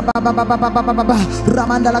Rababa baba baba baba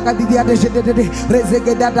Ramandala gadi da de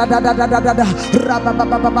Rezege da da da da da da da Rababa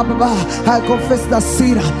baba baba. I confess the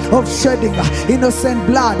sin of shedding innocent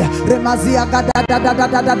blood. Remazia gada da da da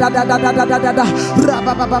da da da da da da da da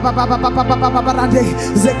Rababa baba baba baba Rande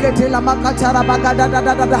Zekete la makata. I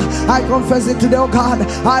confess it today, oh God.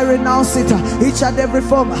 I renounce it, each and every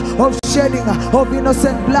form of shedding of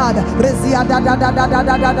innocent blood.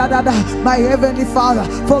 My Heavenly Father,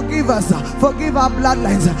 forgive us, forgive our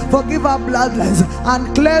bloodlines, forgive our bloodlines,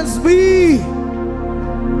 and cleanse me.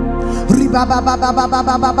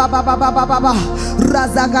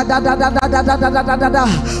 Razaga da da da da da da da da da da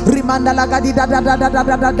Rimanda la gadi da da da da da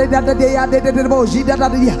da da da da da boji da da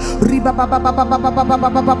riba ba ba ba ba ba ba ba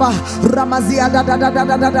ba ba Ramazia da da da da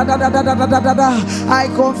da da da da da da da da. I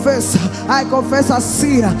confess a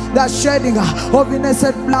sin, the shedding of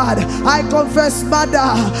innocent blood. I confess murder,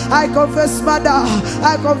 I confess murder,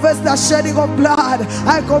 I confess the shedding of blood.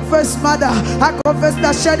 I confess murder, I confess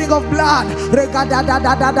the shedding of blood. Rega da da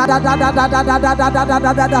da da da da da da da da da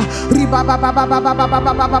da da da riba ba ba ba ba ba ba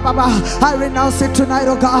ba ba ba ba. I renounce it tonight,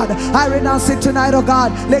 oh God. I renounce it tonight, oh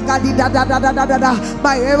God. Legadi da da da da da da da.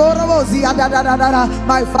 My Evorozia da da da da da.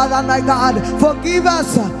 My Father, my God, forgive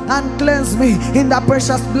us and cleanse me in the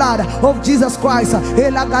precious blood of Jesus Christ.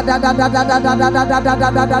 Elaga da da da da da da da da da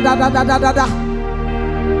da da da da da da da da.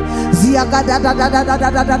 Ziaga da da da da da da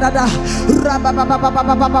da da da. Raba ba ba ba ba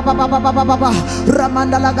ba ba ba ba ba ba ba.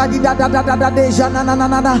 Ramanda la gadi da da da da da de jana na na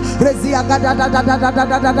na na. Reziaga da da da da da da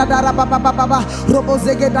da da da da. Raba ba ba ba ba.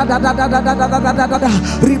 Robozege da da da da da da da da da da da.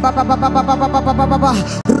 Riba ba ba ba ba ba ba ba ba ba ba.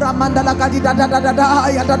 Ramanda la gadi da da da da da.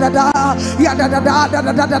 Ya da da da. Ya da da da da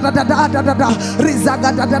da da da da da da da da.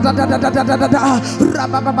 Rizaga da da da da da da da da da.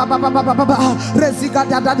 Raba ba ba ba ba ba ba ba. Reziga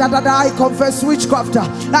da da da da da. I confess witchcraft.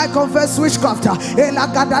 I confess witchcraft.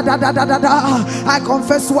 Elaga da da da da da da. I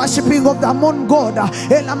confess worshipping of the moon god.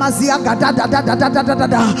 Elamaziaga da da da da da da da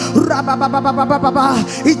da. Raba ba ba ba ba ba ba.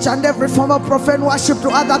 Each and every form of profane worship to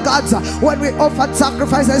other gods. When we offered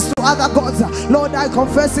sacrifices to other gods, Lord, I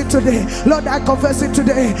confess it today. Lord, I confess it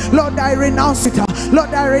today. Lord, I renounce it.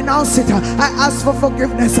 Lord, I renounce it. I ask for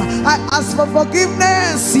forgiveness. I ask for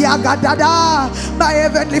forgiveness. Yagadada. My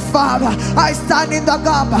Heavenly Father, I stand in the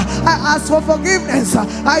gap. I ask for forgiveness.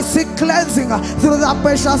 I seek cleansing through the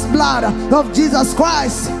precious blood of Jesus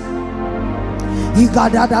Christ.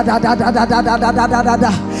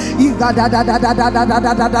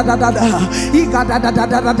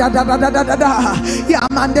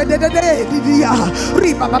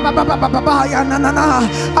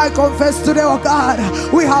 I confess today, oh God,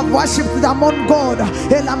 we have worshipped the moon God.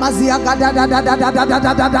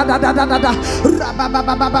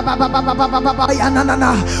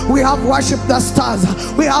 We have worshipped the stars.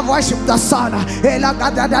 We have worshipped the sun.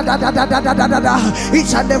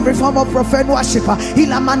 Each and every form of profane worship.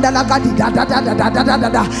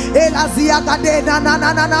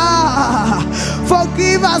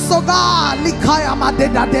 Forgive us, oh God.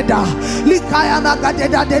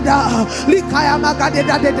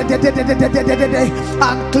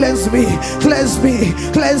 And cleanse me, cleanse me,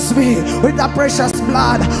 cleanse me with the precious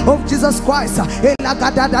blood of Jesus Christ.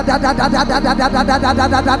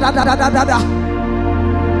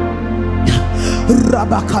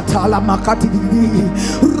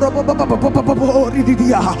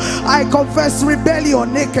 I confess rebellion.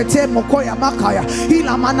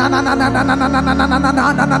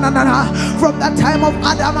 From the time of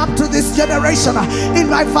Adam up to this generation, in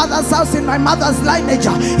my father's house, in my mother's lineage,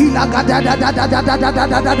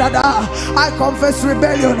 I confess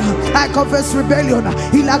rebellion. I confess rebellion.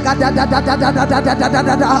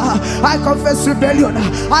 I confess rebellion.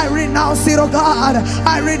 I renounce it, oh God.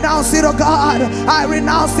 I renounce it, oh God. I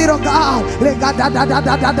renounce it, oh God.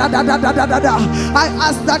 I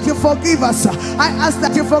ask that you forgive us. I ask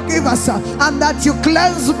that you forgive us and that you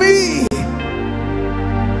cleanse me.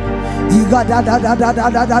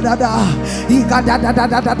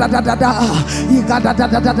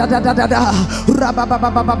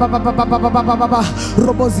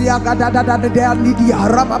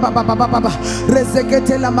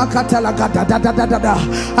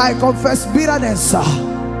 I confess bitterness.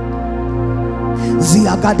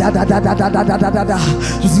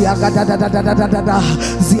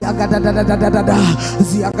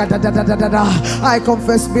 I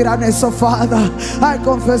confess bitterness, oh Father. I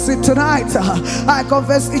confess it tonight. I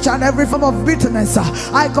confess each and every form of bitterness.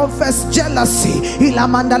 I confess jealousy.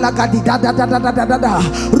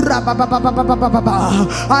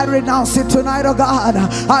 I renounce it tonight, oh God.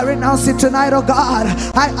 I renounce it tonight, oh God.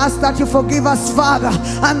 I ask that you forgive us, Father,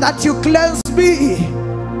 and that you cleanse me.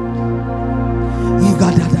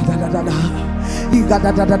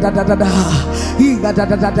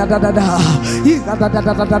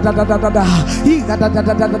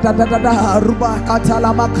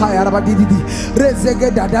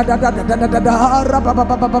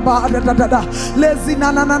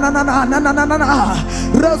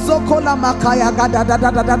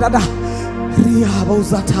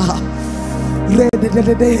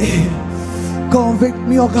 Convict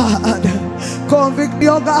me, oh God. Convict me,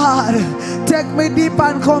 oh God. Take me deep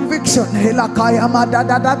and conviction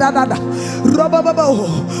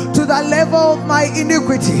to the level of my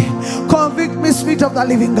iniquity. Convict me, Spirit of the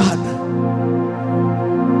living God.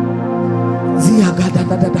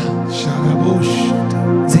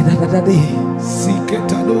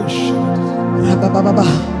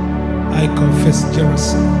 I confess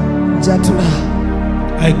jealousy.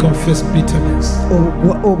 I confess bitterness.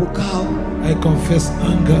 I confess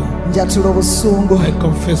anger. I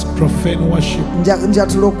confess profane worship.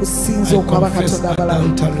 I confess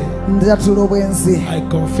adultery. I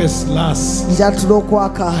confess lust.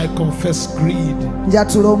 I confess greed.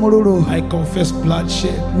 I confess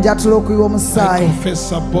bloodshed. I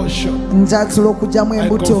confess abortion. I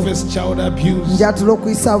confess child abuse.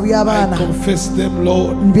 I confess them,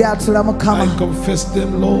 Lord. I confess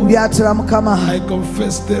them, Lord. I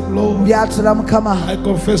confess them, Lord. I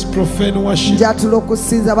confess profane worship.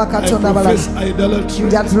 I confess idolatry.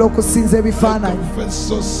 I confess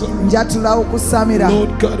sorcery. Lord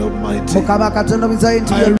God Almighty,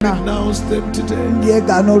 I renounce them today.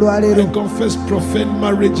 I confess profane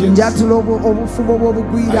marriages.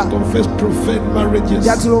 I confess profane marriages.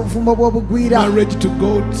 Marriage to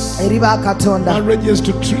goats. Marriages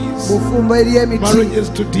to trees. Marriages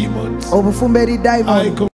to demons. I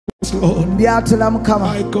confess, Lord.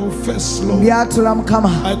 I confess, Lord.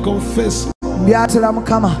 I confess, Lord.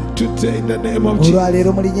 Today in the name of Jesus,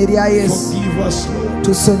 forgive us, Lord.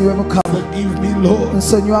 Forgive me, Lord,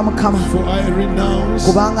 for I renounce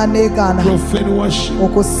profane worship.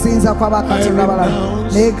 I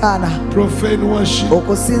renounce profane worship.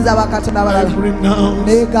 I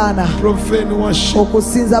renounce profane worship.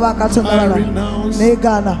 I renounce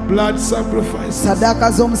blood sacrifices,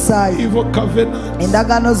 evil covenants,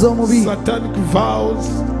 satanic vows.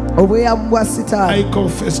 obweyamo bwa sitaani I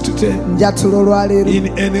confess today, njatula olwaleero in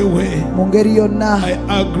any way, mu ngeri yonna I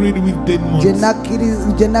agreed with demons. gye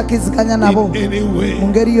nakkiriziganya nabo, In any way, mu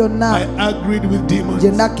ngeri yonna I agreed with demons.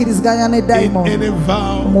 gye nakkiriziganya ne In dayimoni, any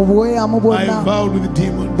vow, mu bweyamo I bwonna vowed with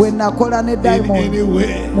demons. bwe nakola ne In dayimoni, any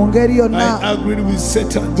way, mu ngeri yonna I agreed with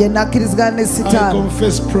Satan. gye nakkiriziganya ne I sitaani,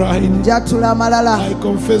 confess pride. njatula amalala, I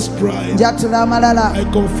confess pride. njatula amalala, I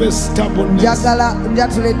confess stubbornness.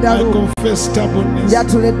 njatula I eddalu, confess stubbornness.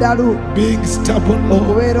 njatula eddalu, Being stubborn, Lord.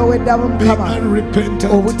 okubeera ow'eddalu Being Mukama,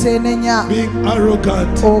 unrepentant. obuteenenya, Being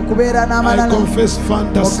arrogant. okubeera I n'amalala. confess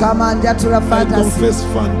fantasy. Mukama njatula I fantasy, confess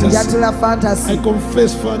fantasy. njatula I fantasy,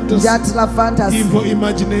 confess fantasy. njatula fantasy, Evil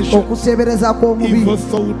imagination. okuteebereza kw'omubi, Evil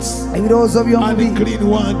thoughts. ebirowoozo by'omubi, Unclean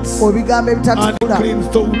words. ebigambo ebitatukula, Unclean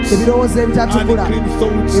thoughts. ebirowoozo ebitatukula, Unclean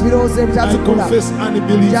thoughts. ebirowoozo I ebitatukula, confess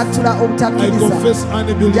unbelief. njatula I obutakkiriza, confess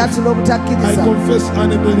unbelief. njatula I obutakkiriza, confess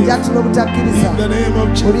unbelief. njatula obutakkiriza, In the name of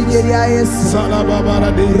mu linnya Jesus. erya Yesu.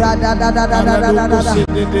 Salababarade. Radadadadadadadada,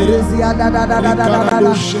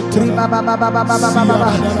 reziadadadadadadada,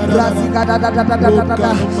 ribabababababababa, razikadadadadadadada,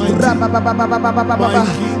 rabababababababa. My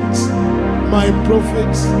kings, my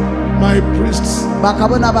prophets, my priests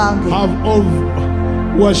Bakabona bange have all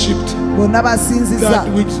worshipped bonna basinziza that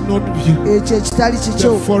which not of you. ekyo ekitali The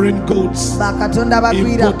kikyo, foreign gods, bakatonda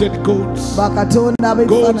bagwira, imported gods bakatonda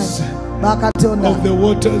gods b'ebifaananyi, bakatonda of the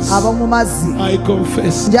waters. ab'omu mazzi. I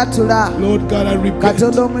confess, Njatula Lord God, I repent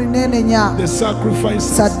katonda omunenenya the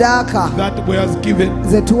sacrifices saddaaka that was given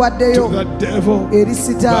ze to tuwaddeyo the devil eri by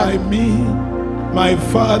sitaani, me, my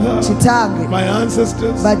father, kitange, my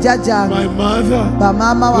ancestors, bajjajjange, my mother.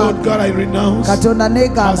 bamaama Lord wange. God, I renounce Katonda our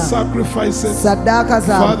negaana sacrifices. saddaaka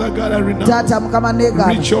zaabwe. Father God, I renounce Taata Mukama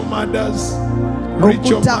negaana ritual murders,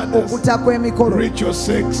 ritual murders, okutta kw'emikolo, ritual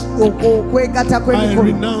sex. okwegatta I kw'emikolo.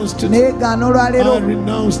 renounce it. Negaana olwaleero, I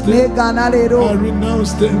renounce them. negaana leero, I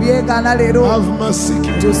renounce them. mbyegaana leero. Have mercy.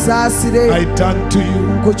 Tusaasire, I turn to you.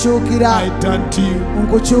 nkukyukira, I turn to you.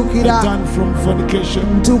 nkukyukira, I turn from fornication.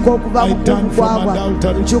 ntuuka okuva I mu turn from bugwagwa,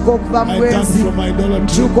 adultery. nkyuka okuva mu I turn bwenzi, from idolatry.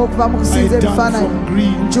 nkyuka okuva mu I kusinza turn ebifaananyi, from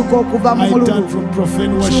greed. nkyuka okuva mu I mululu, turn from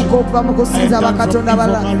profane worship. nkyuka okuva mu kusinza I turn bakatonda from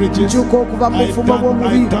balala, evil marriages. nkyuka okuva mu I bufumbo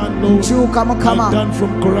bw'omubi, turn, Lord. nkyuka Mukama, I turn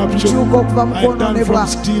from corruption. nkyuka okuva mu I turn kwonoonebwa, from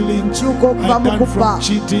stealing. nkyuka okuva I mu turn kubba, from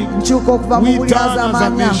cheating. nkyuka okuva mu We bulyaza turn as a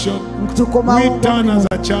amaanya, nation. tukomawo We turn ng'omulimu, as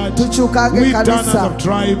a church. tukyuka We turn as ng'ekkanisa, a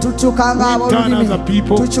tribe. tukyuka We turn ng'abolulimi, as a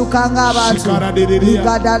people. tukyuka ng'abantu. Shikaradededea.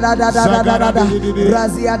 Ligadadadadadadada, Zagadadededea.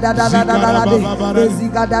 raziadadadadadade, Zigarabababara.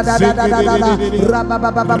 ezigadadadadadada, Zekededededea.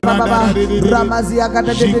 rabababababa, Radadadededea.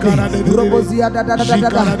 ramaziagadadedede, Shikaradededea. roboziadadadadada,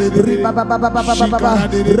 Shikaradededea. ribabababababa,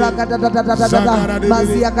 Shikaradededea. ragadadadadadada, Zagaradededea.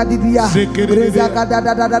 maziagadidia, Zekedededea.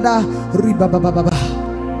 rezagadadadadada, ribababababa.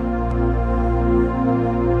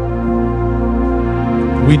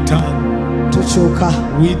 We turn. Tukyuka,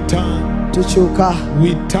 We turn. tukyuka,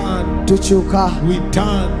 We turn. tukyuka, We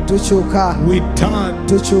turn. tukyuka, We turn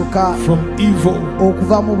tukyuka from evil.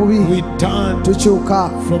 okuva mu bubi, We turn tukyuka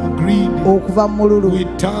from greed. okuva mu mululu, We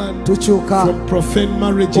turn tukyuka from profane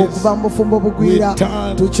marriages. okuva mu bufumbo We obugwira,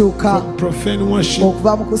 turn tukyuka from profane worship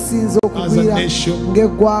okuva mu kusinza as a okugwira nation,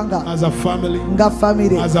 ng'eggwanga, as a family, nga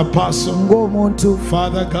famire, as a person. ng'omuntu.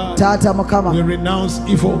 Father God, Taata Mukama, we renounce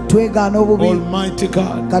evil. twegaana obubi, Almighty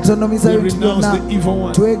God, Katonda omuyiza we ebintu renounce byonna, the evil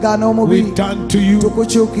one. twegaana We omubi, turn to you.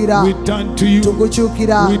 tukukyukira, We turn to you.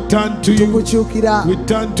 tukukyukira, We turn to you. tukukyukira, We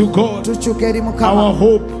turn to God, tukyuka eri our Mukama,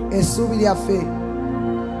 hope. essuubi lyaffe.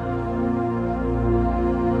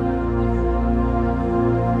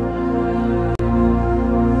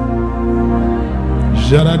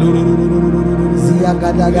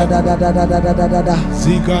 Ziyagadadadadadadadadada,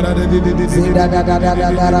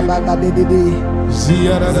 zidadadadadadadabagabididi,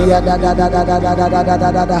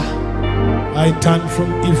 ziyadadadadadadadadadada. I turn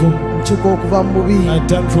from evil. Nkyuka okuva mu bubi, I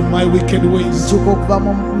turn from my wicked ways. nkyuka okuva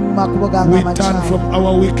mu makubo gange We turn amakyamu, from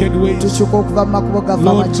our wicked ways. tukyuka okuva mu makubo gaffe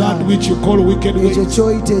Lord, that amakyamu, which you call wicked ekyo ways,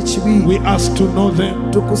 kyoyita ekibi, we ask to know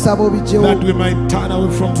them, tukusaba obijjewo, that we might turn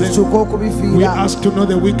away from them. tukyuke We okubifiira, ask to know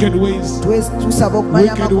the wicked ways, tusaba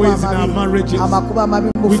okumanya wicked amakubo ways in our amabi, marriages, amakubo amabi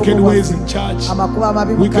mu wicked bufumo ways bwaffe, in church, amakubo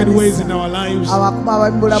amabi mu wicked ways in kanisa, our lives. amakubo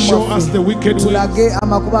amabi mu bulamu Show us bwaffe, the wicked ways. tulage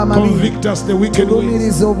amakubo amabi, Convict us the wicked ways,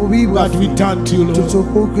 tulumirize obubi that bwaffe, we turn to you, Lord.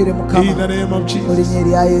 tukyukukire In Mukama, the name of mu Jesus. linnya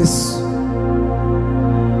erya Yesu.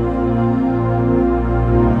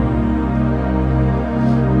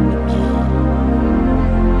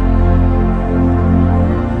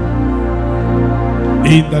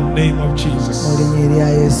 In the name of Mu Jesus. linnya erya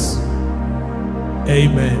Yesu.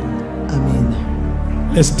 Amen. Amen.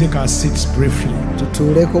 Let's take our seats briefly.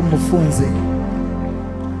 Tutuuleko mu bufunze.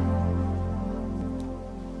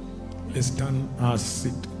 Let's turn our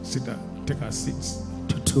seat, take our seats.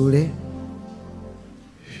 Tutule.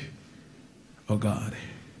 Oh God.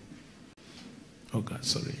 Oh God,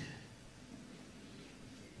 sorry.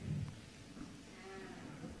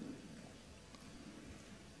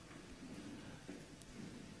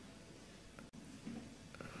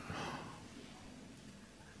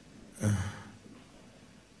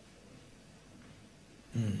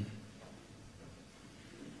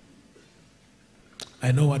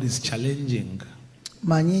 I know what is challenging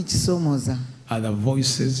Manyi ekisomoza are the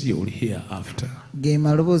voices you will hear after. ge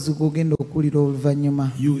maloboozi g'ogenda okuwulira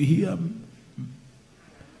oluvannyuma. You hear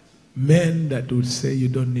men that will say you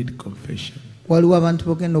don't need confession. Waliwo abantu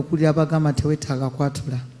b'ogenda okuwulira abagamba teweetaaga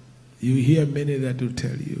kwatula. You hear many that will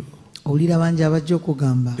tell you Owulira bangi abajja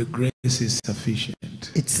okugamba the grace is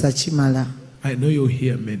sufficient. ekisa kimala. I know you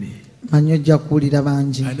hear many. Manyi ojja kuwulira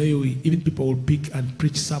bangi. I know you, even people will pick and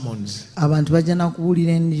preach sermons. Abantu bajja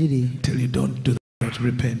nakubuulira enjiri. Tell you don't do that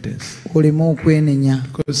repentance. Oleme okwenenya.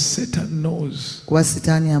 Because Satan knows Kuba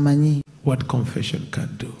Sitaani amanyi what confession can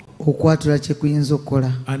do. okwatula kye kuyinza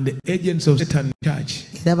okukola. And the agents of Satan church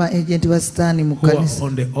Era ba agenti ba Sitaani mu who are kkanisa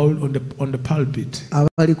on the pulpit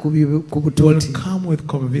abali ku will butooti come with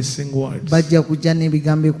convincing words bajja kujja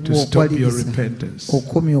n'ebigambo to stop your okukwaliriza repentance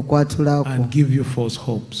okukomya okwatula kwo, and give you false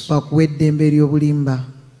hopes. bakuwa eddembe ery'obulimba.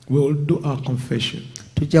 We will do our confession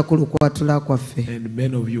Tujja kola okwatula kwaffe, and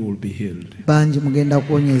many of you will be healed. bangi mugenda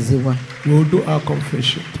kuwonyezebwa. We will do our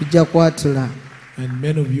confession Tujja kwatula, and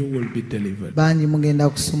many of you will be delivered. bangi mugenda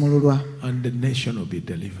kusumululwa, And the nation will be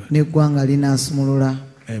delivered. n'eggwanga linaasumulula.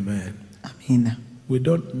 Amen. Amiina. We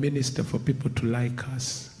don't minister for people to like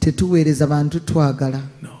us. Tetuweereza bantu twagala.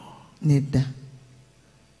 No. Nedda.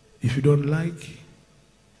 If you don't like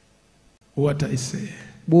what I say,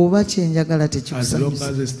 Bw'oba kyenjagala as long tekikusanyusa,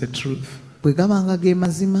 as it's the truth, bwe gabanga ge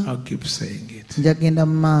mazima, I'll keep saying it. njagenda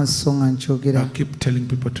mu maaso nga nkyogera. I'll keep telling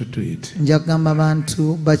people to do it. Njagamba bantu If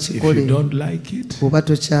you bakikole. don't like it, Bw'oba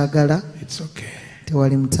tokyagala, it's okay.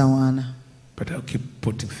 tewali mutawaana. But I'll keep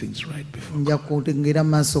putting things right before Nja God. kutengera mu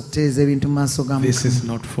maaso, okutereeza ebintu mu maaso ga This Mukama. is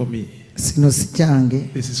not for me. Sino si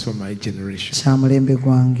kyange, This is for my generation kya mulembe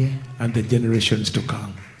gwange and the generations to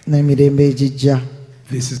come. n'emirembe egijja.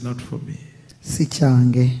 This is not for me. Si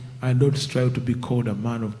kyange. I don't strive to be called a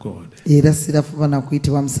man of God Era sirafuba na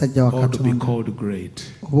kuyitibwa musajja wa or to be Katonda, called great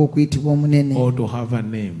oba okuyitibwa omunene, or to have a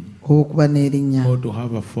name oba okuba n'erinnya, or to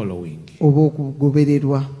have a following. oba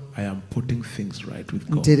okugobererwa. I am putting things right with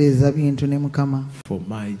God Ntereeza bintu ne Mukama for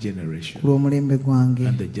my generation ku lw'omulembe gwange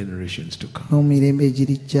and the generations to come. n'omumirembe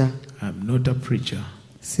egirijja. I'm not a preacher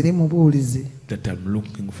Siri mubuulizi that I'm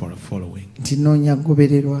looking for a following. nti noonya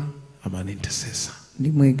kugobererwa. I'm an intercessor.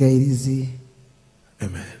 Ndi mwegayirizi.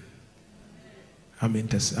 Amen. I'm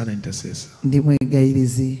an intercessor. Ndi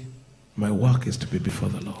mwegayirizi. My work is to be before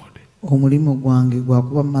the Lord. Omulimu gwange gwa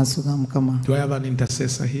kuba mu maaso ga Mukama. Do I have an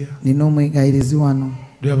intercessor here? Nina omwegayirizi wano.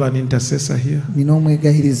 Do you have an intercessor here? Nina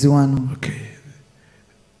omwegayirizi wano. Okay.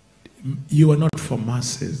 You are not for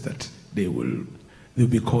masses that they'll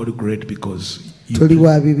be called great because Toli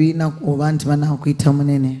wa bibiina oba nti banaakuyita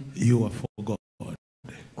munene. you are for God.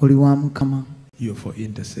 Oli wa Mukama. You are for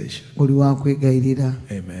intercession. Oli wa kwegayirira.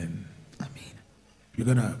 Amen. Amiina. We're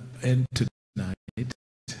going to end tonight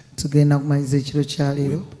Tugenda kumaliza ekiro kya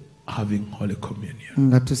leero with having Holy Communion.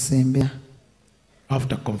 nga tusembera.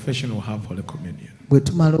 After confession, we'll have Holy Communion. Bwe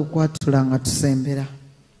tumala okwatula nga tusembera.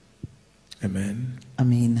 Amen.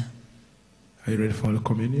 Amiina. Are you ready for Holy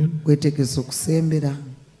Communion? Weetegese okusembera.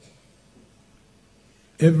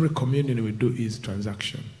 Every communion we do is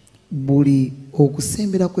transaction. Buli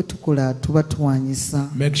okusembera kwe tukola tuba tuwanyisa.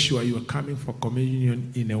 Make sure you are coming for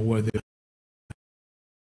communion in a worthy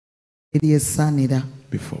Eri esaanira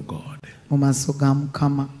before God. mu maaso ga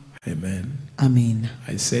Mukama. Amen. Amiina.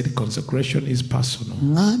 I said consecration is personal.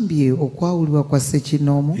 Ngambye okwawulibwa kwa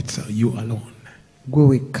ssekinoomu It's you alone. gwe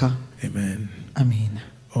wekka. Amen. Amiina.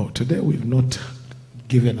 Oh, today we've not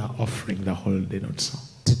given our offering the whole day, not so.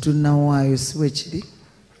 Tetunnawaayo si bwe kiri.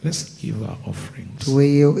 Let's give our offerings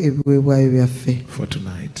Tuweeyo ebiweebwayo byaffe for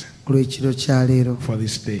tonight, ku lw'ekiro kya leero. for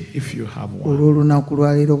this day. If you have one, Olw'olunaku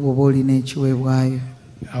lwa leero bw'oba olina ekiweebwayo.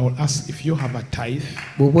 I will ask if you have a tithe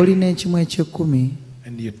Bw'oba olina ekimu eky'ekkumi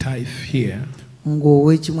and you tithe here,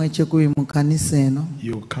 ng'owa ekimu eky'ekkumi mu kkanisa eno,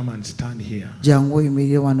 you come and stand here. jangu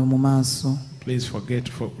oyimirire wano mu maaso. Please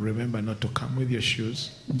remember not to come with your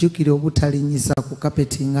shoes Jjukira obutalinnyisa ku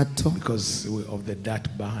kapeti ngatto because of the dirt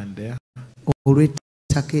behind there.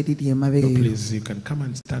 olw'ettaka eriri emabega So eyo. please, you can come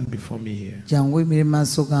and stand before me here. Jangu oyimirire mu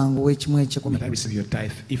maaso gange ow'ekimu eky'ekkumi. When I receive your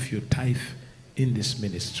tithe, if you tithe in this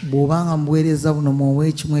ministry, Bw'obanga muweereza buno muwe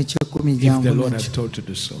ekimu eky'ekkumi if the jangu Lord has nakyo. told you to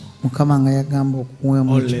do so, Mukama nga yagamba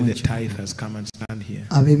okuweemu only ekimu the ekyo. tithe has come and stand here.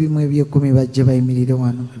 Abebimu eby'ekkumi bajje bayimirire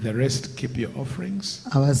wano. The rest keep your offerings.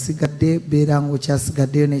 Abasigadde beera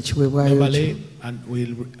ng'okyasigaddeyo n'ekiweebwayo kyo. And we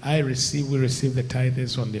receive the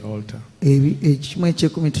tithes on the altar. Ekimu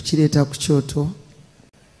eky'ekkumi tukireeta ku kyoto.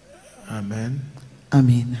 Amen.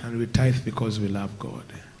 Amen. And we tithe because we love God.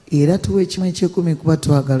 Era tuwa ekimu eky'ekkumi kuba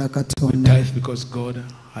twagala We Katonda. tithe because God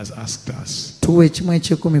has asked us. Tuwa ekimu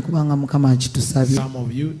eky'ekkumi kubanga Mukama akitusabye. Some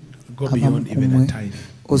of you go beyond even a tithe.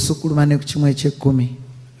 Osukuluma ne ku kimu eky'ekkumi.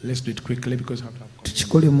 Let's do it quickly because I have to.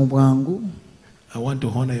 Tukikole mu bwangu. I want to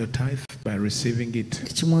honor your tithe by receiving it.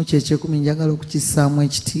 Ekimu kye eky'ekkumi njagala okukissaamu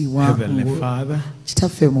ekitiibwa. Heavenly Father,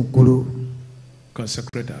 Kitaffe mu ggulu.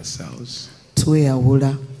 consecrate ourselves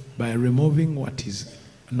Tweyawula by removing what is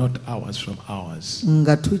not ours from ours.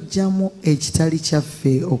 nga tuggyamu ekitali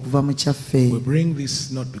kyaffe okuva mu kyaffe. We bring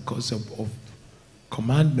this not because of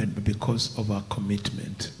commandment, but because of our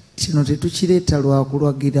commitment. Kino tetukireeta lwa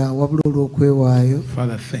kulwagira wabula olw'okwewaayo.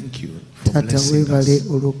 Father, thank you for Taata blessing weebale us.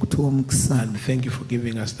 olw'okutuwa omukisa. And thank you for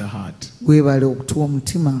giving us the heart Weebale okutuwa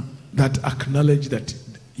omutima that acknowledge that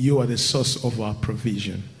you are the source of our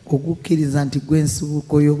provision. okukkiriza nti gwe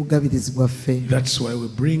nsibuko y'obugabirizi bwaffe. That's why we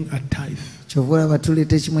bring a tithe Kyova olaba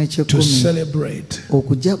tuleeta ekimu to eky'ekkumi celebrate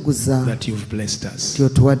okujaguza that you've blessed us. nti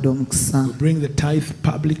otuwadde omukisa. We bring the tithe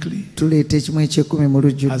publicly Tuleeta ekimu eky'ekkumi mu as a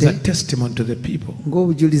lujjudde testimony to the people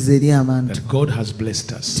ng'obujulizi eri abantu that God has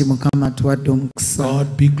blessed us. nti Mukama atuwadde omukisa. God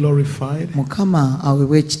be glorified, Mukama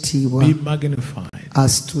aweebwe ekitiibwa, be magnified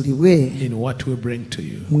asitulibwe in what we bring to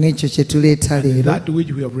you. mu ekyo kye tuleeta And leero. that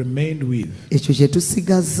which we have remained with, Ekyo kye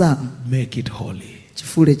tusigazza make it holy.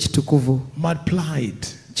 kifuule ekitukuvu. Multiply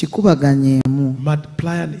it. Kikubaganyeemu. Multiply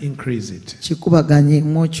and increase it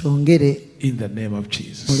Kikubaganyeemu kyongere in the name of mu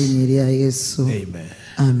Jesus. linnya erya Yesu. Amen.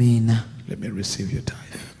 Amiina. Let me receive your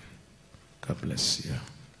tithe. God bless you.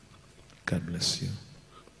 God bless you.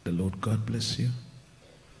 The Lord God bless you.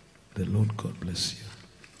 The Lord God bless you.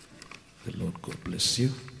 The Lord God bless you.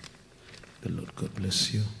 The Lord God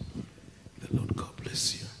bless you. The Lord God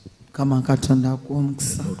bless you. Kama Katonda akuwa The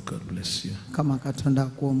omukisa. Lord God bless you. Kama Katonda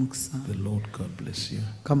akuwa omukisa. The Lord God bless you.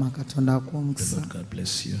 Kama Katonda akuwa The omukisa. Lord God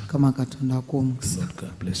bless you. Kama Katonda akuwa The omukisa. Lord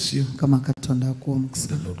God bless you. Kama Katonda akuwa omukisa.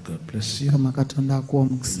 The Lord God bless you. Kama Katonda akuwa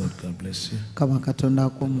The omukisa. Lord God bless you. Kama Katonda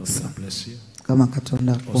akuwa The Lord omukisa. God bless you. Kama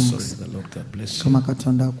Katonda akuwa Oh, sorry. omukisa. The Lord God bless you. Kama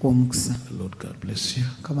Katonda akuwa omukisa. The Lord God bless you.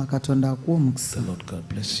 Kama Katonda akuwa omukisa. The Lord God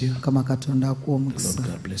bless you. Kama Katonda akuwa The omukisa. Lord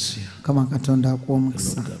God bless you. Kama Katonda akuwa The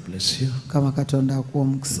omukisa. Lord God bless you. Kama Katonda akuwa The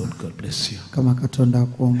omukisa. Lord God bless you. Kama Katonda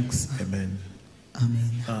akuwa omukisa. Amen.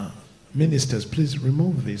 Amen. Ministers, please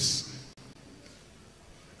remove this.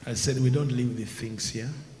 I said we don't leave the things here.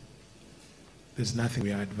 There's nothing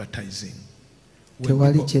we are advertising.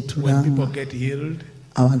 Tewali When people kyetulanga. get healed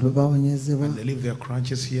Abantu bwe bawonyezebwa and they leave their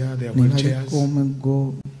crutches here, their ne wheelchairs, baliko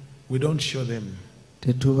omuggo we don't show them.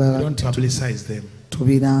 We tetubala don't publicize them.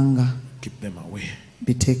 tubiranga Keep them away.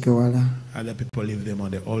 biteeke wala Other people leave them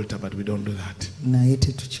on the altar, but we don't do that. naye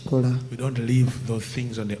tetukikola. We don't leave those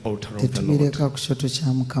things on the altar of the Lord. Tetubireka ku kyoto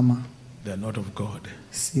kya Mukama, They are not of God.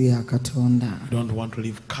 si bya Katonda. We don't want to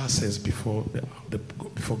leave curses before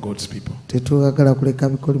before God's people. Tetwagala kuleka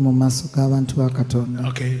bikoli mu maaso g'abantu ba Katonda.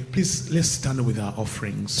 Okay, please let's stand with our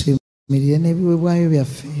offerings. Tuyimirire n'ebiweebwayo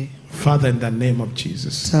byaffe. Father, in the name of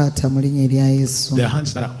Jesus, Taata mu linnya erya Yesu, the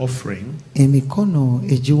hands that are offering, emikono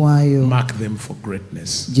egiwaayo mark them for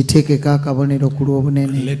greatness. giteekeko akabonero ku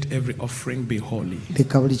lw'obunene. Let every offering be holy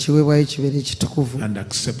Leka buli kiweebwayo kibeere kitukuvu and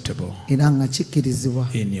acceptable era nga kikkirizibwa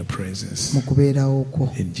in your presence. mu kubeerawo kwo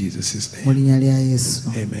In Jesus' mu name. linnya lya Yesu.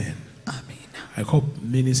 Amen. Amiina. I hope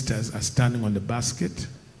ministers are standing on the basket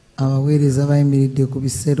Abaweereza bayimiridde ku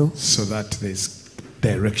bisero so that there's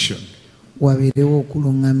direction wabeerewo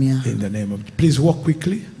okuluŋŋamya. in the name of. Please walk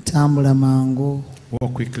quickly. Tambula mangu,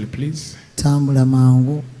 Walk quickly, please. tambula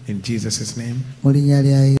mangu In Jesus' name. mu linnya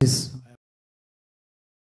lya Yesu.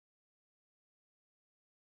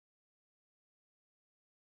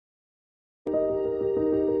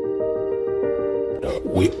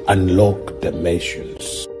 We unlock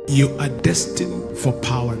dimensions. You are destined for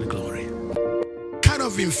power and glory. Kind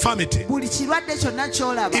of infirmity. Buli kirwadde kyonna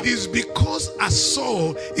ky'olaba It is because a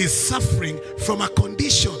soul is suffering from a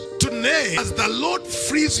condition. Today, as the Lord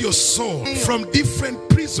frees your soul from different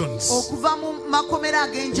prisons okuva mu makomera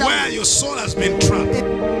where ag'enjawulo. your soul has been trapped.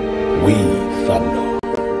 We thunder.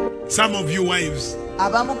 Some of you wives,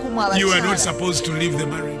 Abamu ku mwe you are not abakyala supposed to leave the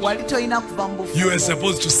marriage. wali tolina kuva mu You are bufuko,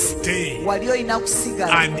 supposed to stay wali olina kusigala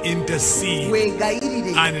and intercede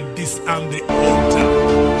weegayirire and disarm the altar.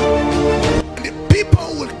 The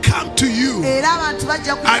people will come to you era abantu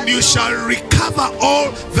bajja and you kuba shall recover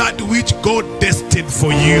all that which God destined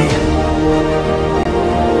for you.